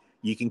it's like,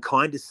 you can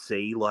kind of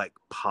see like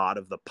part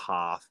of the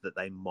path that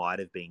they might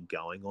have been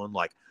going on.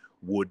 Like,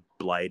 would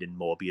Blade and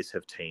Morbius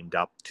have teamed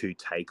up to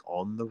take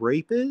on the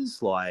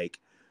Reapers? Like,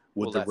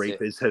 would the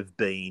Reapers have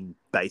been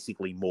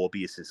basically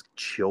Morbius's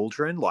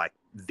children, like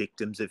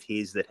victims of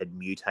his that had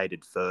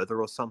mutated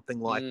further or something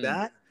like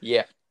that?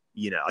 Yeah.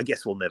 I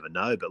guess we'll never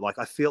know, but like,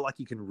 I feel like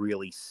you can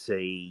really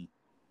see,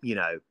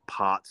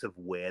 parts of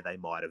where they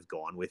might have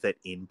gone with it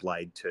in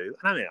Blade 2.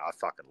 And I mean, I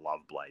fucking love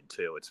Blade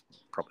 2. It's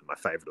probably my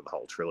favorite of the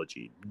whole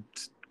trilogy.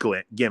 It's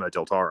Guillermo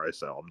del Toro,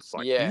 so I'm just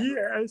like,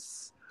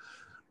 yes.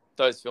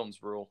 Those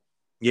films rule.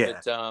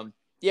 Yeah. But,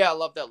 I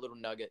love that little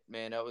nugget,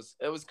 man. It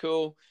was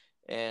cool.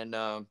 And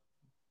I'm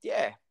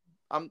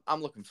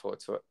looking forward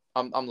to it.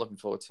 I'm looking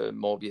forward to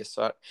Morbius,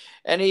 so,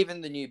 and even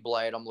the new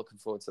Blade, I'm looking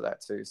forward to that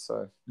too.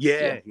 So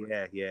yeah.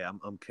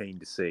 I'm keen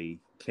to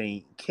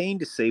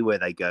see where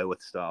they go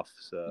with stuff.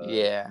 So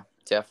yeah,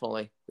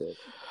 Definitely.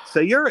 So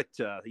you're at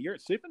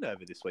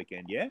Supernova this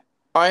weekend, yeah?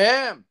 I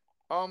am.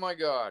 Oh my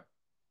god,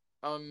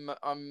 I'm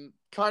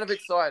kind of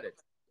excited,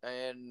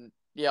 and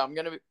yeah, I'm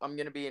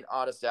gonna be in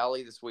Artist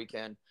Alley this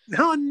weekend.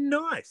 Oh,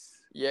 nice.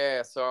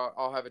 Yeah, so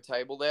I'll have a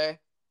table there,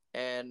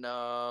 and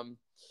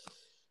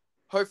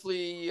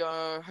hopefully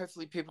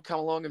people come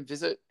along and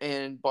visit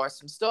and buy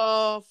some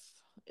stuff.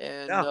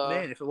 And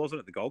man, if it wasn't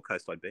at the Gold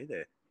Coast, I'd be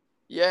there.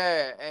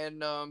 Yeah,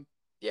 and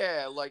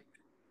yeah, like,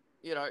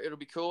 you know, it'll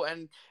be cool,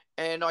 and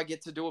I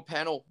get to do a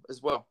panel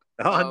as well.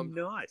 Oh,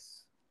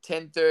 nice.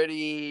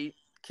 10:30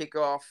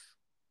 kickoff,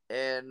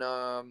 and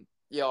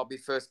yeah, I'll be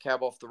first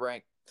cab off the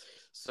rank.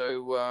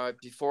 So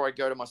before I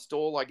go to my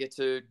stall, I get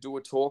to do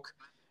a talk,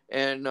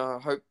 and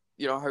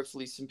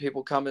hopefully some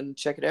people come and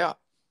check it out.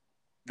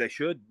 They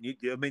should.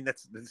 I mean,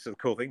 that's a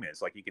cool thing, man.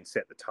 It's like you can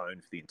set the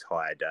tone for the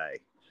entire day.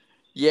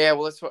 Yeah,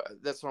 well,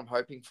 that's what I'm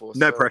hoping for.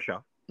 No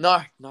pressure.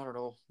 No, not at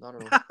all. Not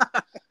at all.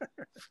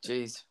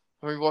 Jeez.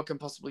 I mean, what can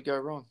possibly go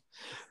wrong?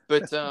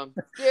 But yeah,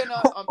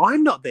 no,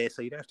 I'm not there,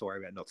 so you don't have to worry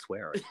about not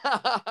swearing.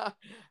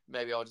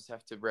 Maybe I'll just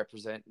have to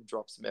represent and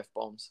drop some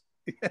F-bombs.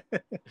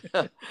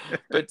 But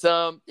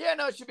yeah,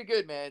 no, it should be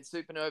good, man.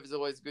 Supernova is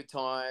always a good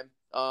time.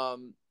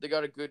 They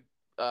got a good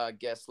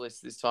guest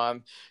list this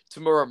time.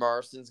 Tamura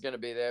Morrison's going to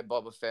be there.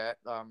 Boba Fett.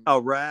 Oh,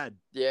 rad.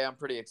 Yeah, I'm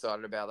pretty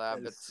excited about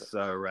that. But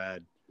so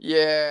rad.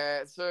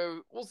 Yeah,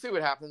 so we'll see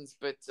what happens.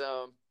 But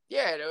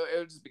yeah,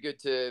 it'll just be good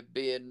to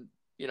be in,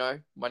 you know,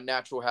 my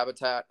natural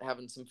habitat,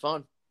 having some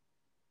fun.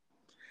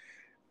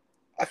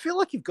 I feel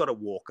like you've got to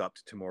walk up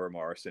to Tamura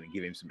Morrison and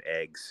give him some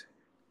eggs.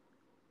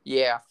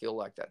 Yeah, I feel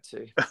like that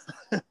too.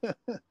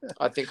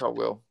 I think I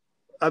will.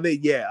 I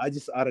mean, yeah,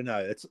 I don't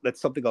know. That's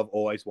something I've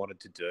always wanted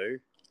to do.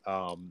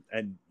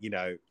 And, you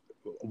know,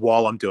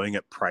 while I'm doing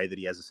it, pray that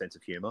he has a sense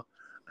of humor.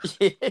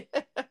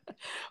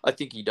 I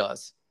think he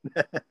does.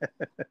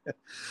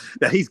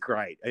 No, he's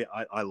great.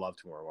 I love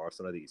Tamura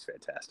Morrison. I think he's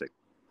fantastic.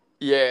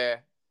 Yeah.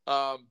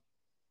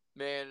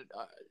 Man,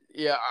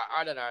 yeah,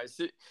 I don't know.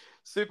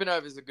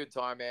 Supernova is a good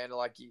time, man.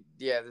 Like,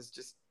 yeah, there's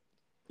just,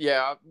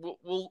 yeah,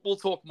 we'll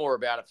talk more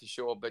about it for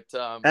sure. But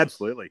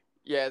absolutely,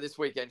 yeah, this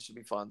weekend should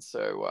be fun.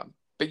 So,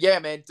 but yeah,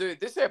 man, dude,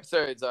 this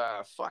episode's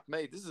fuck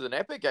me, this is an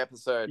epic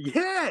episode.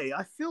 Yeah,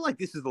 I feel like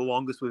this is the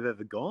longest we've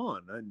ever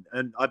gone,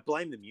 and I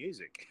blame the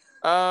music.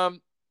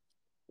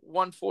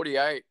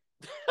 148.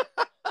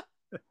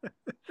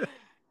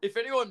 If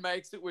anyone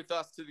makes it with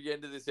us to the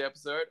end of this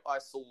episode, I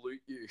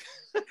salute you.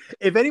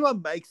 If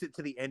anyone makes it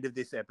to the end of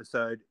this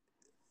episode,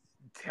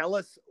 tell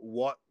us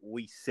what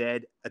we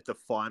said at the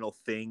final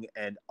thing,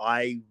 and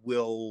I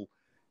will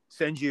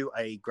send you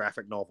a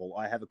graphic novel.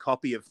 I have a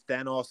copy of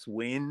Thanos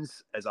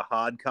Wins as a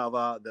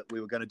hardcover that we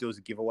were going to do as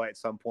a giveaway at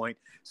some point.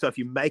 So if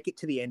you make it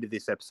to the end of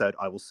this episode,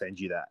 I will send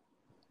you that.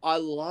 I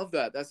love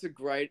that. That's a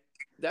great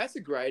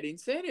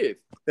incentive.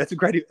 But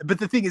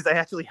the thing is, they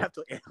actually have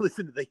to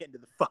listen to the end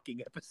of the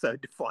fucking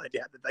episode to find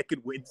out that they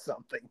could win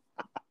something.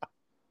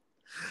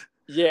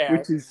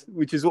 Yeah.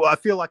 Which is what I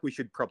feel like we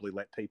should probably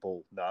let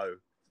people know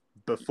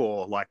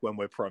before, like when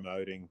we're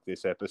promoting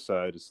this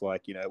episode. It's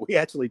like, you know, we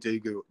actually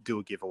do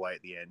a giveaway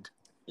at the end.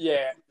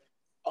 Yeah.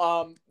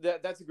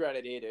 That's a great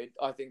idea, dude.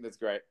 I think that's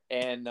great.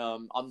 And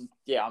I'm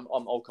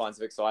all kinds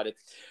of excited.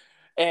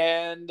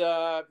 And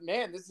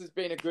man, this has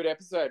been a good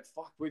episode.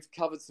 Fuck, we've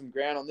covered some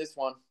ground on this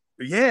one.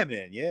 Yeah,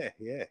 man. Yeah.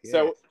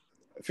 So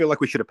I feel like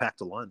we should have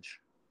packed a lunch.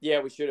 Yeah,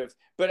 we should have.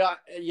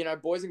 But you know,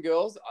 boys and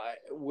girls,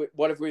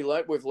 what have we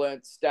learned? We've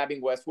learned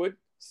Stabbing Westward,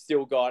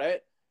 still got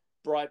it.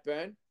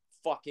 BRIGHTBURN,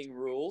 fucking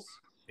rules.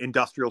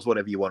 Industrial's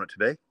whatever you want it to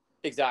be.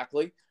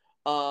 Exactly.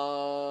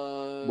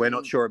 We're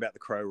not sure about the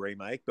Crow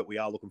remake, but we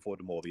are looking forward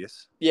to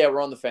Morbius. Yeah,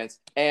 we're on the fence.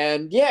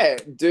 And yeah,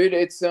 dude,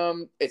 it's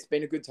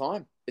been a good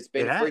time. It's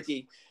been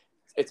freaky.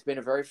 It's been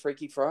a very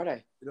Freaky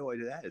Friday. No, it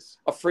has.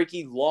 A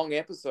freaky long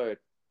episode.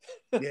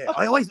 Yeah,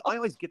 I always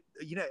get,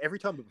 you know, every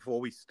time before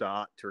we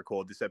start to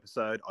record this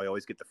episode, I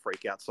always get the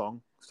Freak Out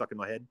song stuck in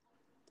my head.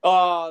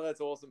 Oh,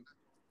 that's awesome.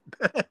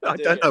 I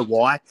don't know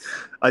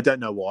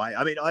why.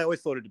 I mean, I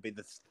always thought it'd be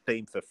the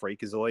theme for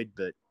Freakazoid,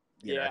 but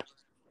you know.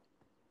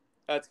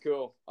 That's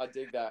cool. I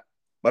dig that.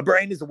 My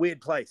brain is a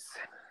weird place.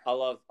 I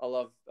love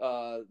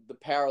the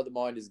power of the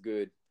mind is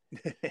good.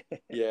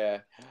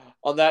 Yeah.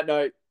 On that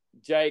note,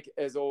 Jake,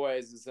 as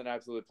always, it's an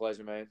absolute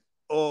pleasure, man.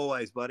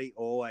 Always, buddy.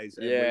 Always.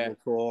 And yeah. we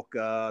will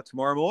talk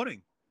tomorrow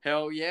morning.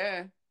 Hell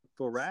yeah.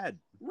 For Rad.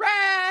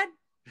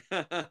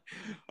 All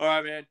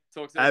right, man.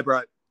 Talk soon. Hey,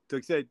 bro.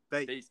 Talk soon.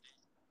 Peace.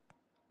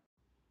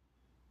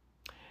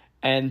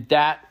 And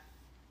that,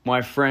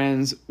 my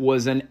friends,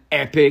 was an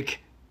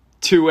epic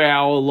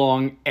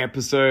 2-hour-long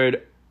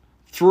episode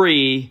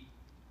 3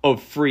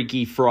 of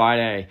Freaky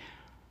Friday.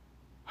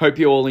 Hope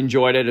you all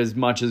enjoyed it as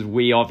much as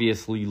we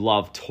obviously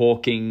love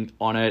talking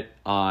on it.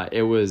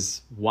 It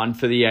was one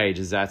for the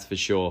ages, that's for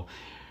sure.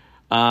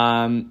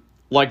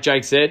 Like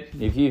Jake said,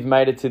 if you've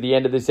made it to the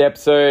end of this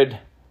episode,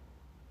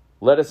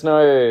 let us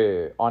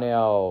know on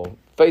our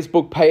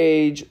Facebook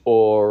page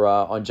or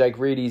on Jake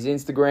Reedy's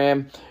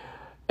Instagram.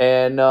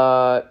 And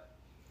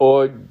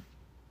or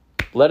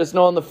let us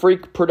know on the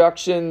Freak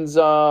Productions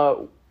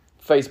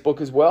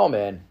Facebook as well,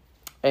 man.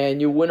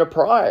 And you'll win a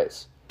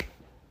prize.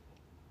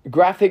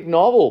 Graphic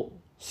novel,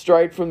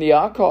 straight from the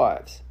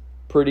archives.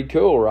 Pretty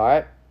cool,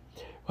 right?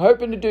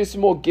 Hoping to do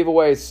some more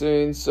giveaways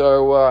soon,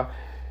 so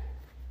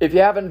if you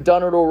haven't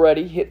done it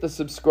already, hit the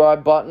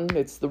subscribe button.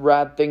 It's the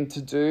rad thing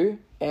to do.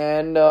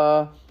 And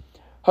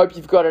hope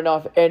you've got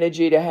enough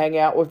energy to hang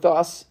out with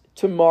us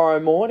tomorrow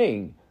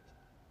morning.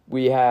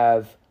 We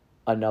have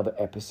another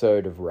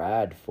episode of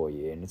Rad for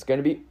you, and it's going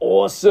to be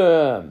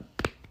awesome.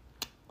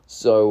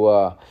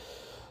 So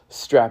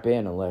strap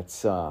in and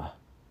let's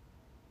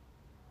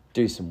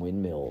do some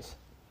windmills.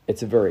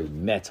 It's a very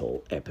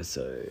metal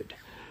episode.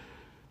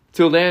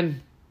 Till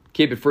then,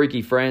 keep it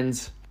freaky,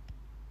 friends.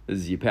 This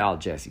is your pal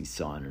Jesse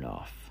signing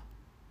off,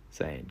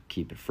 saying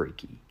keep it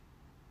freaky.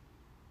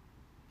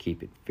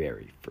 Keep it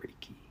very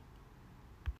freaky.